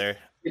weather.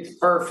 It's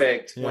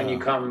perfect when you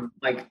come,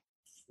 like,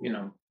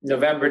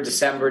 November,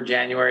 December,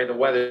 January. The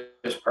weather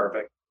is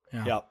perfect.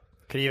 Yep.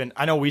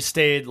 I know we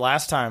stayed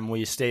last time.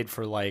 We stayed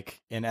for like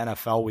an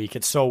NFL week.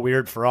 It's so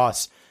weird for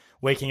us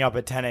waking up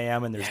at 10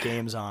 a.m. and there's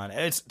games on.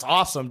 It's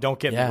awesome. Don't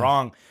get me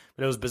wrong,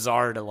 but it was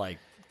bizarre to like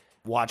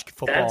watch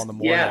football in the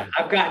morning. Yeah,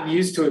 I've gotten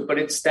used to it, but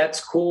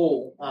that's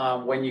cool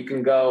when you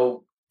can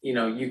go.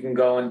 You can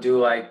go and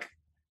do like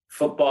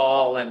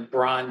football and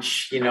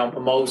brunch,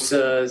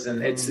 mimosas,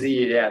 and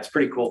it's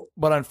pretty cool.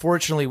 But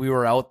unfortunately, we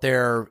were out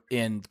there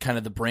in kind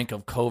of the brink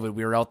of COVID.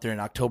 We were out there in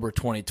October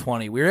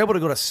 2020. We were able to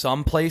go to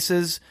some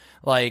places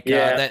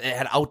that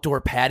had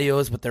outdoor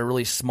patios, but they're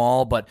really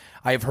small. But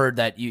I've heard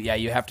that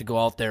you have to go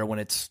out there when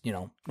it's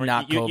not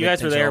COVID. You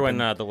guys were there when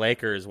the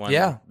Lakers won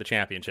the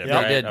championship. Yeah,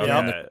 right? they did.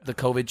 Okay. The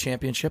COVID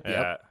championship.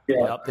 Yeah,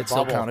 it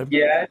still counted.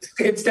 Yeah,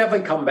 it's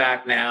definitely come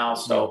back now.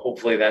 So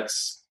hopefully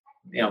that's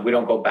we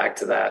don't go back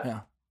to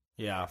that.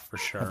 Yeah, for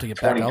sure. Have to get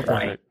back out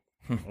there.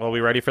 Well, we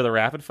ready for the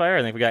rapid fire?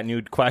 I think we got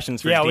new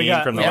questions for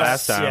Dean from the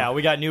last time. Yeah,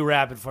 we got new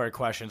rapid fire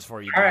questions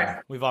for you. All right.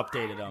 We've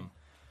updated them.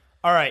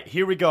 All right,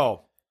 here we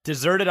go.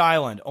 Deserted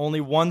Island.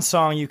 Only one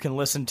song you can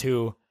listen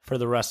to for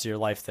the rest of your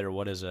life there.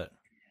 What is it?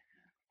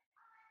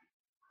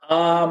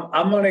 I'm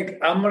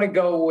gonna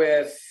go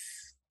with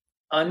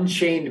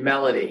Unchained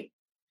Melody.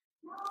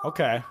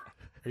 Okay.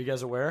 Are you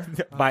guys aware?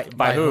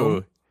 By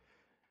who?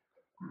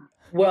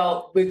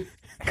 Well,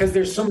 because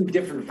there's so many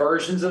different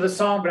versions of the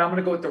song, but I'm going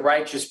to go with the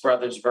Righteous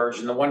Brothers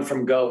version, the one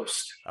from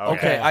Ghost.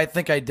 Okay, I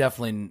think I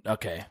definitely.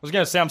 Okay, I was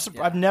going to say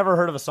I've never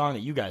heard of a song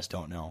that you guys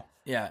don't know.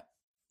 Yeah,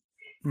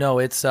 no,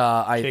 it's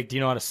Jake, do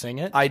you know how to sing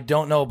it? I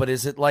don't know, but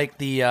is it like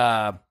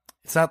the?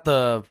 It's not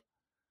the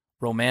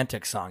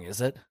romantic song, is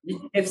it?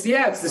 It's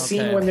the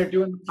scene when they're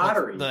doing the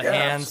pottery. The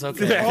hands.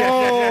 Okay.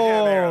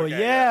 Oh,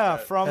 yeah.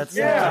 That's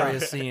the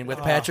glorious scene with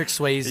Patrick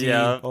Swayze.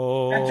 Yeah.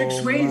 Oh, Patrick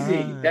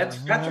Swayze. That's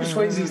Patrick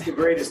Swayze's the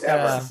greatest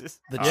ever.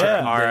 The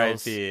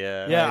R.I.P.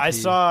 Yeah, I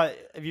saw.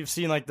 If you've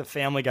seen like the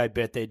Family Guy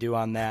bit they do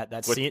on that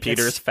With scene,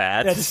 Peter's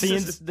fat. that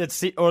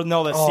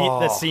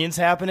scene's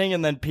happening,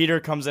 and then Peter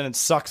comes in and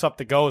sucks up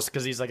the ghost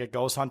because he's like a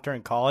ghost hunter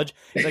in college.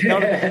 He's like, no,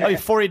 I'll be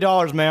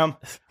 $40, ma'am.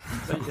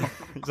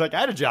 He's like,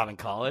 I had a job in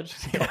college.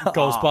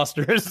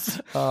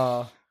 Ghostbusters.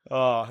 Oh,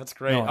 that's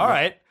great. All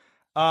right.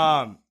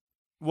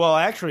 Well,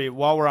 actually,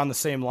 while we're on the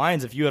same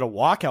lines, if you had a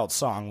walkout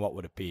song, what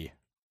would it be?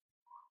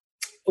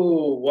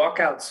 Ooh,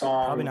 walkout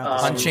song. Probably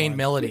not the Unchained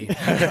Melody.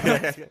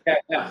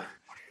 Yeah.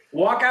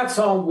 Walkout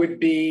song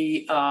would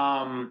be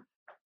so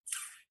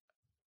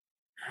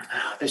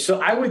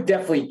I would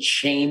definitely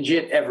change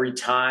it every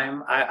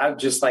time. I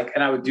just like,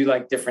 and I would do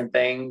like different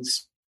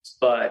things,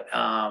 but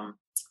I'm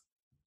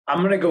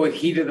gonna go with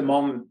Heat of the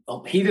Moment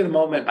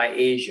by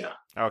Asia.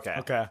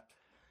 Okay.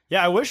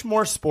 Yeah, I wish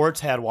more sports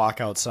had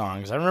walkout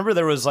songs. I remember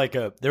there was a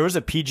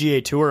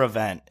PGA Tour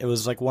event. It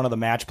was like one of the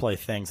match play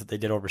things that they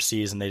did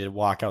overseas, and they did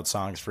walkout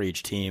songs for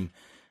each team.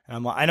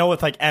 And I know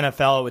with like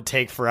NFL, it would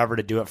take forever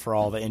to do it for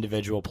all the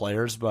individual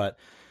players, but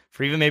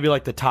for even maybe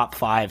like the top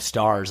 5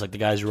 stars, like the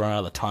guys who run out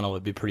of the tunnel,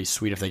 it'd be pretty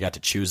sweet if they got to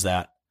choose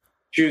that.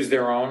 Choose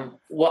their own.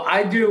 Well,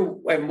 I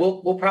do, and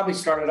we'll probably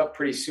start it up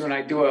pretty soon.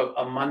 I do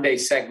a Monday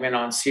segment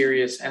on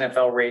Sirius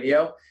NFL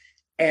Radio,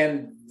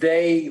 and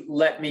they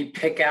let me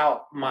pick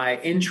out my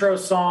intro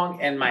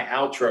song and my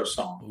outro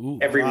song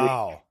every week.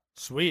 Wow,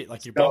 sweet,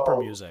 like your bumper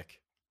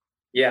music.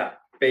 Yeah,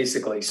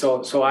 basically.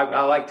 So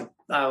I like to,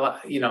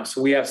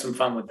 so we have some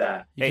fun with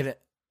that. Hey,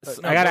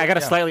 I got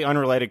a slightly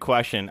unrelated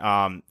question.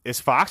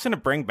 Is Fox going to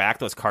bring back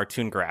those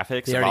cartoon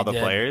graphics of all the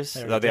players?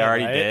 They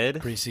already did.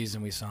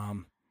 Preseason, we saw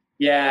them.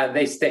 Yeah,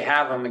 they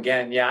have them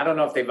again. Yeah, I don't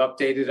know if they've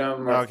updated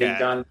them or if they've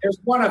done. There's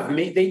one of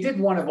me. They did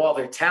one of all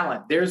their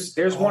talent. There's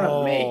one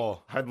of me.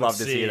 I'd love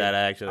to see that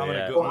actually.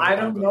 Well, I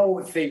don't know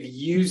if they've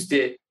used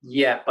it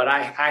yet, but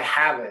I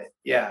have it.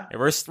 Yeah.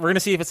 We're gonna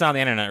see if it's on the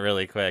internet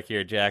really quick.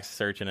 Here, Jack's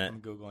searching it. I'm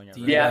Googling it.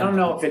 Yeah, I don't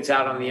know if it's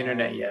out on the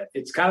internet yet.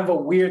 It's kind of a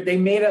weird. They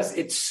made us.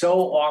 It's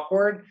so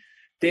awkward.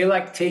 They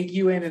like take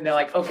you in and they're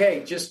like,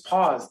 okay, just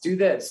pause, do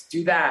this,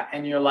 do that.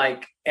 And you're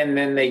like, and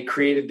then they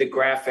created the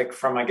graphic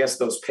from, I guess,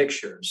 those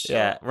pictures. So.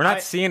 Yeah, we're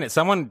not seeing it.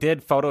 Someone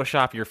did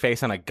Photoshop your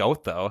face on a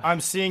goat, though. I'm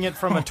seeing it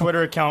from a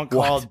Twitter account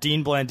called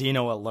Dean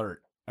Blandino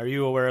Alert. Are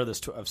you aware of this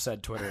of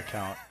said Twitter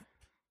account?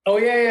 Oh,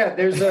 yeah.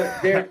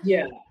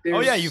 Oh,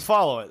 yeah, you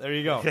follow it. There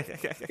you go.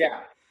 Yeah.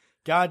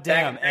 God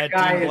damn, Ed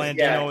Dean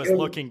Blandino is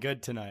looking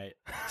good tonight.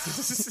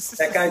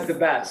 That guy's the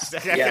best.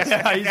 Yes.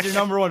 Yeah, he's your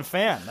number one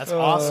fan. That's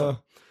awesome.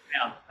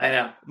 Yeah, I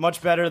know.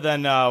 Much better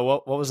than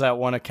what was that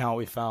one account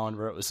we found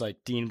where it was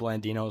like Dean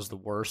Blandino is the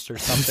worst or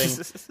something?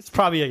 It's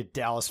probably a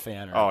Dallas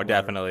fan. Or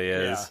definitely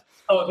is. Yeah.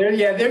 Oh,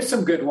 there's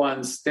some good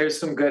ones. There's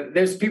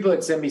people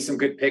that send me some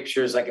good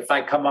pictures. Like if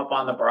I come up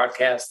on the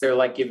broadcast, they're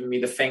like giving me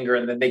the finger,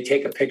 and then they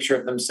take a picture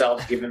of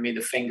themselves giving me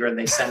the finger, and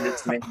they send it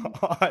to me.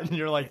 And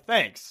you're like,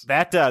 thanks.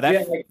 That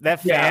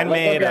fan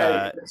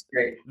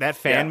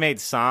made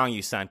song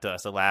you sent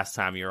us the last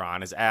time you were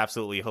on is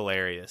absolutely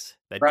hilarious.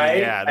 Right?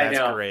 Yeah,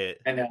 that's great.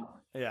 I know.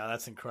 Yeah,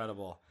 that's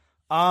incredible.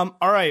 All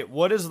right,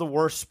 what is the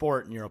worst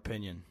sport in your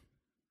opinion?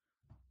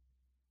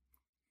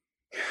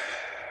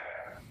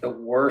 The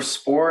worst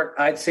sport?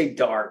 I'd say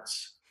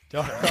darts.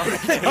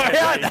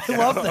 I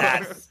love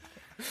that.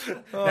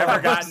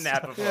 Never gotten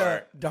that before. Yeah,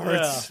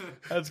 darts. Yeah,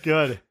 that's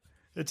good.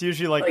 It's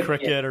usually like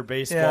cricket or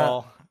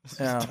baseball.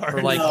 Yeah.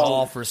 Or like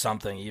golf or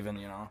something even,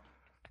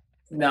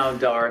 No,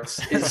 darts.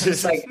 It's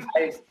just like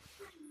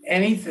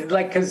anything,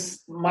 like,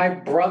 because my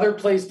brother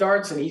plays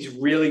darts and he's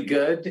really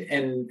good.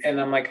 And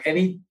I'm like,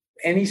 any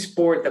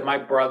sport that my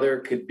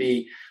brother could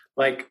be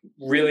like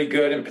really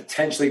good and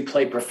potentially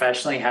play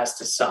professionally has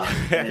to suck.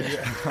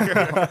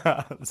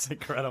 That's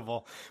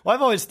incredible. Well,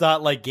 I've always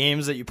thought like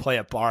games that you play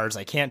at bars,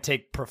 I can't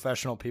take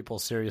professional people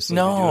seriously.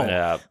 No.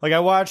 Yeah. Like I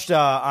watched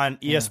on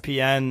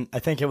ESPN, I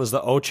think it was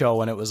the Ocho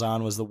when it was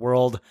on, was the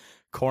World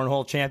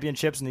Cornhole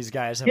Championships, and these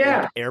guys have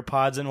like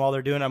AirPods in while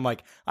they're doing it. I'm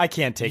like, I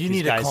can't take these guys.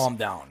 You need to calm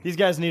down. These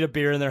guys need a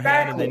beer in their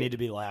hand and they need to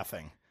be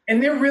laughing.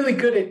 And they're really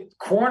good at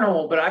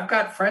cornhole, but I've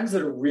got friends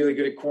that are really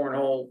good at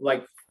cornhole,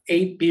 like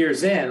 8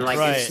 beers in. Like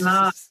it's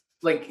not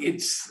like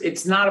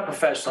it's not a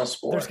professional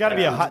sport. There's got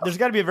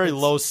to be a very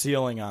low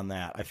ceiling on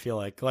that. I feel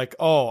like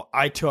oh,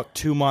 I took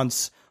 2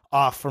 months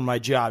off from my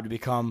job to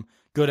become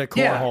good at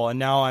cornhole, and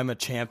now I'm a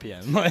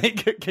champion.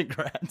 Like,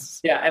 congrats.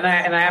 Yeah, and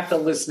I have to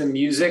listen to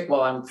music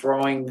while I'm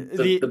throwing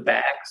the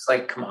bags.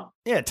 Like, come on.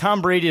 Yeah,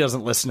 Tom Brady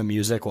doesn't listen to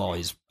music while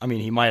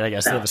he might, I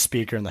guess, they have a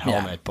speaker in the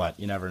helmet, but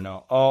you never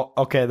know. Oh,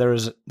 okay,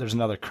 there's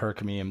another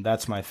Kirk meme.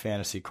 That's my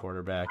fantasy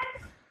quarterback.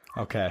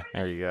 Okay.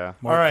 There you go.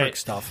 More Kirk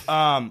stuff.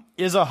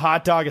 Is a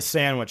hot dog a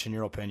sandwich in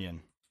your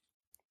opinion?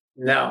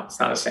 No, it's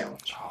not a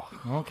sandwich. Oh,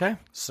 okay.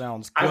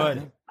 Sounds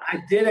good.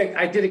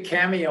 I did a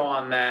cameo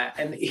on that,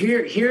 and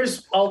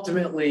here's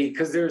ultimately,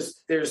 because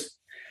there's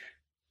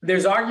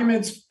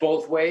arguments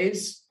both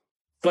ways,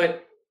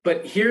 but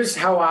here's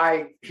how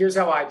I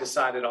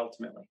decided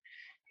ultimately.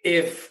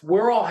 If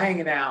we're all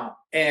hanging out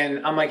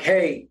and I'm like,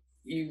 hey,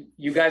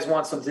 you guys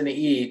want something to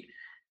eat?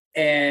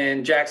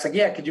 And Jack's like,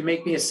 yeah, could you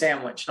make me a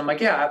sandwich? And I'm like,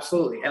 yeah,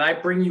 absolutely. And I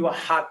bring you a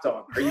hot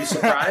dog. Are you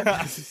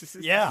surprised?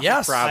 Yeah.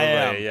 Yes.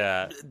 Probably,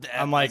 yeah.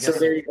 I'm like, So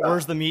there you go.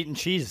 where's the meat and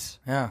cheese?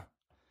 Yeah.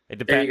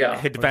 It There you go.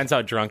 It depends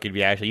how drunk you'd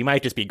be, actually. You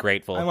might just be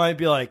grateful. I might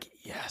be like,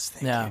 yes,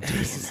 thank Yeah.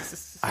 you.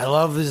 I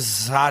love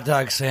this hot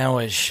dog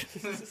sandwich.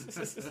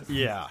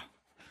 Yeah.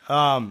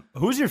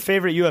 Who's your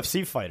favorite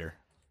UFC fighter?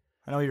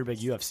 I know you're a big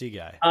UFC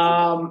guy.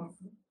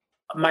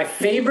 My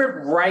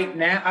favorite right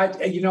now,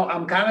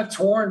 I'm kind of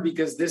torn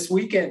because this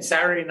weekend,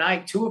 Saturday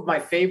night, two of my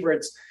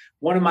favorites,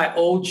 one of my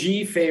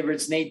OG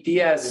favorites, Nate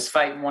Diaz, is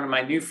fighting one of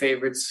my new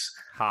favorites,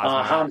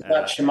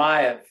 Khamzat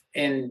Chimaev.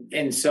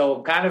 And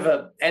so kind of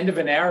a end of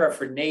an era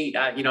for Nate.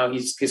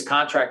 His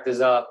contract is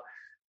up.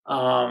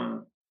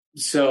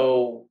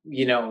 So,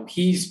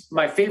 he's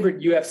my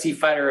favorite UFC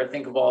fighter, I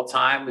think, of all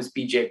time was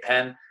BJ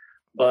Penn.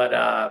 But,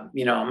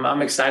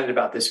 I'm excited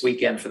about this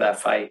weekend for that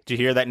fight. Did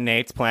you hear that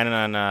Nate's planning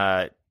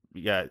on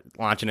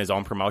launching his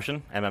own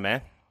promotion,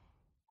 MMA?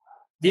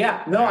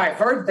 Yeah, no, I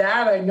heard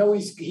that. I know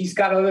he's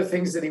got other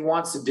things that he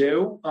wants to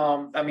do.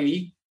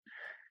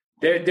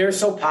 They're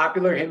so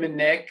popular, him and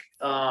Nick.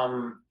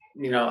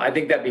 I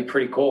think that'd be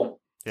pretty cool.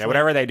 Yeah,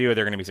 whatever they do,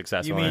 they're going to be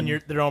successful. You mean in. you're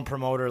their own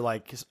promoter,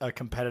 like a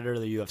competitor to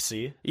the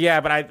UFC? Yeah,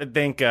 but I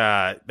think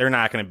they're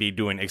not going to be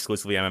doing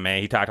exclusively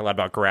MMA. He talked a lot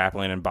about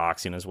grappling and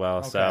boxing as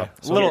well, so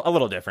a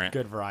little different.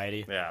 Good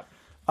variety. Yeah.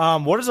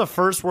 What is a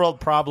first world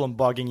problem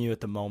bugging you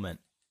at the moment?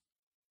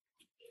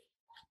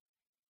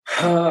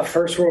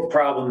 First world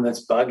problem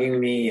that's bugging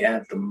me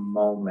at the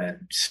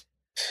moment.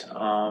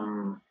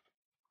 I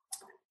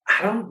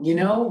don't.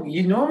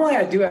 Normally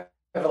I do have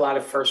a lot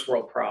of first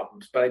world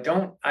problems, but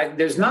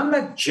there's none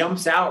that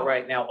jumps out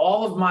right now.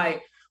 All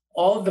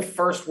of the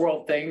first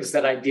world things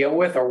that I deal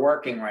with are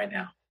working right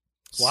now.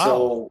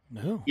 Wow.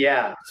 So,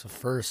 yeah. It's a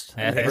first.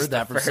 I haven't heard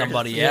that from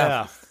somebody.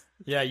 Yeah.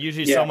 Yeah.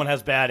 Usually someone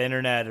has bad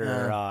internet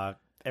or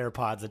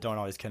AirPods that don't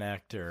always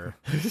connect or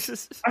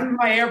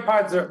my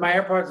AirPods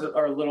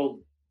are a little,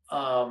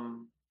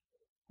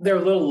 they're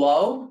a little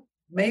low,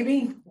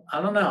 maybe.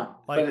 I don't know.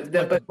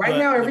 But right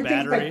now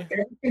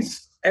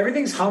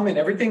everything's humming.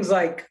 Everything's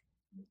like,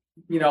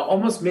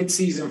 almost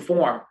mid-season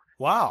form.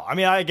 Wow. I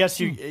mean, I guess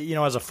you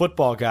as a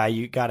football guy,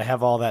 you got to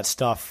have all that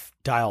stuff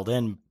dialed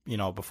in,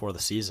 before the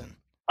season.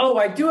 Oh,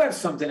 I do have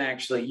something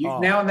actually.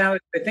 Now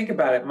that I think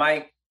about it,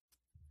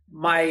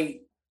 my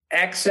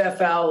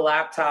XFL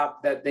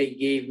laptop that they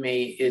gave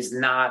me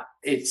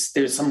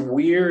there's some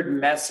weird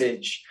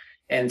message.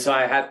 And so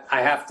I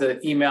have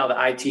to email the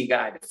IT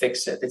guy to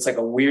fix it. It's like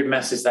a weird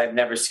message that I've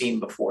never seen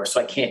before, so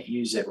I can't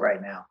use it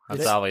right now.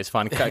 That's always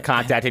fun.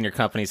 Contacting your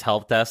company's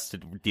help desk to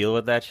deal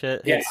with that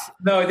shit. Yeah.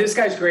 No, this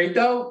guy's great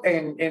though,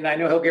 and I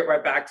know he'll get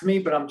right back to me.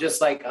 But I'm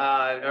just like,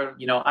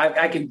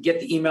 I can get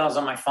the emails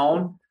on my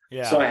phone.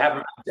 Yeah. So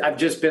I've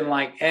just been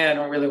like, I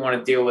don't really want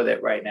to deal with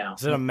it right now.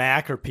 Is it a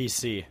Mac or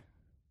PC?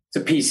 It's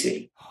a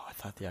PC. I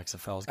thought the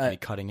XFL was going to be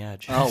cutting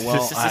edge. Oh,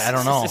 well, I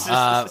don't know.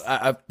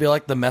 I feel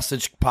like the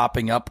message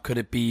popping up, could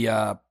it be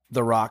The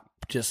Rock,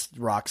 just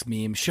Rock's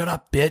meme, shut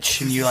up,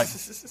 bitch? And you're like,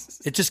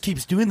 it just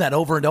keeps doing that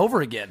over and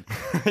over again.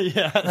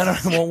 Yeah.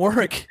 It won't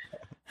work.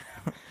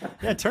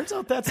 Yeah, it turns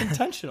out that's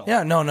intentional.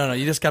 Yeah, no.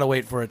 You just got to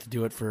wait for it to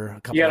do it for a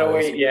couple You got to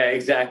hours. wait. Yeah,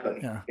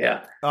 exactly.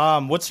 Yeah.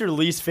 What's your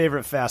least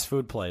favorite fast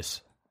food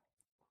place?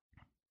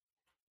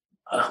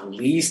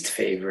 Least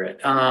favorite?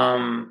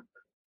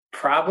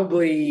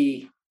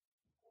 Probably...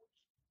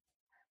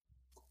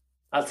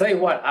 I'll tell you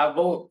what,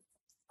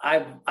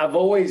 I've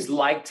always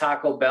liked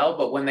Taco Bell,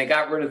 but when they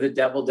got rid of the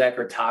double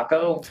decker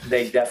taco,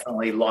 they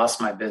definitely lost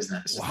my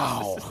business.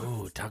 Wow.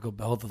 Ooh, Taco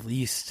Bell the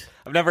least.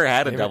 I've never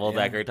had a double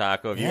decker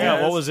taco.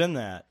 Yeah, what was in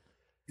that?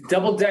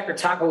 Double decker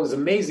taco was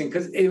amazing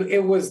because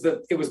it was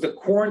the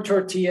corn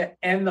tortilla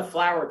and the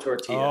flour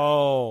tortilla.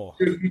 Oh,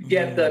 so you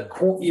get the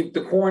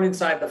corn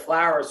inside the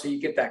flour, so you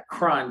get that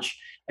crunch.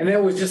 And then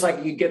it was just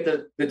like you get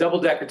the double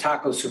decker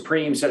taco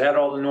supreme, so it had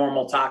all the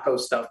normal taco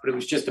stuff, but it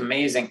was just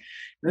amazing.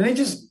 And then they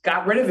just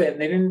got rid of it,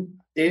 and they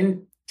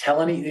didn't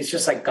tell any. It's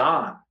just like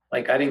gone.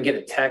 Like I didn't get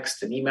a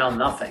text, an email,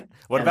 nothing.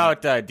 What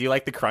about? Do you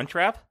like the crunch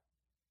wrap?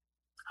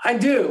 I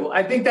do.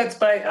 I think that's,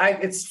 but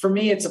it's for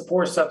me. It's a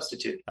poor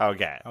substitute.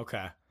 Okay.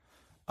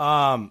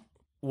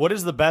 What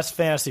is the best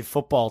fantasy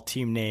football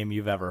team name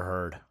you've ever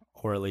heard,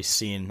 or at least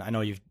seen? I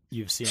know you've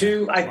seen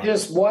two.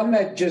 One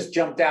that just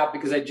jumped out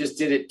because I just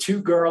did it.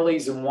 2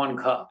 girlies and 1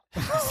 cup.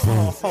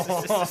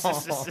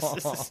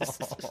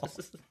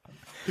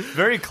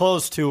 Very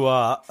close to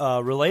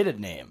a related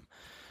name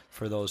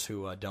for those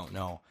who don't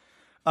know.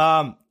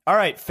 All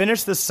right,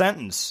 finish the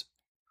sentence.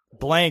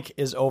 Blank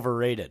is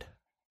overrated.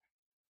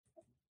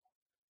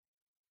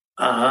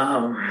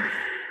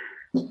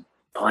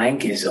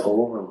 Blank is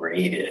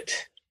overrated.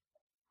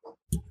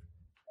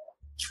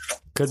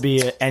 Could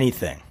be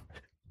anything.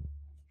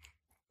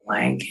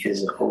 Blank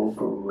is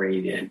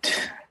overrated.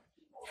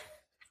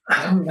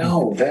 I don't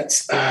know.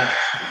 That's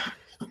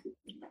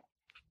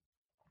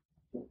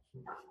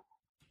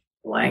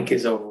Blank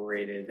is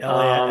overrated.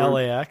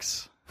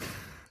 LAX.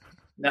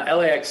 No,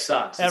 LAX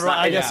sucks.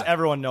 I guess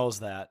everyone knows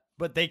that.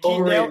 But they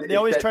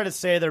always try to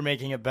say they're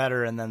making it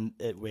better, and then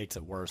it makes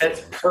it worse.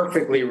 That's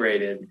perfectly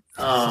rated.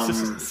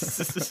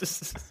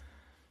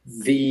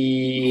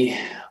 The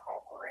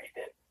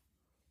overrated.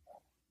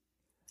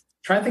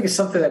 Trying to think of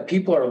something that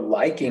people are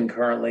liking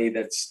currently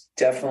that's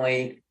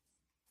definitely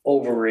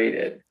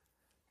overrated.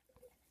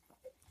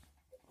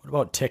 What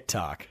about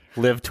TikTok?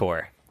 Live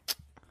Tour.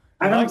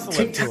 I don't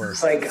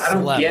TikTok's like I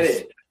don't get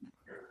it.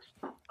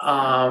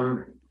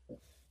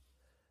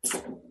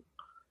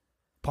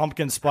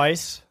 Pumpkin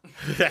spice.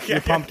 You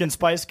a pumpkin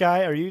spice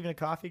guy? Are you even a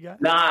coffee guy?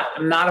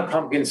 I'm not a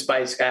pumpkin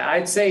spice guy.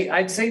 I'd say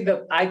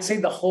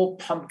the whole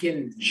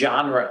pumpkin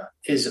genre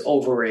is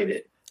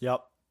overrated.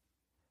 Yep.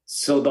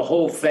 So the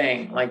whole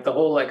thing, like the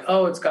whole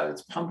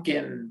it's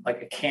pumpkin,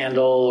 like a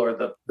candle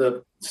or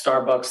the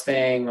Starbucks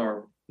thing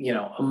or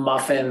a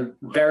muffin,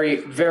 very,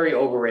 very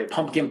overrated.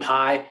 Pumpkin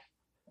pie,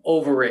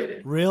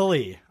 overrated.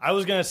 Really? I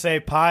was gonna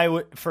say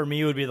pie for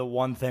me would be the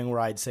one thing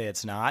where I'd say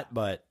it's not,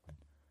 but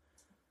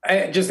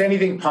just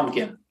anything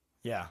pumpkin.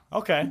 Yeah.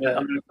 Okay. I'm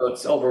gonna go,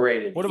 it's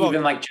overrated. What about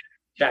even like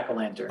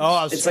jack-o'-lanterns? Oh,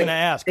 I was just gonna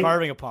ask.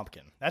 Carving a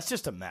pumpkin. That's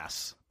just a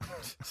mess.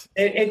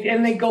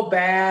 And they go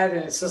bad,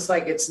 and it's just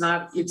like it's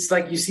not. It's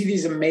like you see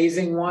these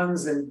amazing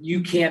ones, and you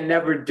can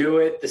never do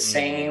it the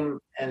same.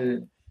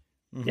 And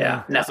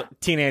yeah, no. So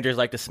teenagers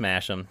like to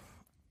smash them.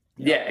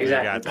 Yeah,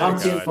 exactly.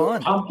 Pumpkins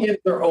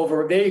are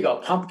over. There you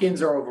go.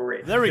 Pumpkins are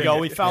overrated. There we go.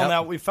 We found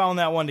that. We found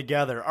that one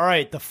together. All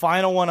right. The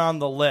final one on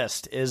the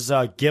list is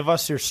give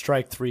us your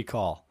strike three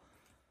call.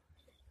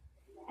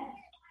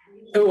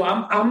 Oh,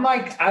 I'm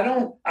like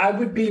I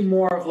would be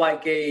more of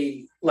like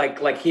a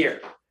like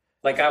here.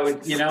 Like I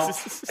would, like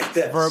this.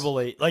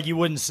 Verbally, like you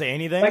wouldn't say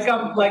anything.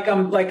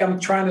 I'm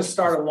trying to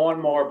start a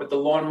lawnmower, but the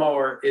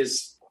lawnmower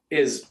is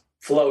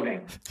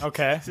floating.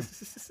 Okay.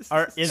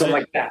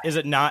 Is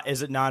it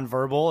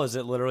non-verbal? Is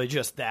it literally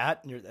just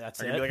that?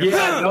 That's it. Like,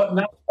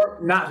 yeah.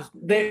 Not.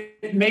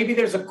 Maybe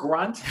there's a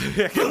grunt.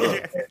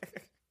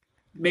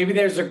 Maybe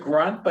there's a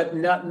grunt, but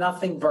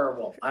nothing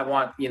verbal. I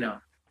want,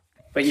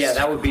 But yeah,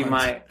 that would be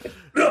my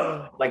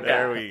like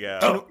there that. We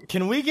go.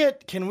 Can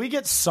we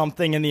get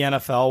something in the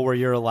NFL where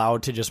you're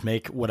allowed to just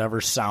make whatever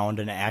sound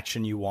and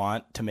action you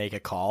want to make a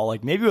call?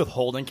 Like maybe with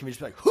holding, can we just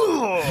be like,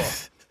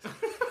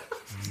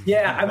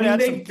 yeah, I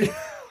mean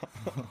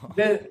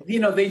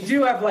they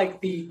do have like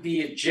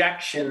the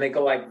ejection. They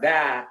go like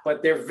that,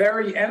 but they're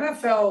very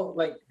NFL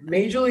like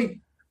Major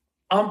League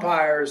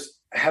umpires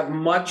have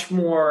much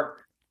more.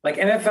 Like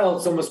NFL,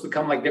 it's almost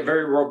become like they're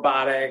very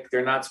robotic.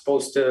 They're not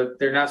supposed to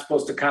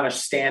kind of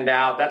stand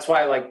out. That's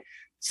why like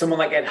someone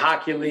like Ed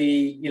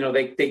Hockley,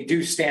 they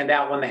do stand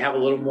out when they have a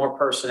little more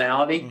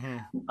personality.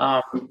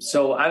 Mm-hmm.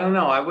 So I don't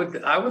know. I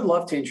would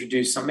love to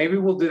introduce some. Maybe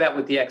we'll do that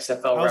with the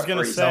XFL. I was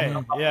going to say,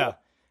 yeah,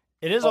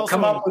 it is. I'll also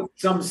come up with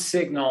some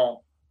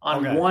signal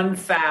on one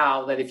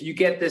foul that if you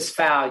get this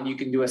foul, you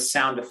can do a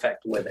sound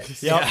effect with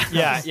it.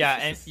 Yeah,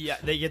 and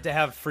they get to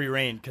have free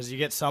reign because you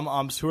get some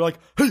umps who are like,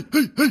 hey.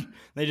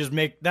 They just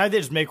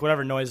make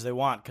whatever noise they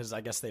want because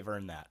I guess they've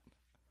earned that.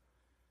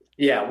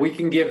 Yeah, we'll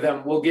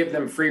give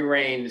them free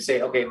reign to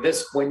say, okay,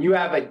 when you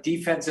have a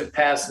defensive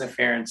pass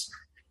interference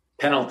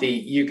penalty,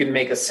 you can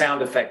make a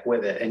sound effect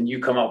with it and you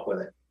come up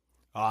with it.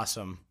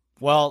 Awesome.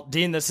 Well,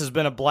 Dean, this has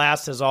been a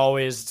blast as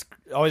always.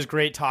 It's always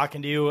great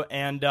talking to you,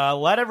 and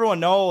let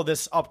everyone know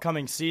this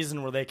upcoming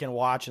season where they can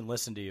watch and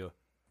listen to you.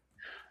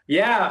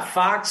 Yeah,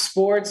 Fox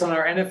Sports on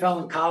our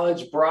NFL and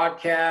college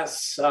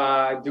broadcasts.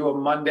 I do a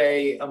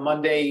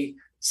Monday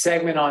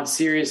segment on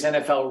Sirius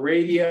NFL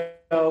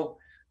Radio.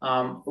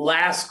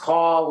 Last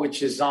Call,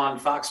 which is on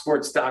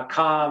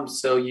foxsports.com,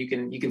 so you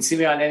can see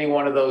me on any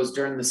one of those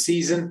during the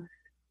season,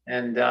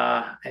 and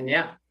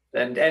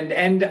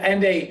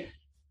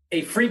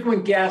a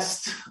frequent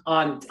guest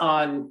on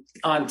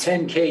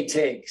 10K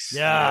Takes.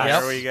 Yeah,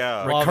 there we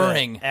go.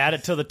 Recurring. Add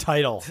it to the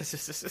title.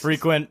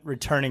 Frequent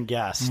returning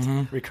guest.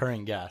 Mm-hmm.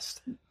 Recurring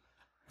guest.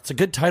 It's a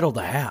good title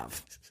to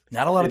have.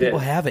 Not a lot of people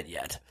have it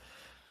yet.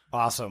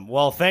 Awesome.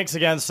 Well, thanks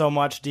again so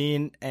much,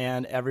 Dean,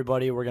 and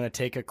everybody. We're going to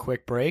take a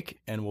quick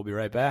break, and we'll be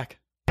right back.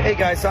 Hey,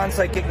 guys.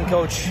 Onside kicking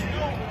coach,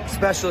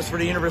 specialist for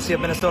the University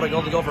of Minnesota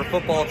Golden Gopher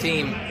football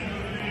team.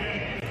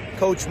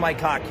 Coach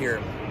Mike Hawk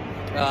here.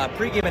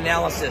 Pre-game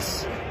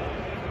analysis.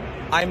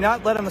 I'm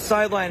not led on the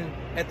sideline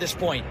at this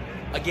point.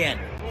 Again,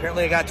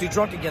 apparently I got too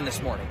drunk again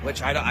this morning,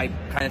 which I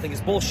kind of think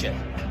is bullshit.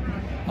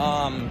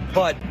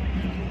 But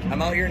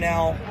I'm out here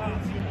now.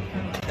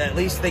 At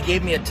least they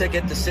gave me a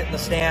ticket to sit in the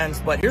stands.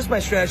 But here's my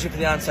strategy for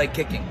the onside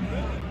kicking.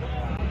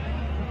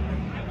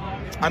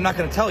 I'm not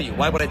going to tell you.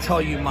 Why would I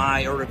tell you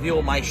or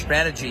reveal my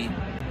strategy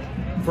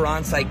for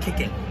onside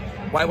kicking?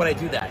 Why would I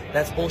do that?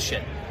 That's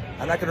bullshit.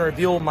 I'm not going to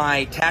reveal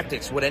my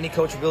tactics. Would any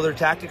coach reveal their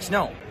tactics?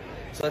 No.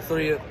 So that's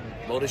literally a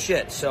load of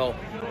shit. So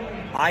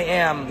I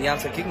am the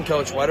onside kicking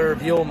coach. Why do I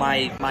reveal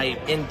my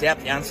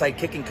in-depth onside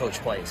kicking coach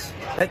plays?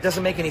 That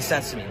doesn't make any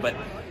sense to me. But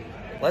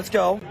let's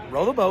go.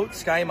 Row the boat.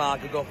 Sky Mock.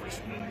 Go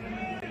first.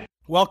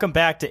 Welcome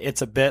back to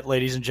It's a Bit,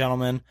 ladies and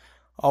gentlemen.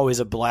 Always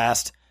a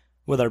blast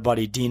with our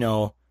buddy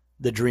Dino,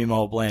 the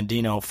Dreamo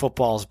Blandino.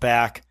 Football's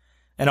back.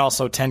 And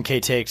also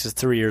 10K Takes is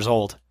 3 years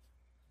old.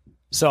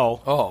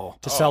 So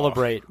to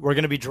celebrate, we're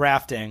going to be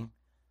drafting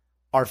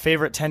our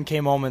favorite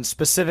 10K moments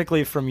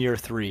specifically from year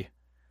 3,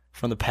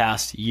 from the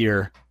past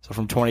year. So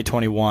from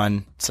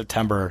 2021,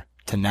 September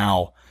to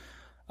now.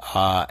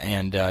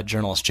 And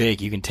journalist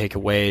Jake, you can take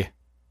away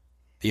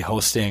the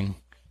hosting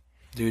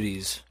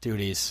duties.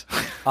 The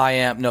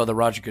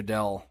Roger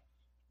Goodell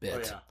bit. Oh,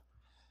 yeah.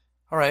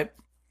 All right.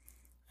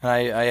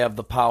 I have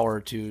the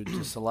power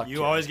to select.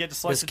 You always get to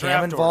select Is the Cam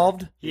draft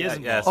involved? order. He is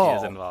involved. Yes, he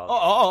is involved.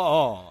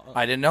 Oh.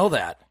 I didn't know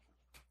that.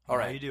 All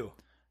right. You do.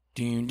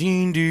 Ding,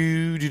 ding,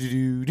 doo, doo,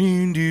 doo,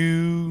 ding,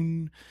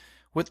 doo.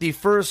 With the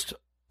first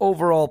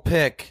overall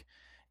pick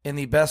in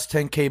the best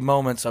 10K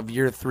moments of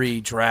year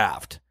 3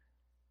 draft,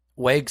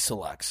 Wag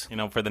selects.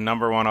 For the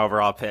number 1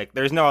 overall pick,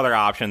 there's no other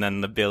option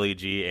than the Billy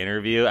G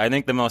interview. I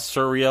think the most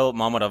surreal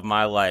moment of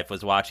my life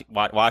was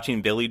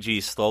watching Billy G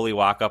slowly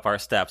walk up our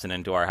steps and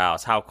into our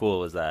house. How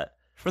cool was that?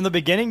 From the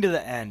beginning to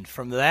the end,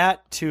 from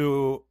that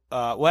to,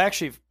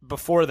 actually,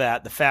 before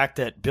that, the fact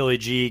that Billy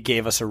G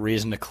gave us a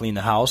reason to clean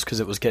the house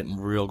because it was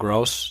getting real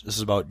gross. This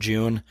is about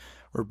June.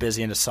 We're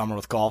busy into summer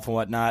with golf and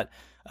whatnot.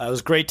 It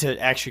was great to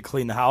actually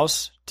clean the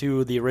house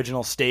to the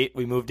original state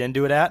we moved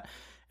into it at.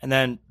 And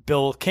then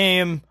Bill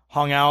came,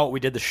 hung out. We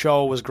did the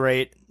show. It was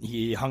great.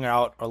 He hung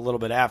out a little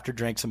bit after,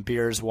 drank some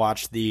beers,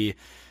 watched the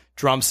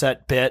drum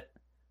set bit,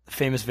 the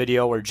famous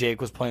video where Jake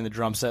was playing the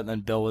drum set, and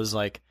then Bill was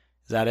like,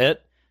 "Is that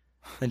it?"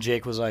 Then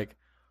Jake was like,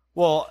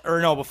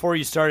 before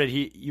you started,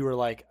 you were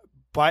like,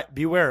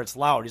 beware, it's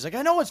loud. He's like,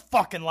 I know it's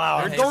fucking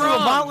loud. Hey, Go to a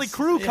drums. Motley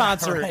Crue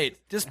concert. Right.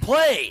 Just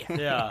play.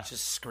 Yeah.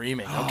 Just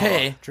screaming.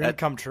 Okay. Dream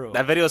come true.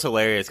 That video is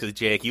hilarious because,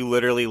 Jake, you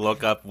literally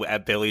look up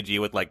at Billy G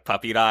with,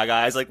 puppy dog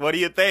eyes, like, what do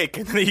you think?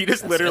 And then he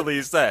just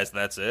literally says,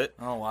 that's it.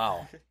 Oh,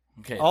 wow.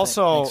 Okay.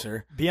 Also, thanks,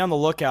 sir. be on the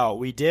lookout.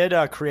 We did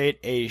create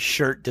a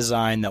shirt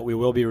design that we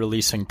will be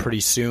releasing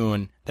pretty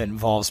soon that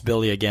involves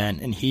Billy again.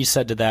 And he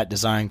said to that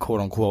design, quote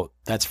unquote,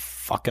 that's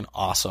fucking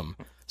awesome.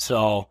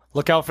 So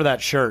look out for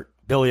that shirt.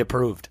 Billy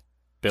approved.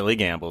 Billy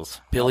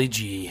gambles. Billy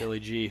G. Billy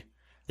G.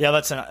 Yeah,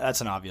 that's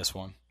an obvious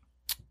one.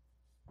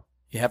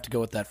 You have to go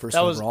with that first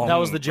That was overall. That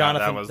was the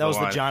Jonathan. was That was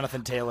the the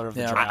Jonathan Taylor of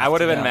the draft. I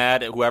would have been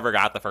mad at whoever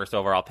got the first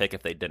overall pick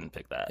if they didn't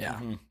pick that. Yeah.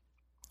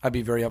 I'd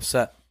be very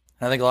upset.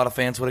 And I think a lot of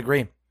fans would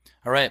agree.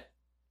 All right.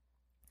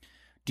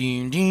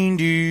 Ding, ding,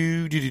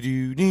 doo, doo, doo,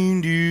 doo,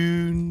 ding,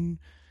 doo.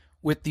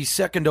 With the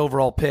second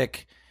overall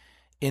pick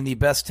in the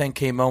best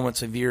 10K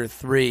moments of year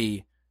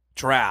 3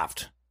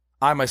 draft,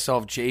 I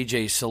myself,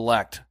 JJ,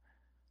 select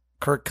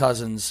Kirk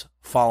Cousins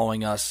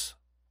following us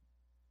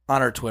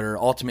on our Twitter,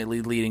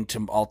 ultimately leading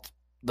to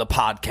the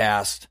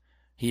podcast.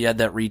 He had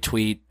that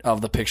retweet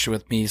of the picture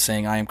with me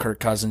saying, I am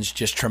Kirk Cousins,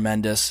 just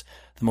tremendous,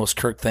 the most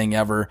Kirk thing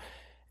ever.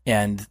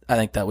 And I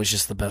think that was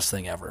just the best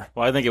thing ever.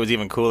 Well, I think it was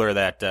even cooler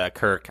that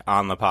Kirk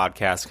on the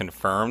podcast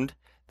confirmed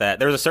that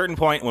there was a certain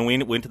point when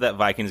we went to that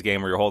Vikings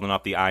game where you're holding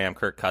up the I am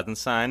Kirk Cousins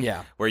sign.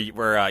 Yeah. Where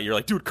you're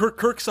like, dude,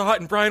 Kirk saw it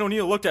and Brian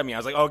O'Neill looked at me. I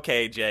was like,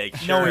 okay, Jake.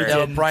 Sure. No, he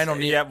didn't. Brian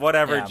O'Neill. Yeah,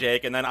 whatever, Yeah.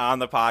 Jake. And then on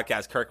the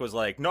podcast, Kirk was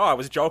like, no, I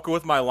was joking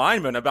with my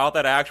lineman about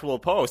that actual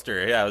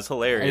poster. Yeah, it was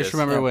hilarious. I just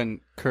remember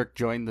when Kirk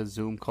joined the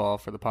Zoom call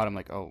for the pod. I'm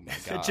like, oh my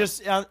god. It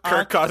just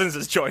Kirk Cousins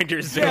has joined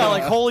your Zoom. Yeah,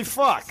 like holy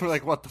fuck. We're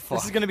like, what the fuck?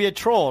 This is gonna be a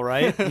troll,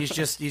 right? He's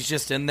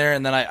just in there,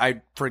 and then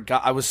I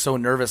forgot. I was so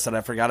nervous that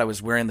I forgot I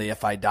was wearing the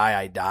 "If I Die,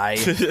 I Die"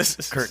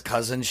 Kirk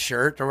Cousins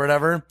shirt or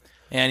whatever.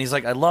 And he's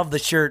like, "I love the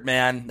shirt,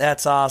 man.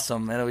 That's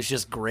awesome." And it was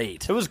just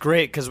great. It was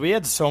great because we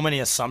had so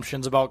many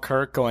assumptions about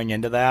Kirk going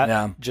into that,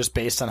 Yeah. just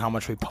based on how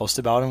much we post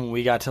about him.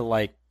 We got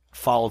to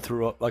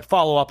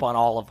follow up on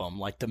all of them,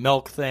 like the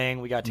milk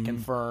thing. We got to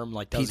confirm,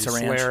 does Pizza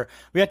he Ranch. swear?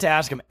 We had to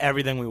ask him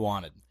everything we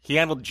wanted. He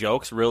handled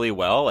jokes really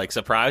well,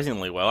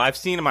 surprisingly well. I've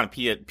seen him on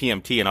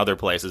PMT and other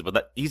places,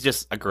 but he's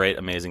just a great,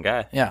 amazing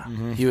guy. Yeah,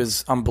 he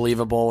was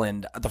unbelievable,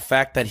 and the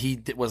fact that he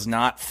was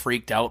not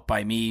freaked out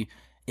by me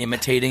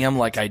imitating him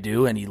like I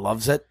do, and he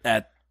loves it.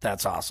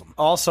 That's awesome.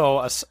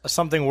 Also,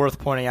 something worth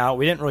pointing out,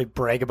 we didn't really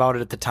brag about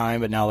it at the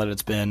time, but now that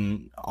it's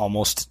been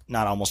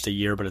not almost a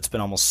year, but it's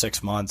been almost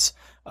 6 months,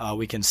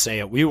 we can say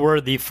it. We were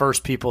the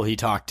first people he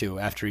talked to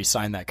after he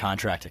signed that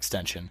contract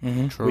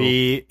extension.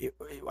 True.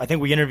 I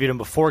think we interviewed him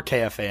before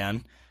KFAN.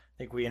 I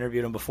think we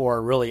interviewed him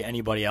before really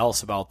anybody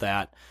else about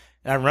that.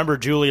 And I remember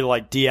Julie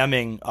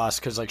DMing us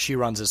because she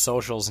runs his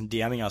socials and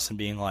DMing us and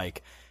being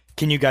like,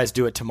 can you guys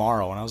do it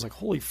tomorrow? And I was like,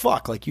 holy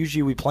fuck.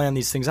 usually we plan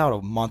these things out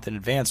a month in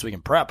advance so we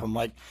can prep. I'm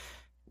like,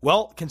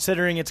 well,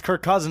 considering it's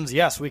Kirk Cousins,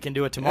 yes, we can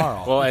do it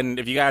tomorrow. Well, and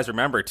if you guys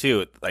remember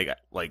too,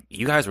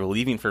 you guys were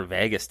leaving for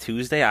Vegas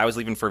Tuesday. I was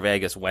leaving for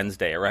Vegas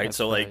Wednesday, right? That's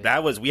so right.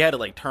 that was, we had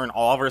to turn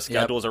all of our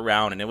schedules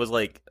around, and it was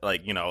we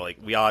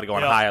all had to go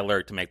on high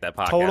alert to make that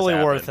podcast Totally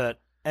happen. worth it.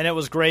 And it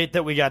was great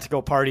that we got to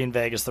go party in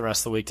Vegas the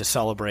rest of the week to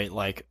celebrate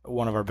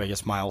one of our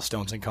biggest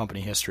milestones in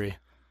company history.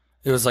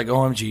 It was like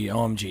OMG,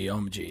 OMG,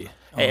 OMG,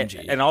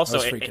 OMG. And also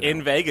I was freaking in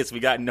out. Vegas, we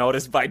got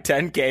noticed by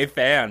 10K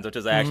fans, which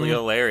is actually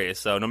hilarious.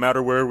 So no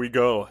matter where we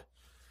go.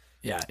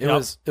 Yeah,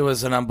 it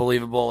was an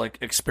unbelievable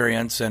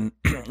experience, and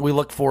we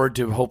look forward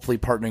to hopefully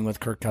partnering with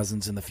Kirk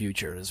Cousins in the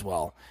future as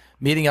well.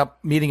 Meeting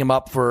him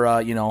up for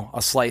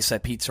a slice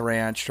at Pizza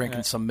Ranch,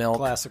 drinking some milk,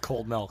 glass of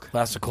cold milk.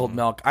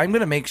 I'm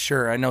gonna make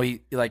sure. I know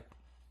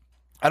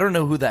I don't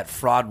know who that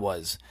fraud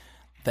was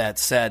that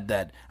said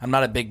that I'm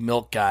not a big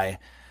milk guy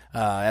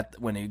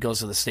when he goes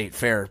to the state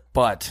fair,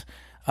 but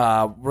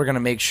we're gonna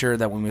make sure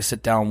that when we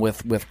sit down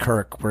with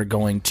Kirk, we're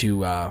going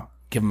to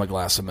give him a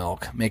glass of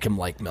milk, make him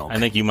like milk. I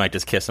think you might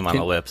just kiss him on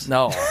the lips.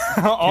 No.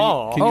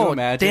 Can you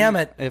imagine? Damn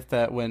it! If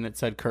that when it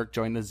said Kirk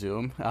joined the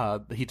Zoom,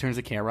 he turns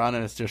the camera on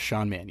and it's just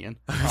Sean Mannion.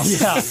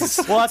 Yeah.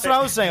 Well, that's what I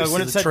was saying. Like,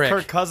 when it said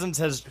Kirk Cousins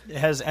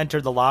has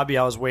entered the lobby,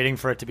 I was waiting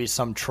for it to be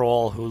some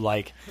troll who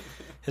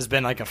has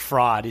been like a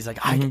fraud. He's like,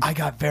 I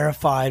got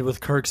verified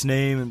with Kirk's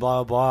name and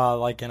blah blah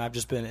blah. And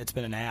it's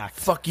been an act.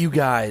 Fuck you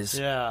guys.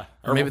 Yeah.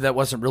 Or maybe that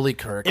wasn't really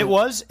Kirk. It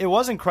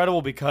was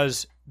incredible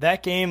because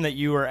that game that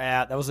you were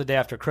at, that was the day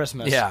after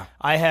Christmas. Yeah.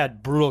 I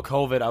had brutal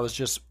COVID. I was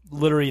just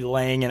literally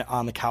laying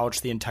on the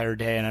couch the entire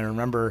day, and I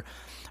remember,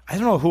 I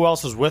don't know who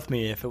else was with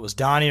me, if it was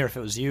Donnie or if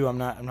it was you. I'm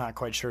not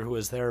quite sure who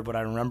was there, but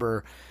I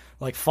remember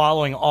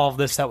following all of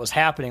this that was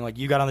happening.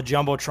 You got on the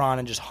Jumbotron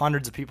and just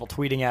hundreds of people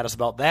tweeting at us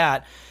about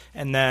that,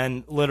 and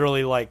then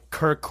literally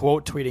Kirk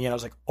quote tweeting it. I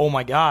was like, oh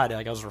my God.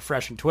 I was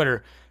refreshing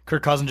Twitter.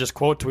 Kirk Cousins just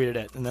quote tweeted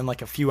it, and then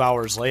a few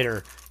hours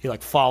later, he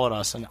followed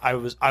us, and I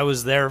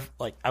was there,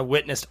 I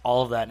witnessed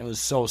all of that, and it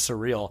was so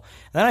surreal.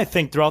 And then I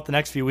think throughout the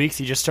next few weeks,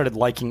 he just started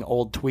liking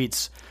old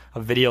tweets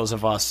of videos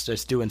of us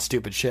just doing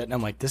stupid shit, and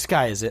I'm like, this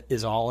guy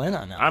is all in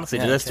on that. Honestly,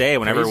 to this day,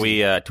 whenever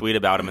we tweet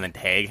about him and then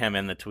tag him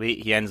in the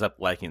tweet, he ends up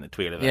liking the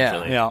tweet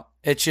eventually. Yeah.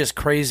 It's just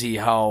crazy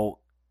how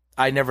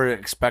I never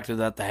expected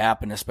that to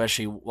happen,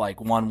 especially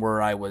one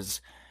where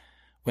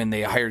when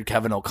they hired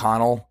Kevin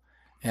O'Connell,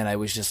 and I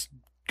was just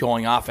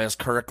going off as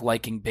Kirk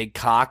liking big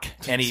cock,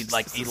 and he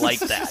liked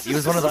that. He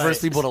was one of the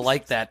first people to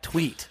like that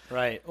tweet.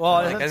 Right.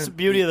 Well, that's the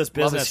beauty of this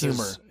business.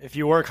 Is if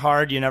you work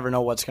hard, you never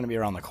know what's going to be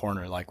around the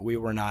corner. We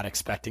were not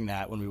expecting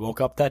that when we woke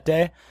up that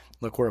day.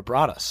 Look where it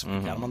brought us. We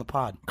got him on the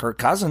pod. Kirk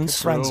Cousins.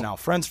 We're friends now.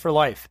 Friends for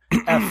life.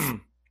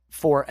 F4F.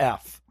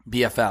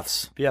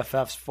 BFFs.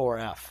 BFFs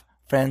 4F.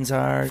 Friends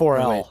are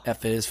 4L. Wait,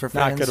 F is for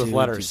friends. Not good with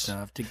letters. Do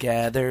stuff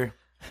together.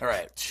 All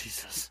right.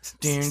 Jesus.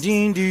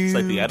 It's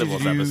like the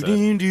Edibles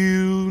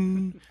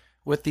episode.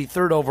 With the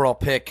third overall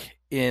pick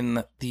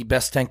in the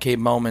Best 10K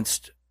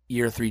Moments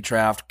Year 3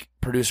 draft,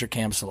 producer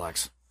Cam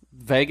selects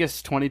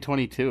Vegas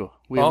 2022.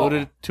 We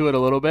alluded to it a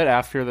little bit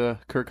after the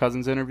Kirk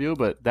Cousins interview,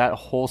 but that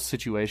whole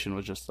situation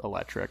was just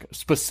electric.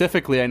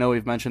 Specifically, I know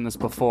we've mentioned this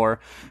before,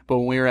 but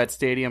when we were at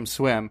Stadium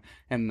Swim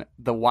and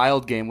the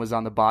Wild game was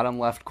on the bottom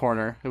left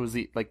corner, it was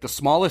the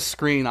smallest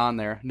screen on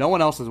there. No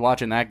one else was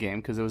watching that game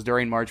because it was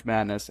during March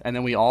Madness, and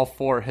then we all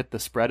four hit the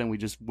spread and we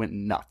just went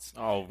nuts.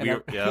 Oh,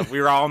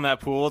 we were all in that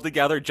pool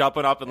together,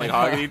 jumping up and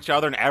hugging each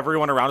other, and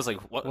everyone around us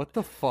what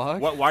the fuck?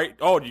 What? Why?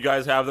 Oh, do you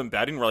guys have them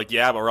betting? We're like,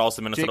 yeah, but we're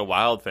also Minnesota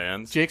Wild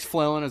fans. Jake's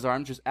flailing his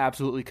arm just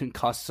absolutely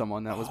concussed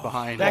someone that was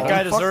behind. That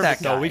guy deserved it,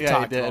 though. We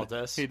talked about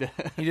this. He did.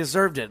 He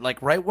deserved it.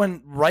 Right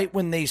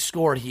when they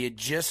scored, he had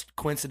just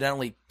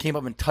coincidentally came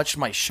up and touched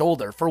my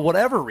shoulder for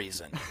whatever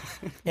reason,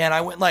 and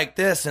I went like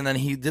this, and then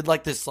he did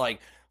this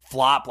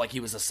flop like he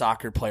was a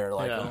soccer player.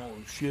 Oh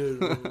shit!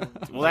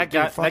 Well, that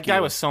guy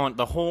was so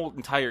the whole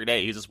entire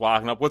day. He's just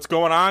walking up. What's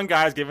going on,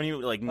 guys? Giving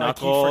you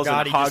knuckles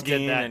and hugging. Just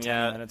did that and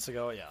 10 minutes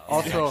ago. Yeah.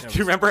 Also, do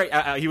you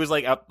remember he was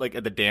up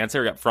at the dance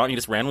area up front? He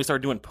just randomly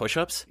started doing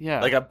push-ups.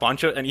 Yeah, a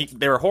bunch of, and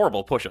they were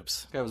horrible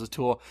push-ups. That guy was a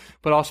tool.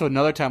 But also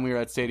another time we were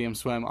at Stadium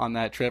Swim on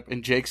that trip,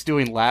 and Jake's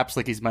doing laps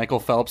like he's Michael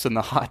Phelps in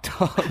the hot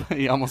tub.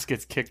 He almost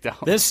gets kicked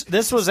out.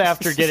 This was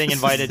after getting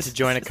invited to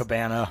join a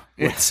cabana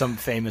with some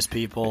famous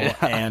people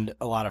and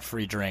a lot of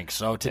free drinks.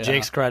 So to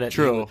Jake's credit,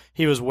 true,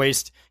 he was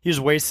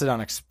wasted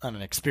on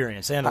an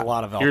experience and a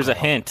lot of alcohol. Here's a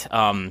hint: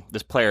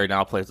 this player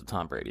now plays with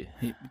Tom Brady.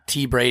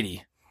 T.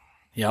 Brady.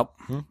 Yep.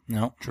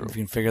 No, true. If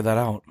you can figure that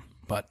out.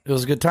 But it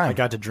was a good time. I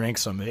got to drink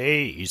some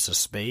Ace of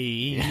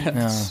Spades.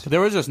 Yes.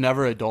 There was just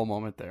never a dull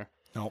moment there.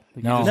 No,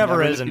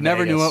 never is. You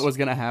never knew what was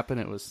going to happen.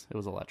 It was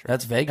electric.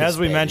 That's Vegas. As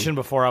we mentioned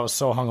before, I was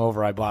so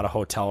hungover, I bought a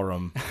hotel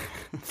room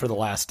for the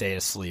last day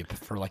of sleep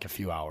for a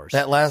few hours.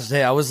 That last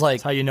day, I was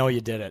that's how you know you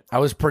did it. I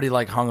was pretty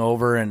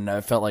hungover, and I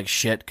felt like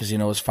shit because it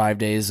was 5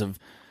 days of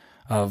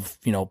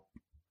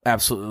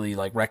absolutely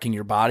wrecking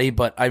your body.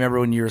 But I remember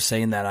when you were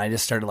saying that, I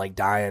just started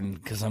dying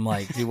because I'm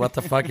like, dude, what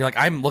the fuck? You're like,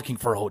 I'm looking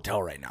for a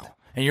hotel right now.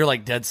 And you're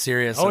dead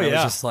serious. Oh, and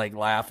yeah. I was just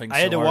laughing. I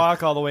had to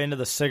walk all the way into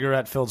the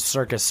cigarette-filled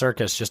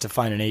Circus just to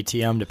find an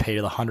ATM to pay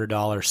the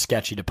 $100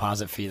 sketchy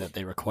deposit fee that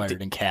they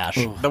required in cash.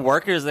 The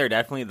workers there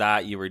definitely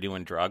thought you were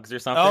doing drugs or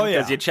something. Oh, yeah.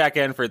 Because you check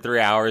in for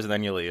 3 hours and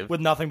then you leave.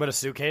 With nothing but a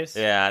suitcase?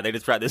 Yeah, they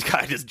just this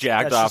guy just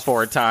jacked off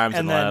 4 times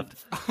and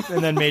left.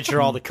 And then made sure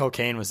all the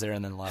cocaine was there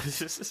and then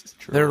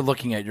left. They're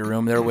looking at your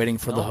room. They're waiting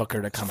for the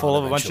hooker to come out full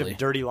of eventually. A bunch of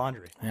dirty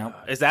laundry.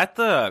 Yep. Is that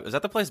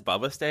the place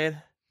Bubba stayed?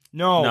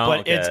 No,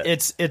 but okay.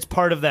 it's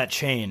part of that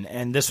chain,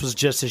 and this was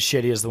just as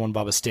shitty as the one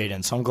Bubba stayed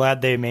in. So I'm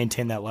glad they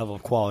maintained that level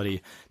of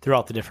quality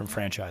throughout the different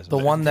franchises. The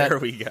one that There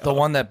we go. the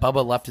one that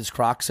Bubba left his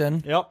Crocs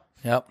in.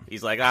 Yep.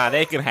 He's like,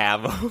 they can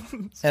have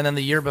them. And then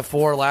the year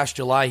before, last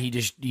July, he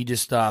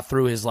just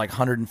threw his like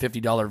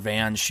 $150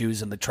 Vans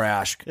shoes in the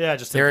trash. Yeah,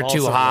 just they're too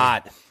impulsively.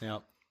 hot.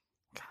 Yep.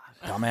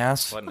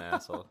 Dumbass. What an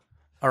asshole.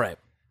 All right.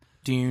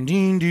 Ding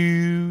ding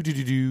doo doo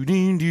doo doo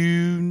ding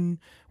doo.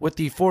 With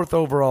the 4th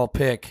overall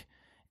pick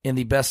in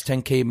the best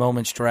 10K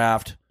moments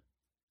draft,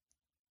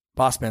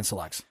 Bossman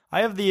selects.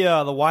 I have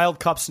the Wild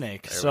Cup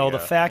Snake. So the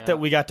fact that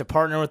we got to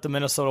partner with the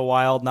Minnesota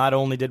Wild, not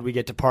only did we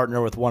get to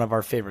partner with one of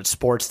our favorite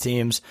sports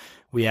teams,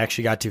 we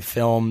actually got to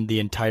film the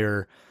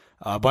entire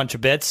bunch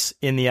of bits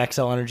in the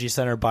XL Energy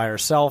Center by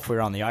ourselves. We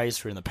were on the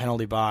ice, we were in the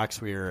penalty box,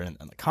 we were in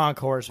the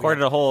concourse.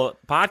 Recorded a whole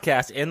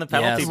podcast in the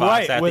penalty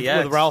box right, at with the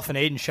X. Ralph and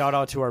Aiden. Shout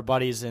out to our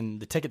buddies in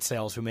the ticket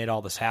sales who made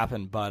all this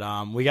happen. But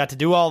we got to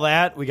do all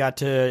that. We got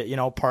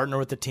to partner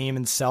with the team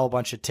and sell a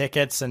bunch of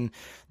tickets, and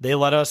they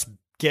let us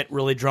get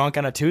really drunk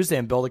on a Tuesday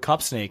and build a Cup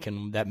Snake,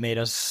 and that made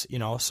us,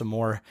 some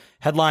more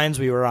headlines.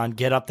 We were on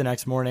Get Up the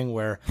next morning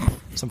where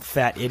some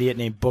fat idiot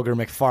named Booger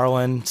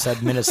McFarland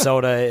said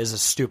Minnesota is a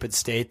stupid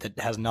state that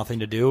has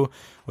nothing to do,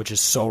 which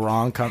is so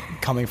wrong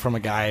coming from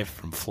a guy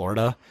from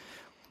Florida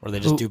where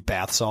they just do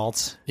bath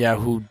salts. Yeah,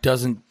 who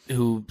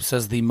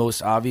says the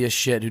most obvious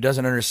shit, who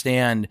doesn't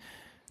understand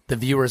the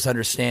viewers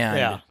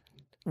understand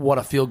what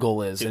a field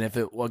goal is, and if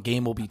a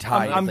game will be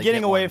tied. I'm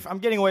getting away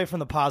from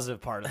the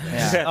positive part of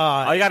this. Yeah.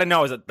 All you got to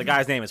know is that the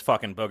guy's name is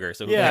fucking Booger.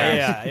 So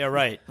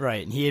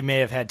right. And he may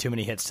have had too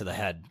many hits to the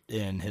head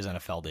in his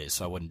NFL days,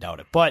 so I wouldn't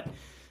doubt it. But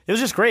it was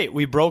just great.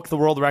 We broke the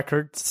world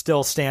record,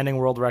 still standing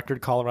world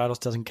record. Colorado's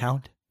doesn't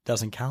count.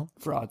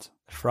 Frauds.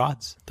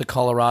 The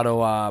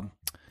Colorado.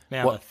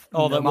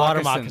 The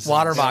water moccasins.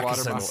 Water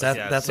moccasins. That's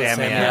what Sammy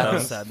Sammy Adams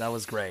Adams said. That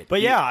was great.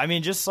 But yeah, I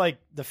mean, just like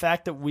the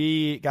fact that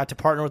we got to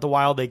partner with the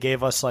Wild, they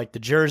gave us like the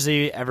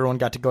jersey. Everyone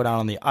got to go down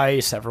on the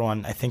ice.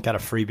 Everyone, I think, got a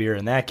free beer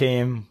in that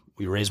game.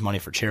 We raised money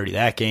for charity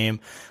that game.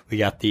 We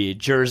got the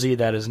jersey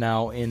that is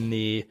now in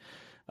the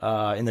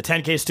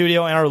 10K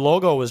studio, and our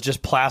logo was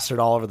just plastered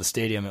all over the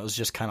stadium. It was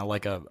just kind of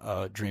like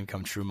a dream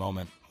come true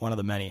moment. One of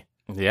the many.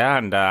 Yeah,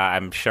 and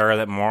I'm sure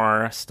that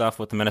more stuff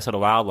with the Minnesota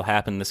Wild will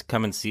happen this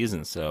coming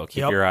season, so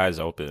keep your eyes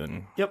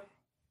open. Yep.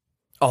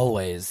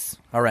 Always.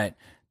 All right.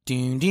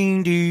 Ding,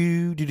 ding,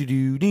 doo, doo, doo,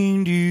 doo,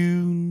 ding,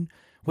 doo.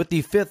 With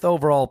the 5th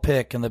overall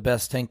pick in the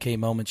best 10K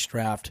moments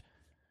draft,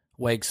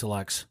 Wag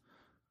selects.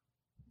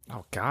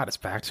 Oh, God, it's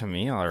back to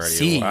me already.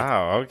 See.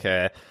 Wow,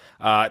 okay.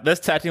 This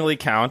technically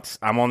counts.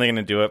 I'm only going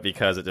to do it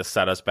because it just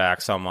set us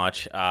back so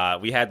much.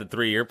 We had the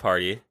 2-year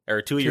party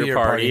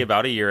party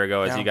about a year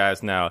ago, as you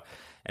guys know.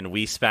 And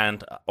we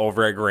spent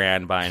over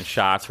 $1,000 buying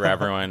shots for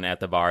everyone at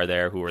the bar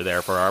there who were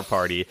there for our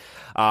party.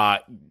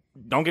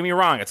 Don't get me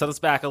wrong, it set us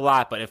back a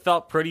lot, but it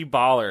felt pretty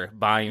baller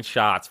buying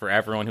shots for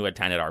everyone who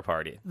attended our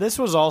party. This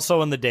was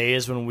also in the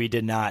days when we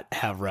did not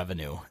have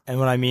revenue. And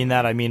when I mean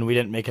that, I mean we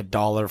didn't make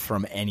 $1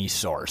 from any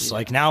source. Yeah.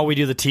 Like now we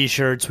do the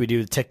T-shirts, we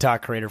do the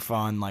TikTok Creator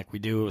Fund, like we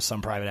do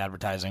some private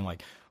advertising.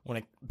 Like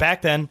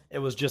back then, it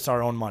was just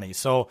our own money.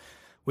 So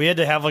we had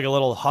to have like a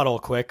little huddle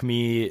quick,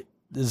 me,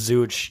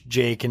 Zooch,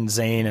 Jake, and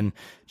Zane, and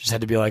just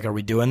had to be like, are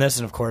we doing this?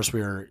 And of course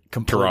we were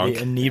completely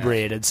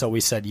inebriated, so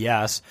we said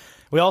yes.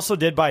 We also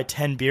did buy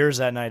 10 beers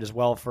that night as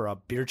well for a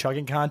beer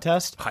chugging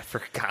contest. I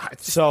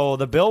forgot. So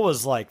the bill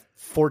was like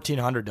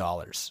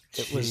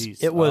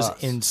 $1,400. It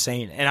was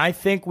insane. And I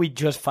think we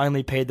just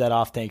finally paid that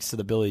off thanks to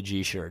the Billy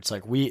G shirts.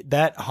 Like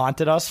that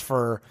haunted us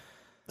for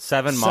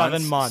 7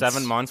 months.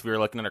 7 months. We were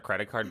looking at our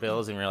credit card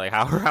bills and we were like,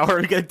 how are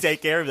we going to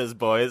take care of this,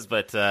 boys?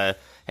 But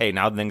hey,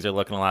 now things are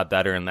looking a lot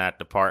better in that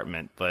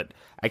department. But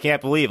I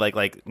can't believe,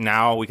 like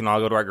now we can all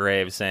go to our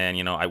graves saying,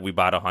 we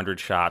bought 100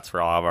 shots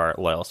for all of our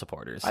loyal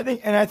supporters. I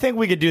think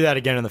we could do that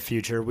again in the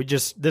future.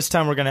 This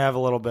time we're going to have a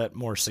little bit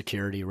more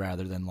security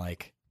rather than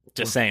like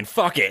just saying,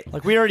 fuck it.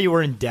 Like we already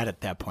were in debt at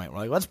that point.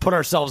 We're like, let's put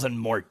ourselves in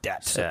more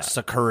debt.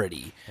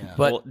 Security. Yeah.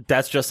 But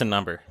that's just a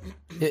number.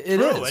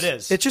 It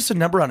is. It's just a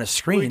number on a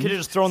screen. We could have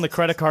just thrown the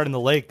credit card in the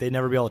lake. They'd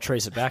never be able to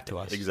trace it back to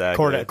us.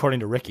 Exactly.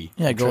 According to Ricky.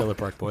 Yeah, Trailer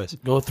Park Boys.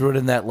 Go through it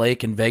in that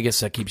lake in Vegas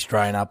that keeps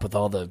drying up with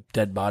all the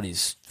dead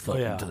bodies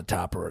floating to the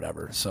top or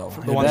whatever. So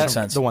the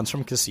ones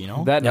from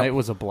Casino. That night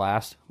was a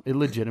blast. It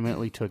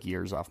legitimately took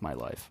years off my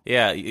life.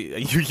 Yeah,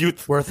 you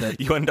worth it.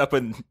 You end up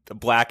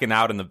blacking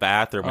out in the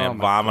bathroom and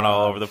vomit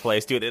all over the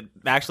place, dude.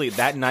 Actually,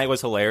 that night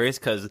was hilarious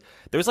because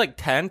there was like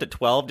 10 to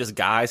 12 just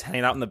guys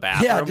hanging out in the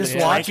bathroom, just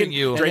watching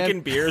you,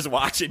 drinking beers,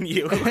 watching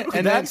you.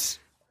 and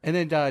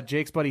then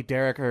Jake's buddy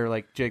Derek, or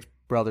like Jake's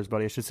brothers,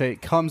 buddy, I should say,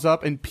 comes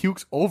up and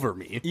pukes over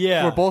me.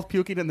 Yeah. We're both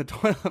puking in the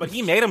toilet. But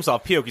he made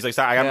himself puke. He's like,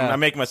 sorry,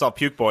 I'm making myself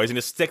puke, boys. And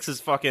just sticks his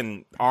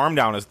fucking arm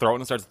down his throat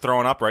and starts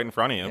throwing up right in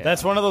front of you.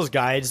 That's one of those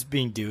guys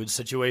being dudes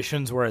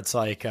situations where it's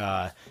like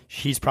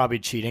he's probably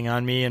cheating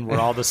on me and we're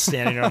all just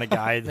standing around a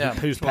guy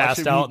who's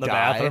passed out in the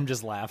bathroom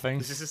just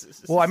laughing.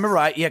 Well, I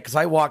remember, because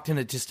I walked in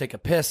to just take a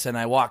piss, and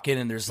I walk in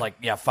and there's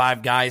like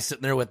 5 guys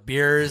sitting there with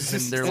beers,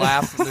 and they're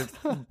laughing,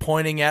 they're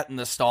pointing at in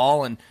the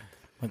stall, and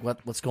I'm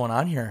like, what's going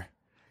on here?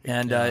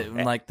 And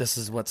I'm like, this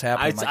is what's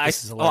happening.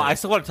 This is hilarious. I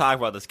still want to talk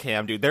about this,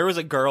 Cam, dude. There was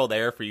a girl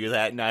there for you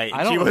that night.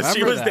 I don't remember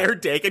She was that. there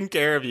taking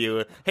care of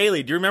you.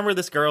 Haley, do you remember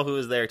this girl who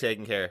was there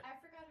taking care? I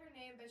forgot her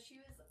name, but she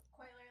was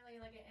quite literally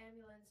like an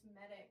ambulance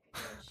medic,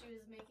 and she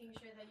was making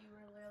sure that you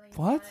were literally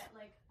What? not,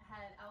 like,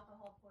 had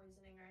alcohol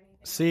poisoning or anything.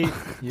 See,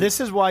 this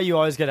is why you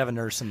always got to have a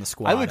nurse in the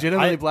squad. I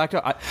legitimately blacked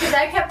out. Because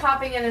I kept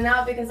popping in and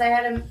out because I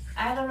had to,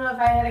 I don't know if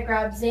I had to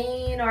grab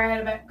Zane or I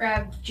had to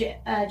grab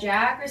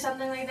Jack or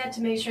something like that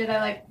to make sure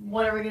that, like,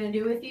 what are we going to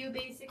do with you,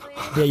 basically?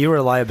 Yeah, you were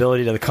a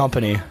liability to the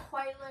company.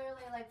 Quite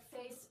literally, like,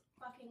 face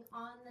fucking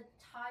on the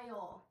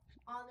tile,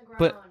 on the ground,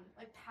 But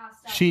like, passed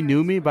out. she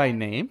knew me by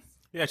name?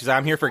 Yeah, she's like,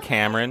 I'm here for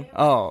Cameron.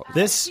 Oh.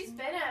 She's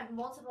been at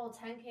multiple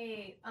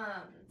 10K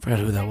forgot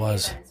who that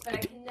was.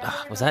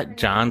 Was that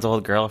John's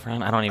old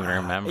girlfriend? I don't even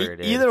remember.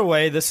 Dude. Either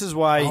way, this is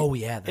why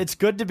that- it's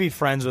good to be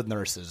friends with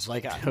nurses.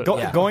 Like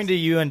going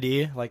to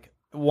UND, like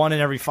 1 in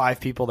every 5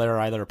 people there are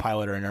either a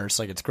pilot or a nurse.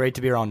 Like it's great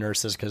to be around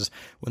nurses because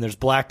when there's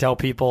blacked out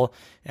people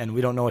and we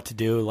don't know what to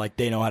do, like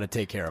they know how to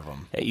take care of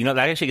them. Hey, that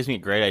actually gives me a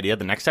great idea.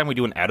 The next time we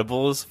do an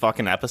edibles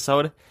fucking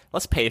episode,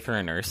 let's pay for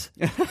a nurse.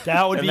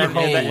 That would be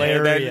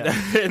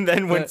hilarious. And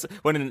then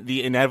when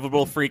the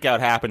inevitable freak out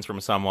happens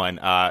from someone,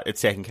 it's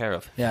taken care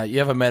of. Yeah, you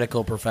have a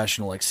medical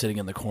professional like sitting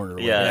in the corner.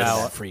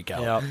 Yeah, freak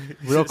out. Yeah.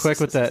 Real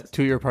quick with that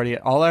 2-year party,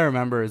 all I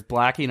remember is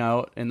blacking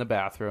out in the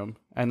bathroom,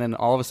 and then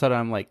all of a sudden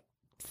I'm like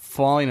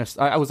falling.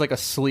 I was like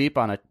asleep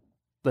on a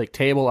like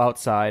table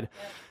outside.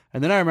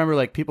 And then I remember,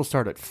 like, people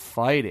started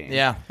fighting.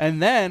 Yeah. And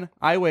then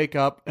I wake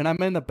up, and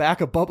I'm in the back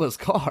of Bubba's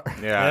car.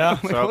 Yeah.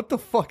 I'm like, what the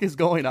fuck is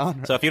going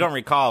on? So if you don't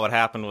recall, what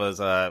happened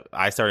was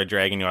I started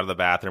dragging you out of the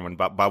bathroom when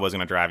Bubba was going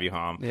to drive you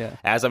home. Yeah.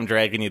 As I'm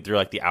dragging you through,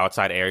 like, the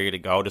outside area to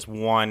go, just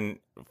one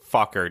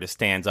fucker just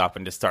stands up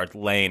and just starts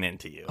laying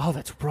into you. Oh,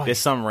 that's right.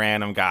 Just some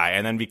random guy.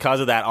 And then because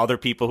of that, other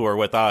people who were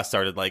with us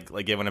started, like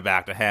giving it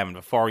back to him. And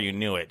before you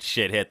knew it,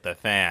 shit hit the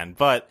fan.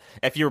 But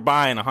if you're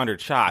buying 100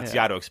 shots, you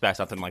got to expect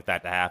something like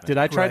that to happen. Did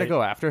I try to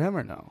go after him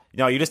or no?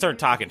 No, you just started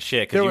talking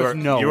shit There because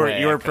was no way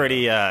you were I could've.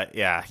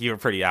 pretty you were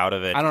pretty out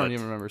of it. I don't but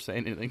even remember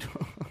saying anything to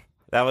him.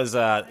 That was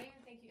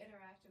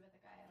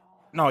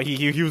no,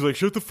 he was like,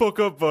 shut the fuck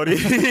up, buddy.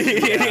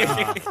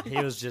 He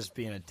was just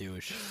being a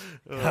douche.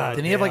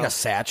 Didn't he have like a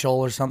satchel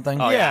or something?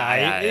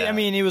 I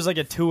mean, he was like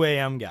a 2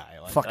 a.m. guy.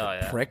 Like,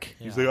 Fucking prick.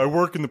 He's like, I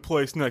work in the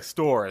place next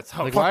door. It's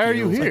Like, why are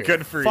you here? Like,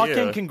 good for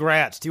fucking you.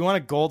 congrats. Do you want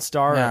a gold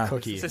star or Yeah. a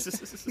cookie?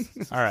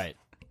 All right.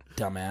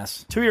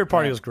 Dumbass. 2-year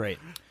party was great.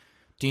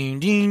 Ding,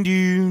 ding,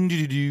 ding,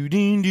 ding, ding,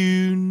 ding,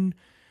 ding.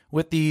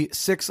 With the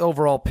 6th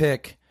overall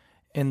pick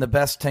in the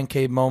best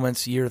 10K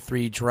moments year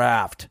 3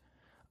 draft,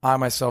 I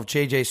myself,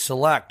 JJ,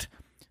 select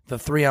the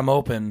 3M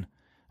Open.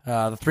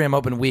 The 3M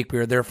Open week, we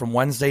were there from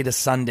Wednesday to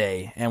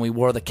Sunday, and we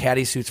wore the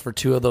caddy suits for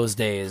 2 of those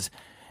days.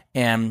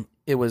 And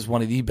it was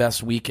one of the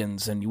best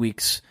weekends and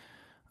weeks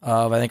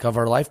of, I think, of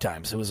our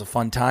lifetimes. It was a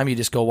fun time. You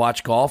just go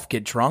watch golf,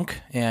 get drunk,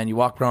 and you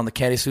walk around the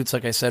caddy suits,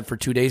 like I said, for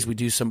 2 days. We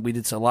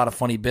did a lot of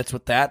funny bits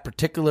with that.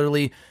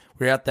 Particularly,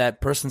 we were at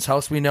that person's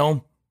house we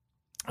know.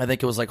 I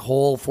think it was like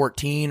hole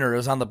 14, or it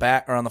was on the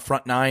back or on the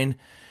front 9.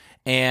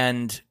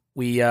 And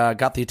we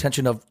got the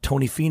attention of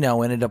Tony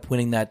Finau, ended up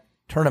winning that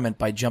tournament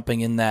by jumping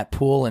in that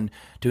pool and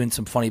doing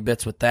some funny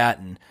bits with that.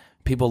 And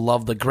people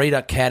love the Grey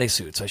Duck caddy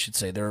suits, I should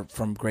say. They're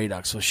from Grey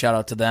Duck, so shout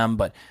out to them.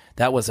 But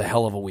that was a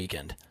hell of a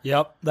weekend.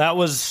 Yep, that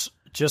was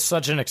just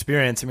such an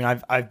experience. I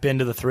mean, I've been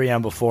to the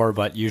 3M before,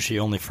 but usually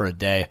only for a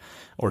day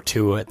or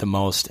 2 at the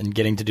most. And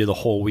getting to do the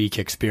whole week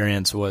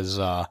experience was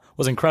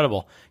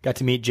incredible. Got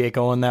to meet Jake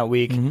Owen that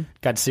week. Mm-hmm.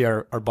 Got to see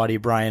our buddy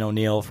Brian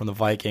O'Neill from the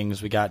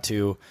Vikings. We got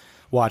to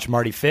watch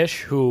Marty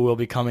Fish, who will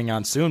be coming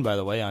on soon, by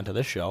the way, onto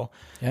this show.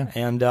 Yeah.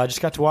 And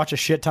just got to watch a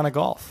shit ton of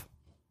golf.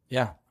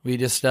 Yeah, we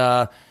just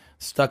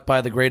stuck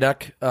by the Grey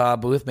Duck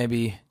booth,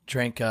 maybe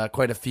drank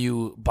quite a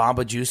few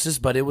Bamba juices,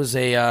 but it was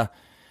a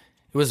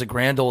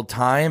grand old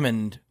time,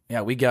 and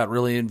yeah, we got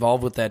really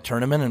involved with that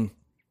tournament, and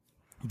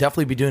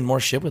definitely be doing more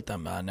shit with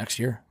them next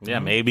year. Yeah,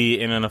 maybe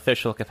in an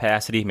official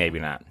capacity, maybe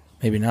not.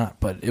 Maybe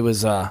not, but it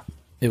was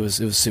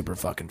super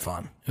fucking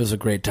fun. It was a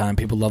great time.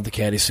 People love the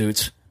caddy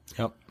suits.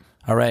 Yep.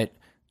 All right.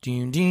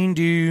 Doon, doon,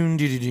 doon,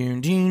 doon, doon,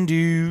 doon,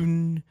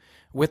 doon.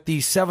 With the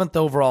 7th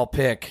overall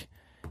pick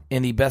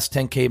in the best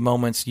 10K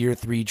moments year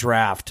 3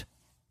 draft,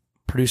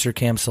 producer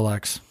Cam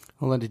selects.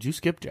 Well, then did you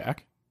skip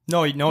Jack?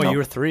 No, you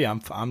were 3.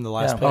 I'm the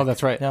last pick. Oh,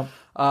 that's right.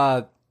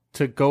 Yeah.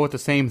 To go with the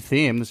same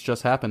theme, this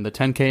just happened, the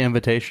 10K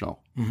Invitational.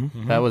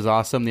 Mm-hmm. That was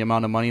awesome, the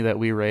amount of money that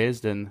we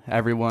raised, and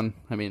everyone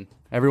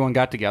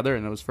got together,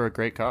 and it was for a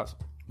great cause.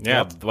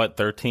 Yeah, what,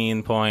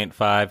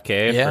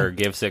 13.5K for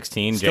Give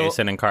 16,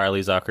 Jason and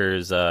Carly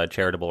Zucker's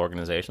charitable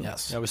organization.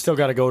 Yes. Yeah, we still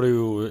got to go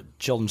to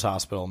Children's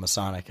Hospital,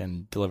 Masonic,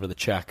 and deliver the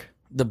check.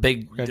 Are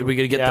we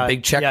gonna get the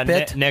big check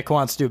bit? Nick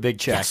wants to do a big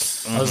check.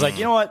 Yes. I was like,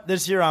 you know what?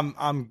 This year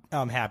I'm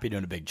happy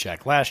doing a big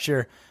check. Last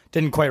year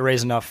didn't quite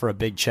raise enough for a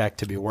big check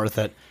to be worth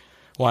it.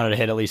 Wanted to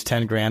hit at least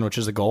 10 grand, which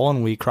is the goal,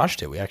 and we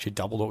crushed it. We actually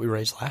doubled what we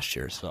raised last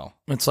year. So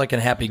it's like in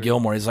Happy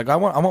Gilmore. He's like, I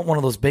want one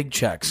of those big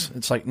checks.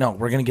 It's like, no,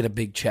 we're gonna get a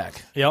big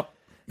check. Yep.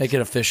 Make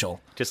it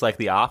official. Just like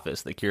The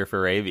Office, the cure for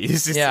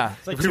rabies. Yeah.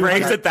 Like we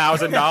raised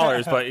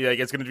 $1,000, but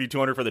it's going to be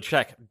 $200 for the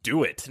check.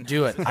 Do it.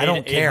 Do it. I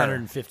don't care.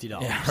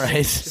 $850. Yeah,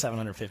 right.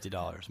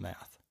 $750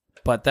 math.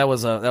 But that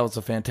was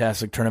a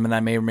fantastic tournament. I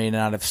may or may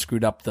not have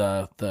screwed up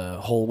the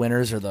whole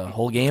winners or the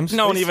whole games.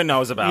 No one even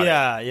knows about it.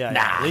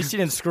 Yeah. At least you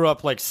didn't screw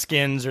up like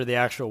skins or the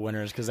actual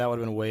winners, because that would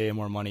have been way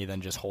more money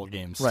than just whole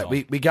games. Right. So.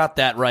 We got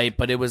that right,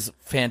 but it was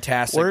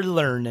fantastic. We're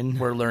learning.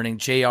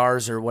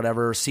 JRs or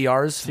whatever,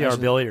 CRs. CR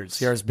Billiards.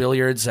 CR's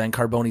Billiards and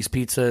Carboni's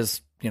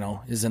Pizzas,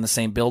 is in the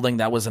same building.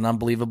 That was an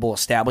unbelievable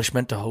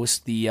establishment to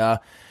host the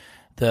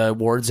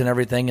awards and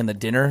everything and the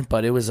dinner.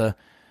 But it was we're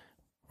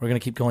going to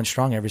keep going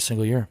strong every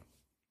single year.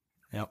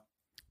 Yep.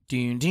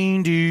 Doon,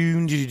 doon,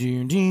 doon, doon,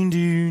 doon, doon,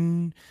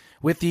 doon.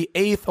 With the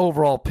 8th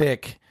overall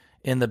pick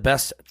in the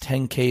best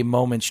 10K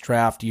moments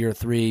draft year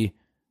 3,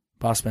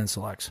 Bossman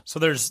selects. So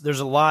there's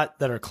a lot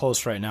that are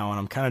close right now, and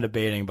I'm kind of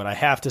debating, but I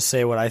have to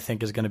say what I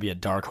think is going to be a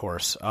dark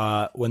horse.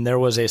 When there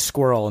was a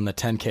squirrel in the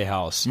 10K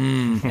house,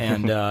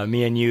 and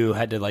me and you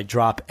had to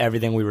drop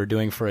everything we were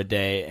doing for a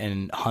day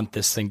and hunt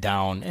this thing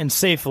down and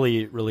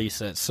safely release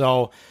it.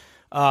 So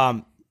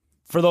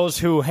for those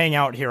who hang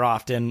out here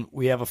often,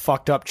 we have a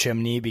fucked up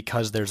chimney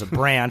because there's a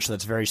branch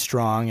that's very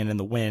strong, and in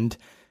the wind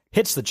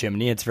hits the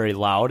chimney. It's very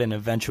loud and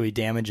eventually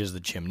damages the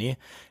chimney.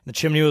 The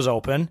chimney was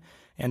open,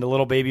 and a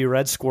little baby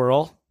red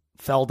squirrel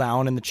fell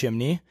down in the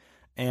chimney,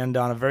 and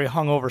on a very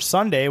hungover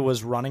Sunday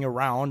was running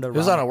around. It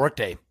was on a work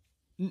day.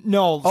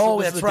 No. Oh,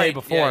 that's the right. Day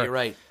before. Yeah, you're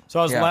right. So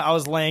I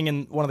was laying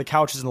in one of the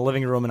couches in the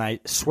living room, and I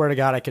swear to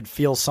God I could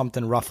feel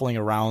something ruffling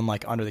around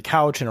under the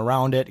couch and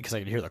around it, because I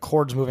could hear the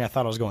cords moving. I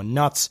thought I was going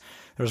nuts.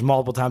 There was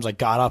multiple times I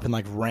got up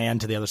and ran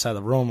to the other side of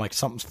the room,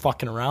 something's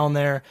fucking around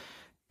there.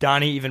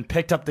 Donnie even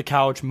picked up the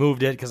couch,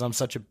 moved it, because I'm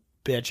such a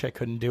bitch I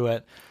couldn't do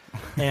it.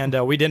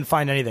 And we didn't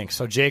find anything.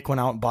 So Jake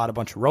went out and bought a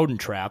bunch of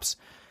rodent traps.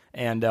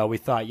 And we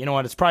thought, you know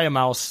what, it's probably a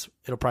mouse.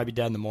 It'll probably be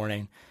dead in the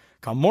morning.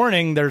 Come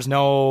morning, there's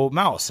no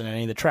mouse in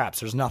any of the traps.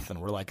 There's nothing.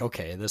 We're like,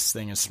 okay, this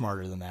thing is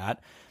smarter than that.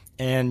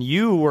 And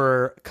you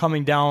were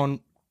coming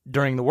down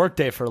during the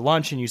workday for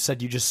lunch, and you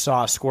said you just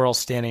saw a squirrel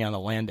standing on the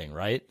landing,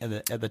 right?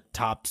 At the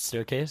top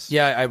staircase?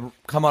 Yeah, I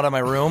come out of my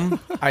room.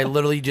 I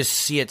literally just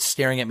see it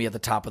staring at me at the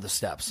top of the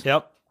steps.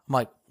 Yep. I'm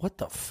like, what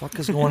the fuck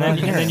is going on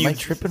here? Am I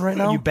tripping right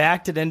now? You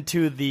backed it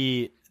into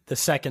the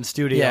second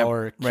studio,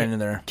 or right in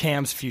there.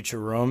 Cam's future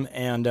room,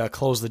 and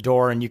closed the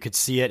door, and you could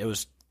see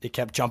it. It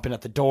kept jumping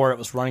at the door. It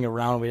was running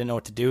around. We didn't know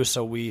what to do,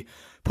 so we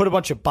put a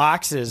bunch of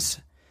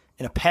boxes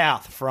in a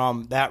path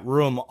from that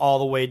room all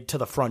the way to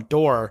the front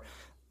door,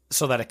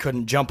 so that it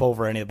couldn't jump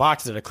over any of the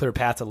boxes. It had a clear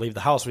path to leave the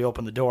house. We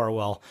opened the door.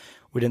 Well,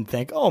 we didn't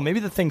think, maybe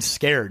the thing's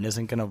scared and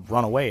isn't going to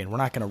run away, and we're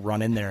not going to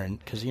run in there. And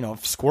because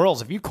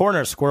if you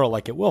corner a squirrel,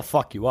 it will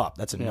fuck you up.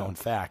 That's a known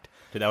fact.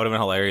 Dude, that would have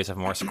been hilarious if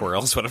more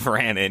squirrels would have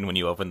ran in when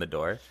you opened the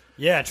door.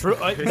 Yeah, true.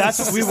 That's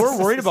what we were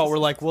worried about. We're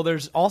like, well,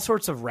 there's all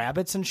sorts of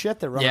rabbits and shit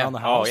that run around the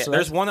house. Oh, yeah. So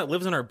there's one that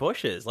lives in our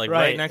bushes,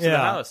 right next to the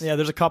house. Yeah,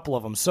 there's a couple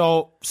of them.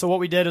 So what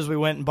we did is we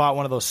went and bought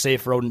one of those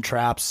safe rodent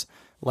traps,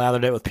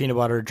 lathered it with peanut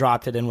butter,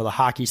 dropped it in with a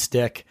hockey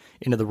stick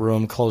into the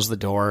room, closed the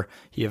door.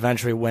 He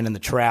eventually went in the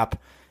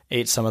trap,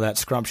 ate some of that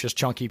scrumptious,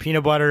 chunky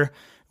peanut butter.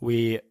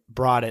 We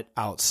brought it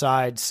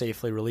outside,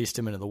 safely released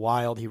him into the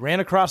wild. He ran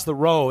across the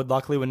road,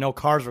 luckily when no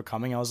cars were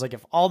coming. I was like,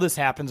 if all this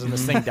happens and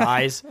this thing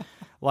dies,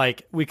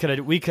 we could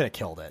have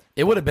killed it.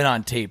 It would have been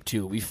on tape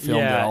too. We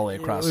filmed it all the way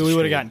across the street. We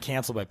would have gotten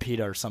canceled by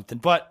PETA or something.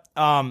 But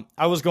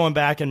I was going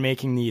back and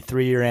making the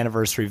 3-year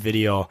anniversary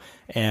video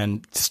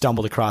and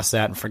stumbled across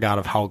that and forgot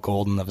of how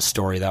golden of a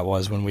story that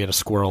was when we had a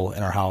squirrel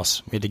in our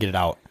house. We had to get it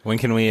out. When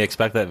can we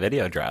expect that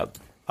video drop?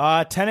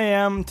 10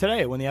 a.m.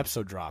 today when the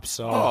episode drops.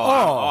 So,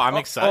 I'm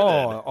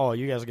excited.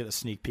 You guys will get a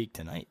sneak peek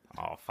tonight.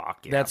 Oh,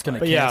 fuck yeah. That's going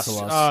to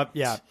cancel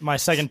us. My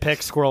second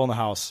pick, squirrel in the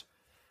house.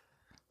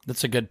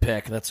 That's a good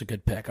pick.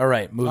 All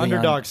right, moving on.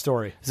 Underdog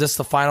story. Is this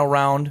the final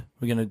round?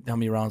 How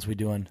many rounds are we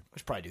doing? We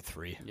should probably do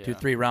 3. Yeah. Do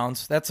 3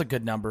 rounds. That's a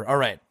good number. All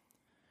right.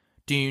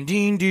 Doon,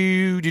 doon,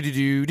 doon, doon,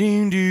 doon,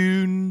 doon,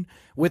 doon.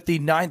 With the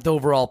 9th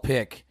overall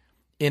pick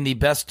in the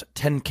best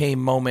 10K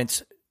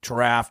moments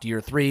draft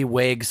year 3,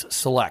 Wags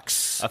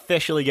selects.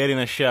 Officially getting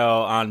a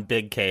show on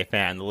Big K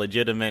Fan, the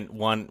legitimate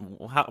one.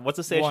 What's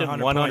the station?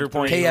 100.3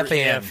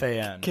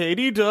 KFAN.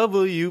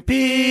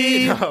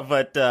 KDWP. No,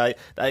 but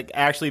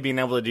actually being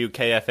able to do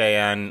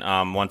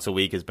KFAN once a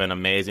week has been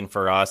amazing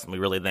for us, and we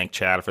really thank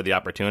Chad for the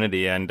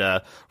opportunity. And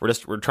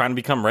we're trying to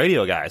become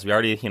radio guys. We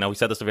already, we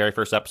said this the very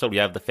first episode. We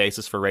have the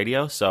faces for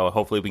radio, so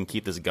hopefully we can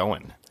keep this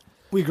going.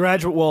 We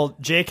graduate. Well,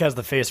 Jake has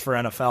the face for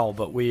NFL,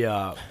 but we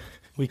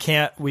We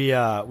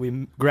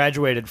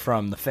graduated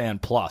from the Fan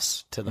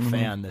Plus to the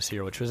Fan this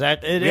year, which was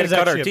cut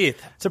our teeth.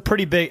 It's a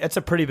pretty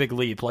big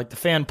leap. Like the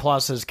Fan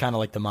Plus is kind of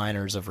like the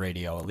minors of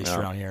radio, at least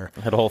around here.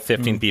 Had a whole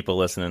 15 people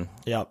listening.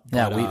 Yep.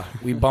 Yeah,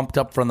 we bumped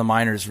up from the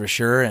minors for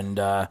sure, and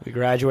we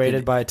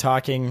graduated by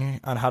talking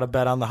on how to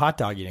bet on the hot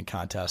dog eating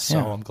contest. So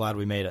I'm glad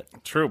we made it.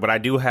 True, but I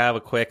do have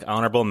a quick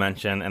honorable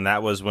mention, and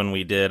that was when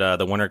we did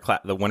the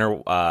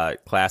winter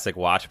classic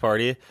watch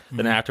party.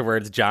 Then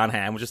afterwards, John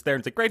Hamm was just there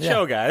and said, "Great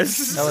show,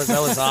 guys."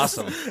 That was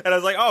awesome. And I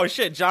was like, "Oh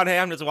shit, John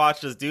Hamm just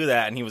watched us do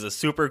that," and he was a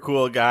super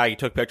cool guy. He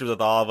took pictures with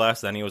all of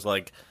us. Then he was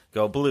like,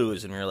 "Go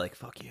Blues," and we were like,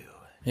 "Fuck you."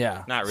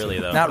 Yeah, not really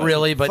though. Not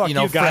really, but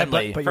you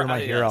friendly. But you're my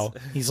hero.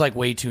 He's like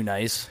way too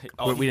nice.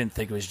 We didn't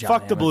think it was John.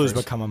 Fuck the Hamm Blues, at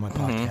but first. come on my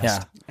podcast.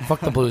 Yeah,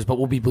 fuck the Blues, but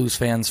we'll be Blues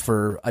fans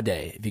for a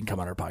day if you can come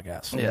on our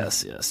podcast.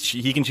 Yes.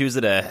 He can choose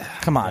a day.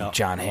 Come on,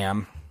 John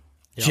Hamm.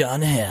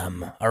 John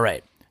Hamm. All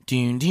right.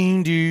 Doon,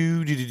 doon,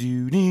 doo, doo, doo,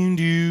 doo, doon,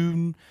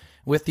 doon.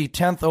 With the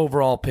 10th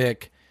overall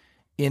pick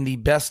in the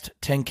best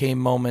 10K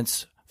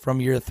moments from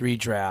year 3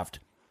 draft,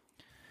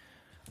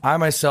 I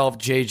myself,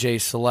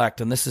 JJ,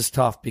 select, and this is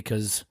tough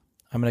because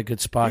I'm in a good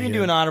spot You can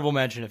here. do an honorable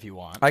mention if you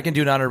want. I can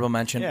do an honorable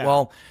mention. Yeah.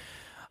 Well,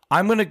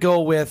 I'm going to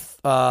go with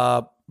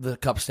the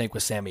Cup Snake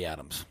with Sammy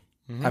Adams.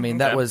 I mean,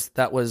 that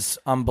was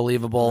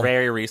unbelievable.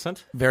 Very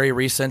recent,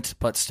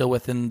 but still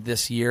within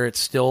this year. It's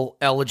still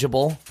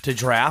eligible to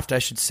draft, I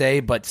should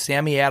say. But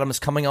Sammy Adams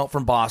coming out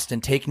from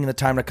Boston, taking the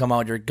time to come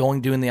out here,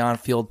 doing the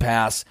on-field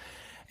pass,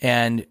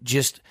 and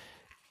just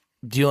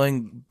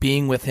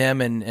being with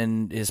him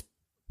and his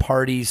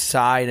party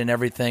side and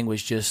everything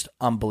was just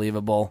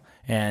unbelievable.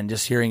 And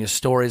just hearing his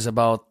stories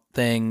about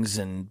things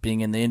and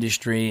being in the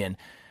industry and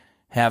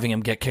having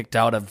him get kicked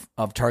out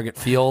of Target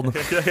Field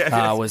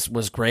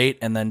was great,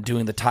 and then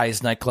doing the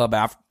Ties nightclub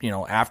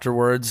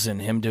afterwards,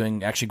 and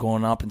him actually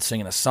going up and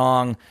singing a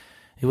song.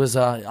 It was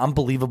an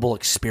unbelievable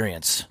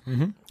experience.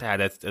 Yeah,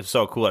 that's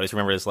so cool. I just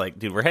remember it's like,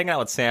 dude, we're hanging out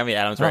with Sammy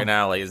Adams right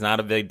now. Like, it's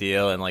not a big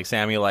deal, and like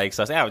Sammy likes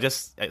us. Yeah, it was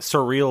just a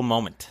surreal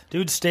moment.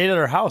 Dude stayed at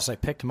our house. I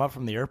picked him up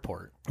from the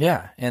airport.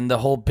 Yeah, and the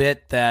whole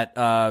bit that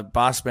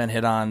Bossman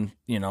hit on,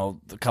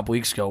 a couple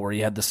weeks ago, where he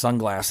had the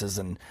sunglasses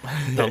and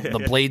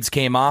the blades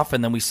came off,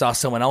 and then we saw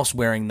someone else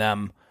wearing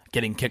them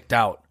getting kicked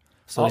out.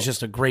 So it's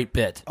just a great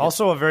bit.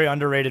 Also, a very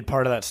underrated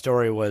part of that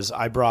story was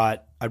I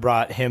brought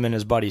him and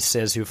his buddy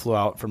Sis, who flew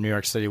out from New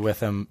York City with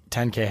him,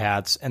 10K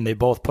hats, and they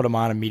both put them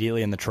on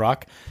immediately in the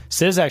truck.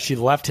 Sis actually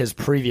left his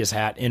previous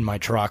hat in my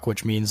truck,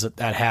 which means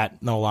that hat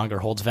no longer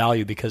holds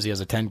value because he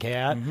has a 10K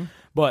hat.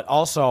 But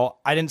also,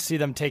 I didn't see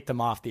them take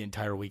them off the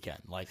entire weekend.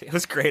 Like, it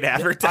was great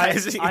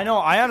advertising. I know.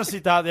 I honestly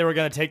thought they were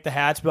going to take the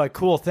hats, be like,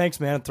 cool, thanks,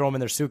 man, and throw them in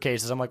their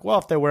suitcases. I'm like, well,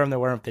 if they wear them, they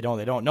wear them. If they don't,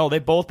 they don't. No, they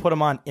both put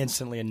them on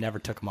instantly and never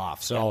took them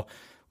off. So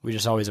we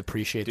just always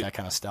appreciate that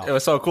kind of stuff. It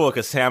was so cool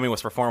because Sammy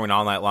was performing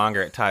all night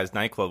longer at Ty's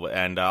nightclub,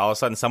 and all of a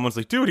sudden someone's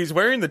like, dude, he's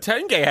wearing the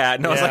 10K hat.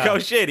 And I was like, oh,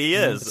 shit, he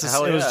is.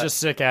 It was just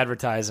sick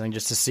advertising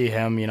just to see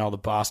him,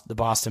 the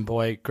Boston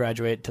boy,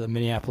 graduate to the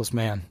Minneapolis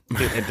man.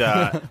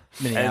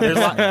 And there's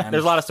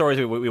a lot of stories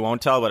we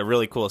won't tell, but a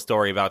really cool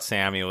story about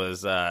Sammy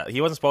was he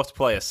wasn't supposed to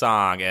play a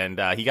song, and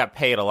he got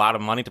paid a lot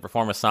of money to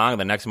perform a song.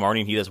 And the next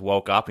morning, he just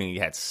woke up and he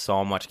had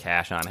so much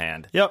cash on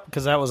hand. Yep,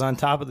 because that was on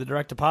top of the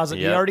direct deposit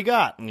he already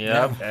got.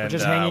 Yep. And,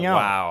 just hanging out.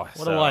 Wow.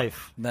 What a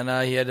life. Then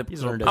he had to.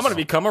 I'm going to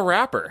become a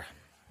rapper.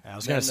 I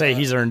was going to say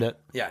he's earned it.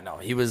 Yeah, no,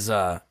 he is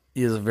a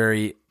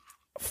very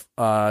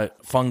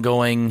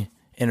fun-going,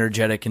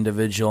 energetic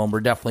individual, and we're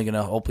definitely going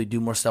to hopefully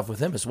do more stuff with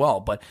him as well.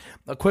 But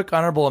a quick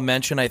honorable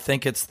mention, I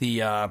think it's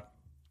the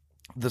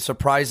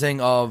surprising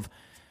of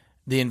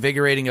the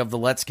invigorating of the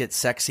Let's Get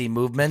Sexy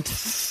movement.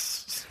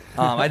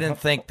 I didn't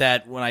think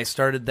that when I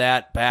started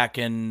that back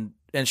in.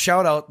 And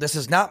shout out, this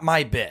is not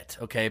my bit,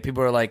 okay?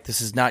 People are like, this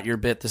is not your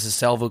bit. This is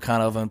Sal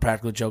Vulcanov and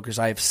Practical Jokers.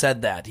 I have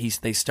said that.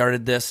 They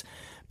started this,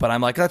 but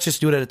I'm like, let's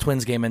just do it at a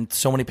Twins game. And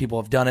so many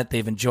people have done it.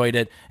 They've enjoyed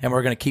it. And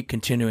we're going to keep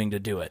continuing to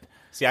do it.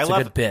 See, I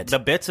love the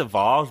bits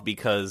evolved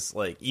because,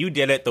 like, you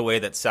did it the way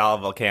that Sal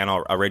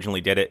Vulcano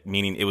originally did it,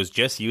 meaning it was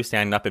just you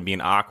standing up and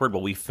being awkward, but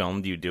we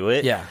filmed you do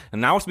it. Yeah.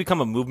 And now it's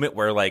become a movement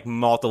where, like,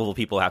 multiple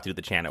people have to do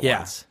the chant at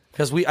once.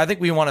 Because I think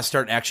we want to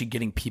start actually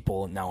getting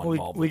people now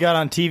involved. We got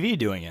on TV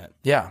doing it.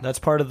 Yeah, that's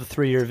part of the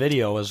 3-year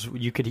video. Was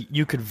you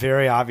could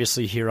very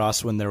obviously hear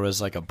us when there was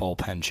like a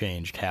bullpen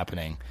change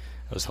happening.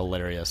 It was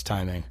hilarious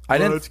timing.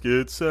 Let's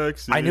get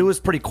sexy. I knew it was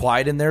pretty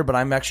quiet in there, but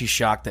I'm actually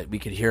shocked that we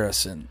could hear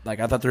us. And like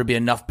I thought there would be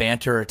enough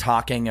banter or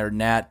talking or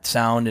nat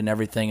sound and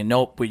everything. And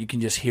nope, but you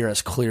can just hear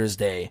us clear as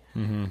day,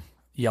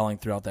 yelling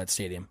throughout that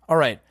stadium. All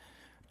right,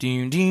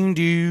 doon doon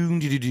doon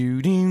doon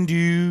doon doon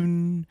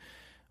doon.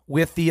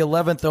 With the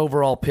 11th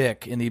overall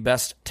pick in the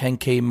best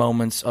 10K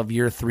moments of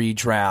year 3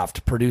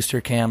 draft,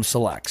 producer Cam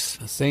selects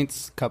the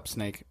Saints Cup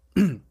Snake.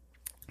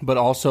 but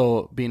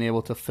also being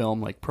able to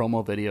film like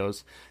promo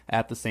videos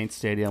at the Saints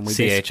Stadium.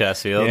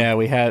 CHS Field. Yeah,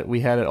 we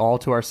had it all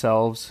to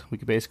ourselves. We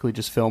could basically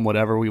just film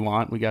whatever we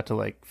want. We got to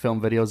like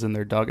film videos in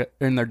their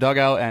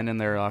dugout and in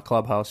their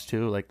clubhouse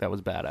too. Like that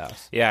was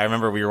badass. Yeah, I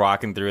remember we were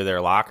walking through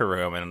their locker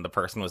room, and the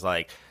person was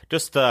like,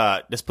 "Just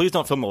please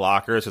don't film the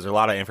lockers because there's a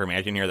lot of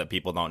information here that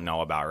people don't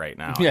know about right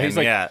now." Yeah, he's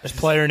like, there's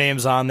player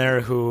names on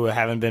there who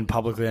haven't been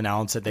publicly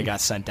announced that they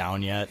got sent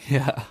down yet.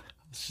 Yeah.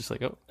 It's just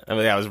like, oh. I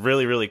mean, yeah, it was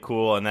really, really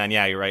cool. And then,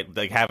 yeah, you're right.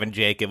 Like having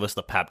Jake give us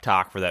the pep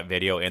talk for that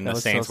video in the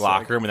Saints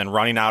locker room, and then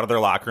running out of their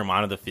locker room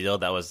onto the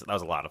field. That was a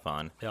lot of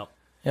fun. Yep.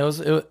 It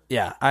was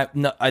yeah.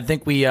 I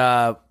think we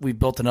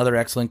built another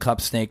excellent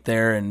cup snake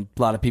there, and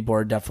a lot of people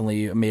are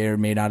definitely may or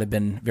may not have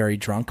been very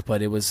drunk,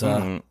 but it was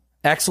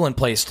excellent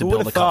place to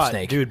build a cup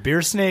snake. Dude,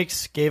 Beer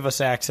Snakes gave us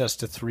access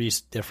to 3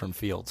 different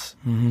fields.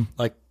 Mm-hmm.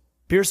 Like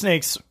Beer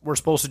Snakes were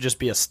supposed to just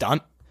be a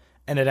stunt,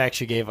 and it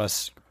actually gave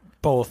us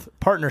both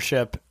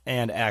partnership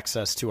and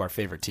access to our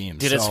favorite teams.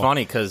 Dude, it's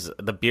funny because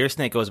the Beer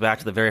Snake goes back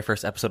to the very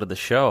first episode of the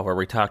show where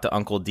we talked to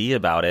Uncle D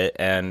about it,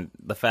 and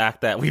the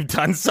fact that we've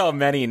done so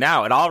many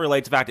now, it all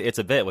relates back to It's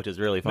a Bit, which is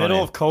really funny.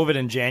 Middle of COVID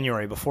in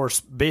January, before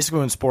basically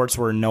when sports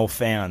were no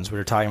fans, we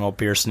were talking about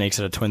Beer Snakes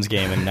at a Twins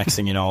game, and next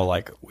thing you know,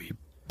 like we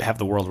have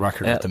the world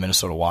record with the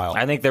Minnesota Wild.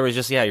 I think there was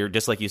just, you're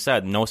just like you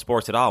said, no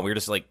sports at all. We were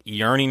just like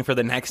yearning for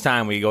the next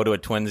time we go to a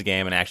Twins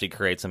game and actually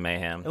create some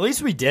mayhem. At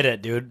least we did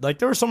it, dude. Like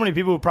there were so many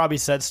people who probably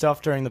said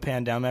stuff during the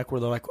pandemic where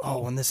they're like,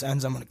 "Oh, when this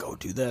ends, I'm going to go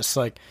do this."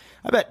 Like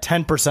I bet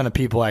 10% of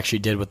people actually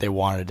did what they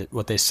wanted,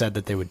 what they said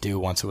that they would do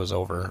once it was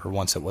over or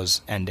once it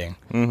was ending.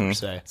 Mm-hmm.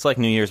 Say. It's like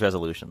New Year's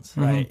resolutions,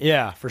 right? Mm-hmm.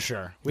 Yeah, for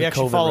sure. We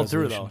actually followed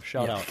through though.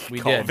 Shout out.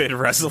 We did. COVID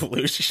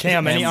resolution.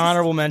 Cam, any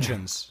honorable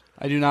mentions?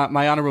 I do not.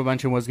 My honorable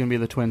mention was going to be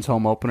the Twins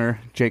home opener.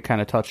 Jake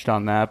kind of touched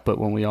on that, but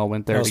when we all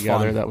went there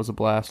together, fun. That was a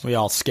blast. We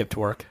all skipped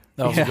work.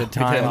 That was a good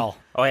time.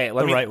 Oh, hey,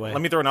 let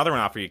me throw another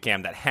one out for you,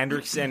 Cam. That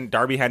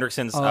Darby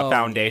Hendrickson's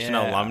Foundation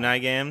alumni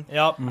game.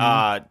 Yep.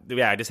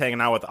 Yeah, just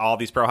hanging out with all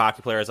these pro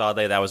hockey players all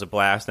day. That was a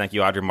blast. Thank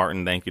you, Audrey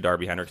Martin. Thank you,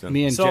 Darby Hendrickson.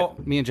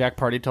 Me and Jack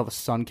partied till the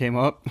sun came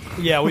up.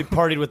 Yeah, we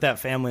partied with that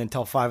family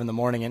until 5 a.m.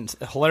 And it's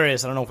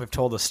hilarious. I don't know if we've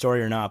told the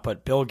story or not,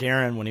 but Bill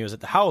Guerin, when he was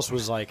at the house,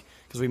 was like,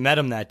 because we met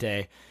him that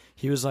day,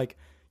 he was like,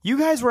 "You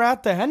guys were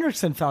at the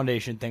Hendrickson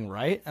Foundation thing,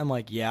 right?" I'm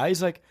like, "Yeah."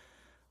 He's like,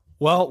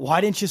 "Well,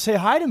 why didn't you say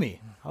hi to me?"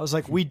 I was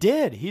like, "We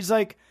did." I was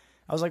like,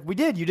 "We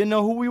did. You didn't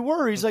know who we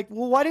were." He's like,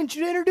 "Well, why didn't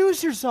you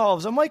introduce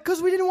yourselves?" I'm like,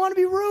 "Because we didn't want to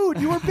be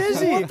rude. You were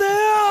busy." What the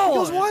hell? He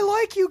goes, "Well, I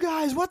like you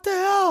guys. What the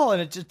hell?"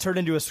 And it just turned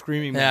into a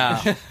screaming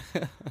match.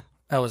 Yeah.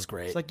 That was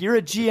great. It's like, you're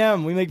a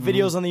GM. We make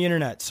videos on the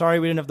internet. Sorry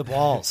we didn't have the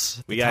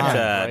balls. We got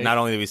to, not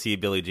only did we see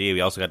Billy G,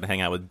 we also got to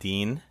hang out with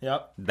Dean.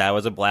 Yep. That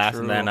was a blast.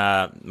 True. And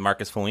then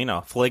Marcus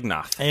Foligno.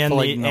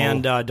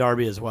 And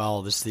Darby as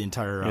well. This the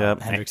entire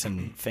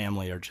Hendrickson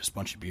family are just a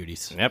bunch of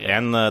beauties. Yep.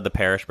 And the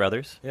Parrish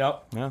brothers.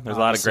 Yep. Yeah, there's a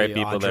lot of great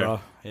people there.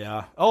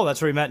 Yeah. Oh,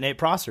 that's where we met Nate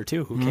Prosser,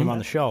 too, who came on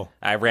the show.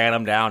 I ran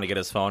him down to get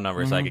his phone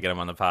number so I could get him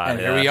on the pod. And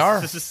here we are.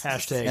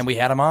 Hashtag. And we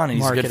had him on, and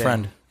he's a good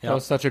friend. That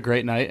was such a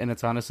great night, and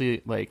it's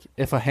honestly like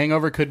if a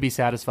hangover could be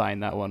satisfying,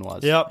 that one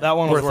was. Yep, that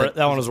one was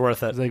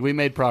worth it. It's like we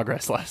made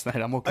progress last night.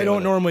 I'm okay. I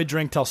don't normally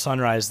drink till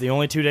sunrise. The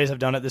only 2 days I've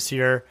done it this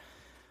year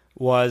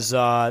was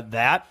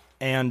that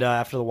and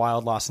after the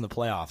Wild lost in the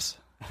playoffs.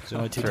 It's the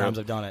only 2 times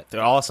I've done it.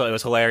 Also, it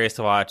was hilarious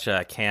to watch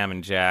Cam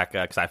and Jack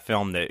because I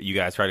filmed it. You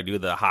guys tried to do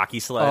the hockey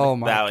sled. Oh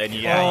my!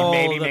 You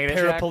maybe the made it.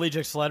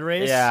 Paraplegic sled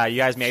race. Yeah, you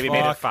guys maybe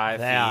made it 5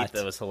 feet.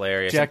 That was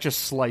hilarious. Jack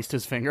just sliced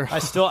his finger. I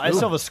still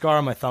have a scar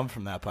on my thumb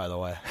from that, by the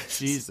way.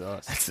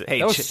 Jesus, hey,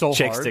 that was so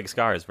Chicks hard. dig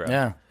scars, bro.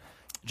 Yeah,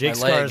 Jake's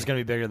scar is gonna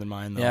be bigger than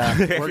mine, though.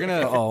 Yeah,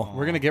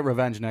 we're gonna get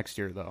revenge next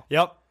year, though.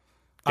 Yep.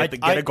 Get a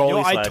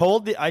goalie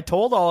sled. I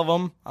told all of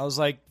them. I was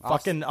like,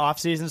 "Fucking off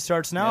season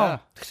starts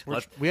now." Yeah.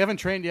 We haven't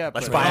trained yet.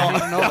 Let's buy.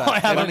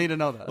 I don't need to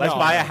know that. Let's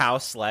buy a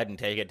house sled and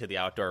take it to the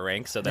outdoor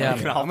rink so that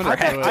we can all.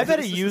 I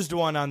bet a used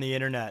one on the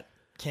internet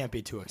can't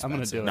be too expensive. I'm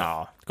gonna do it.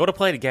 No, go to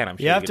play it again. I'm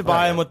sure you have to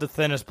buy them with the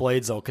thinnest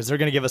blades though, because they're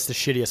gonna give us the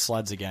shittiest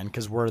sleds again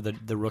because we're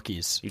the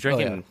rookies. You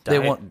drinking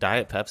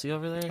Diet Pepsi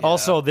over there?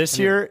 Also, this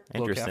year,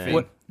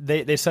 interesting.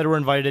 They said we're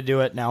invited to do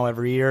it now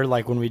every year.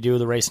 Like when we do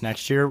the race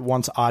next year,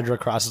 once Audra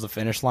crosses the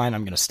finish line,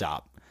 I'm gonna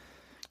stop.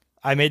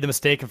 I made the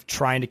mistake of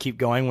trying to keep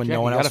going when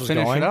no one else was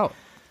going. It out.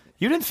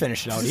 You didn't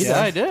finish it out either.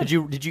 Yeah, I did.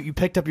 Did you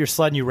picked up your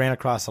sled and you ran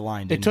across the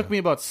line? It took me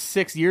about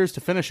 6 years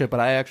to finish it, but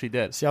I actually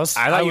did. See, I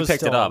thought you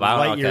picked it up.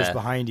 Light years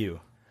behind you.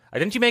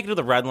 Didn't you make it to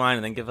the red line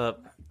and then give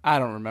up? I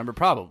don't remember.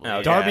 Probably.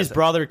 Oh, Darby's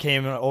brother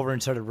came over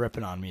and started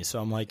ripping on me,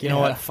 so I'm like, you know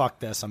what? Fuck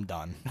this. I'm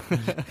done.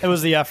 It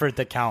was the effort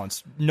that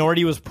counts.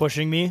 Nordy was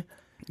pushing me.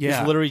 Yeah.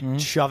 He's literally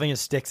shoving his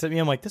sticks at me.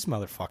 I'm like, this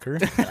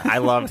motherfucker. I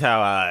loved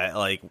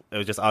how it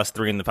was just us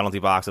 3 in the penalty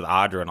box with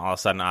Audra, and all of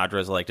a sudden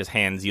Audra's like just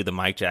hands you the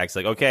mic jack. It's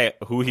like, okay,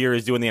 who here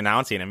is doing the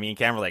announcing? And me and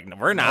Cam were like, no,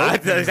 we're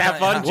not. Let's have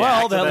fun, Jack.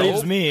 Well, that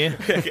leaves me.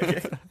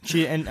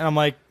 And I'm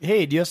like,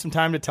 hey, do you have some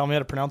time to tell me how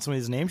to pronounce some of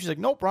these names? She's like,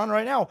 nope, we're on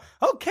right now.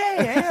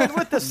 Okay, and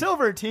with the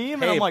silver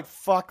team. And I'm like,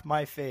 fuck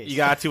my face. You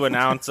got to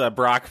announce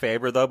Brock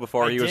Faber, though,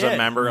 before he was a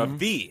member of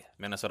the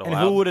Minnesota And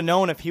Wild. who would have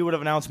known if he would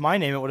have announced my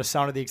name? It would have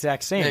sounded the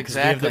exact same. 'cause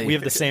Exactly. We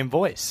have the same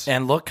voice.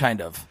 And look,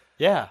 kind of.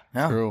 Yeah.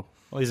 True.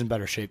 Well, he's in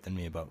better shape than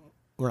me, but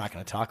we're not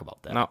going to talk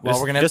about that. No, Well,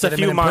 we're gonna have just to a get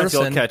him few in months.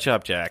 You'll person. catch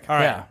up, Jack. All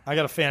right. Yeah. I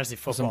got a fantasy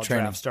football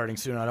training. draft starting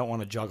soon. I don't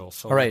want to juggle.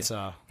 So All right. let's,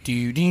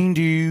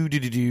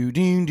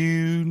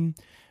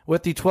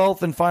 With the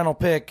 12th and final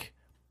pick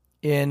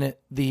in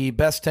the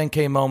best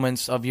 10K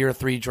moments of year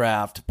 3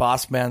 draft,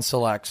 Bossman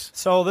selects.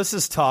 So this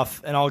is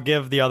tough, and I'll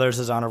give the others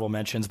as honorable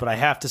mentions, but I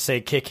have to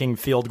say kicking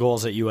field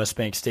goals at US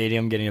Bank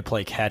Stadium, getting to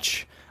play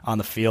catch on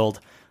the field.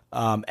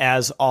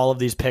 As all of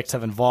these picks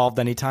have involved,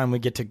 anytime we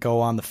get to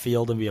go on the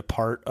field and be a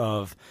part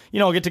of,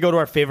 get to go to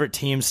our favorite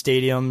team's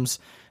stadiums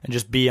and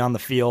just be on the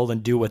field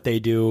and do what they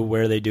do,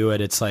 where they do it,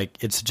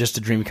 it's just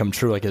a dream come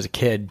true. Like as a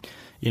kid,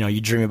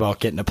 you dream about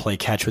getting to play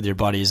catch with your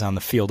buddies on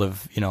the field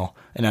of,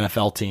 an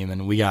NFL team.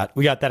 And we got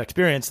that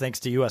experience thanks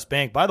to US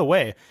Bank. By the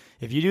way,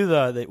 if you do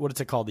the what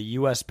is it called? The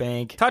US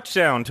Bank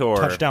Touchdown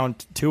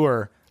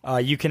Tour.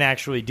 You can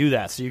actually do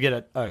that. So you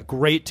get a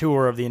great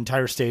tour of the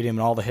entire stadium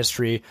and all the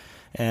history.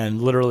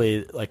 And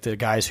literally, like the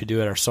guys who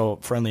do it are so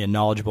friendly and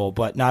knowledgeable.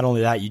 But not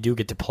only that, you do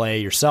get to play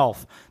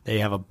yourself. They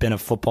have a bin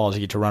of footballs. You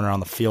get to run around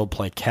the field,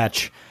 play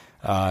catch,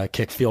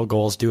 kick field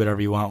goals, do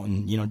whatever you want,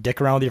 and dick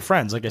around with your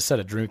friends. Like I said,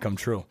 a dream come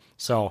true.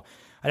 So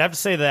I'd have to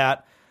say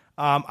that.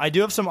 I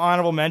do have some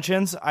honorable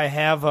mentions. I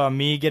have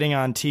me getting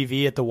on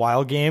TV at the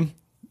Wild game,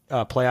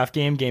 playoff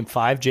game, Game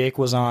 5. Jake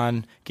was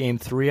on Game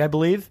 3, I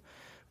believe.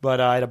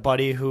 But I had a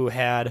buddy who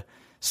had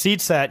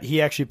seats that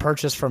he actually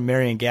purchased from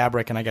Marion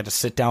Gabrick, and I got to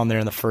sit down there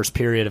in the first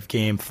period of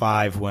Game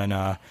 5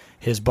 when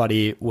his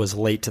buddy was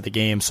late to the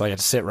game, so I got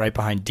to sit right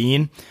behind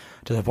Dean,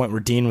 to the point where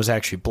Dean was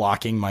actually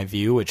blocking my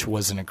view, which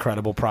was an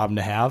incredible problem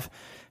to have,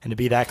 and to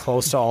be that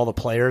close to all the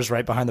players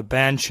right behind the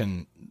bench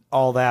and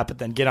all that, but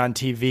then get on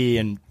TV,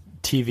 and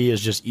TV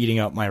is just eating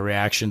up my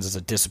reactions as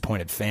a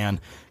disappointed fan.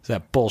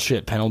 That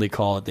bullshit penalty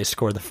call that they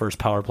scored the first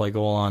power play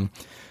goal on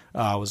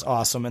was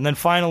awesome. And then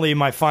finally,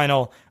 my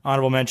final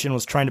honorable mention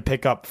was trying to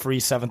pick up free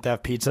 7th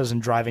Ave pizzas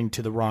and driving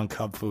to the wrong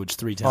Cub Foods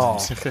 3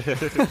 times.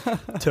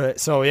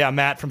 So yeah,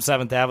 Matt from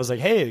 7th Ave was like,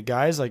 "Hey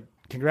guys, like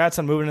congrats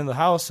on moving into the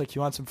house. Like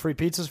you want some free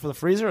pizzas for the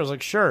freezer?" I was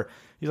like, "Sure."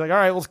 He's like, "All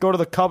right, let's go to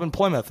the Cub in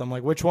Plymouth." I'm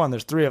like, "Which one?"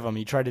 There's 3 of them.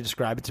 He tried to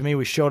describe it to me.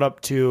 We showed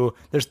up to,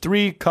 there's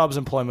 3 Cubs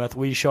in Plymouth.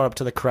 We showed up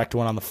to the correct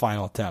one on the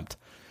final attempt.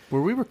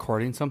 Were we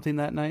recording something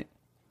that night?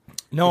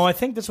 No, I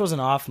think this was an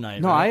off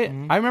night. No, right?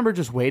 I remember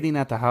just waiting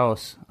at the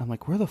house. I'm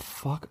like, where the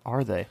fuck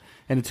are they?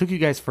 And it took you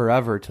guys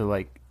forever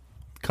to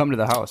come to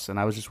the house, and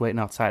I was just waiting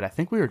outside. I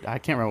can't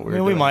remember what we were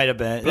doing. We might have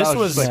been. But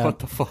what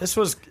the fuck?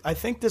 I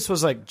think this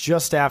was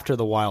just after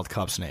the Wild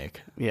Cup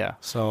Snake. Yeah.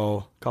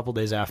 So a couple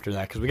days after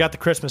that, because we got the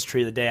Christmas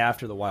tree the day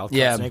after the Wild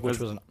Cup Snake, which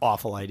was an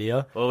awful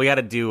idea. Well, we got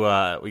to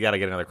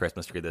get another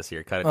Christmas tree this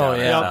year. Cut it down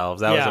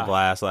ourselves. That was a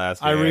blast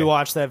last year. I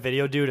rewatched that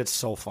video, dude. It's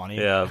so funny.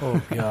 Yeah.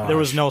 Oh god. There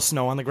was no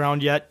snow on the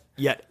ground yet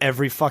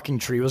every fucking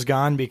tree was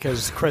gone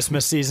because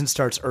Christmas season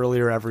starts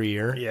earlier every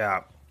year.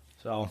 Yeah.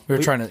 So we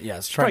were trying to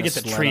get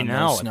the tree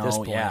now at this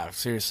point. Yeah,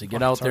 seriously,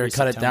 get out there,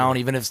 cut it down,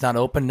 even if it's not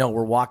open. No,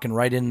 we're walking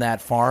right in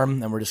that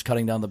farm, and we're just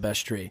cutting down the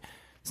best tree.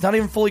 It's not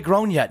even fully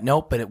grown yet.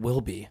 Nope, but it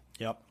will be.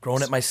 Yep,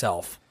 grown it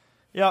myself.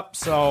 Yep.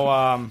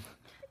 So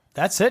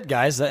that's it,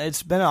 guys.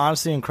 It's been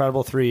honestly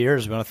incredible 3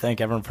 years. We want to thank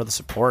everyone for the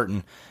support,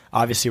 and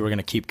obviously we're going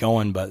to keep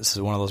going. But this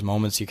is one of those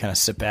moments you kind of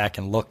sit back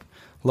and look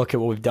at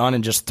what we've done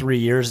in just 3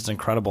 years. It's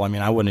incredible. I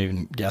mean, I wouldn't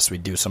even guess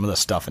we'd do some of this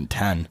stuff in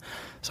 10.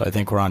 So I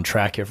think we're on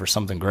track here for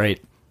something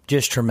great.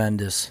 Just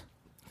tremendous.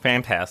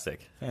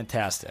 Fantastic.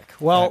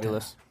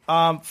 Well,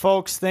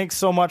 folks, thanks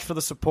so much for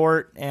the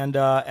support. And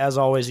as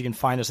always, you can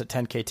find us at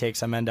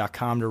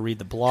 10ktakesmn.com to read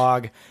the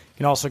blog. You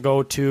can also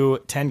go to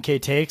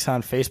 10K Takes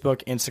on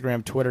Facebook,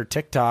 Instagram, Twitter,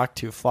 TikTok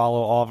to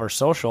follow all of our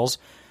socials.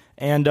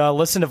 And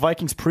listen to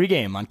Vikings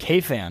pregame on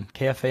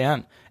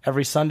KFAN.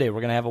 Every Sunday,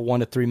 we're going to have a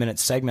 1 to 3 minute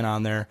segment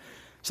on there.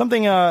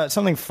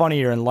 Something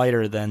funnier and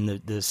lighter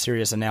than the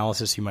serious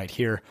analysis you might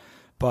hear.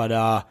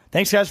 But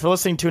thanks, guys, for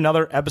listening to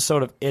another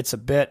episode of It's a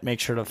Bit. Make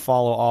sure to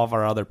follow all of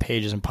our other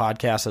pages and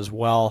podcasts as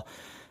well.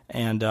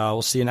 And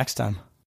we'll see you next time.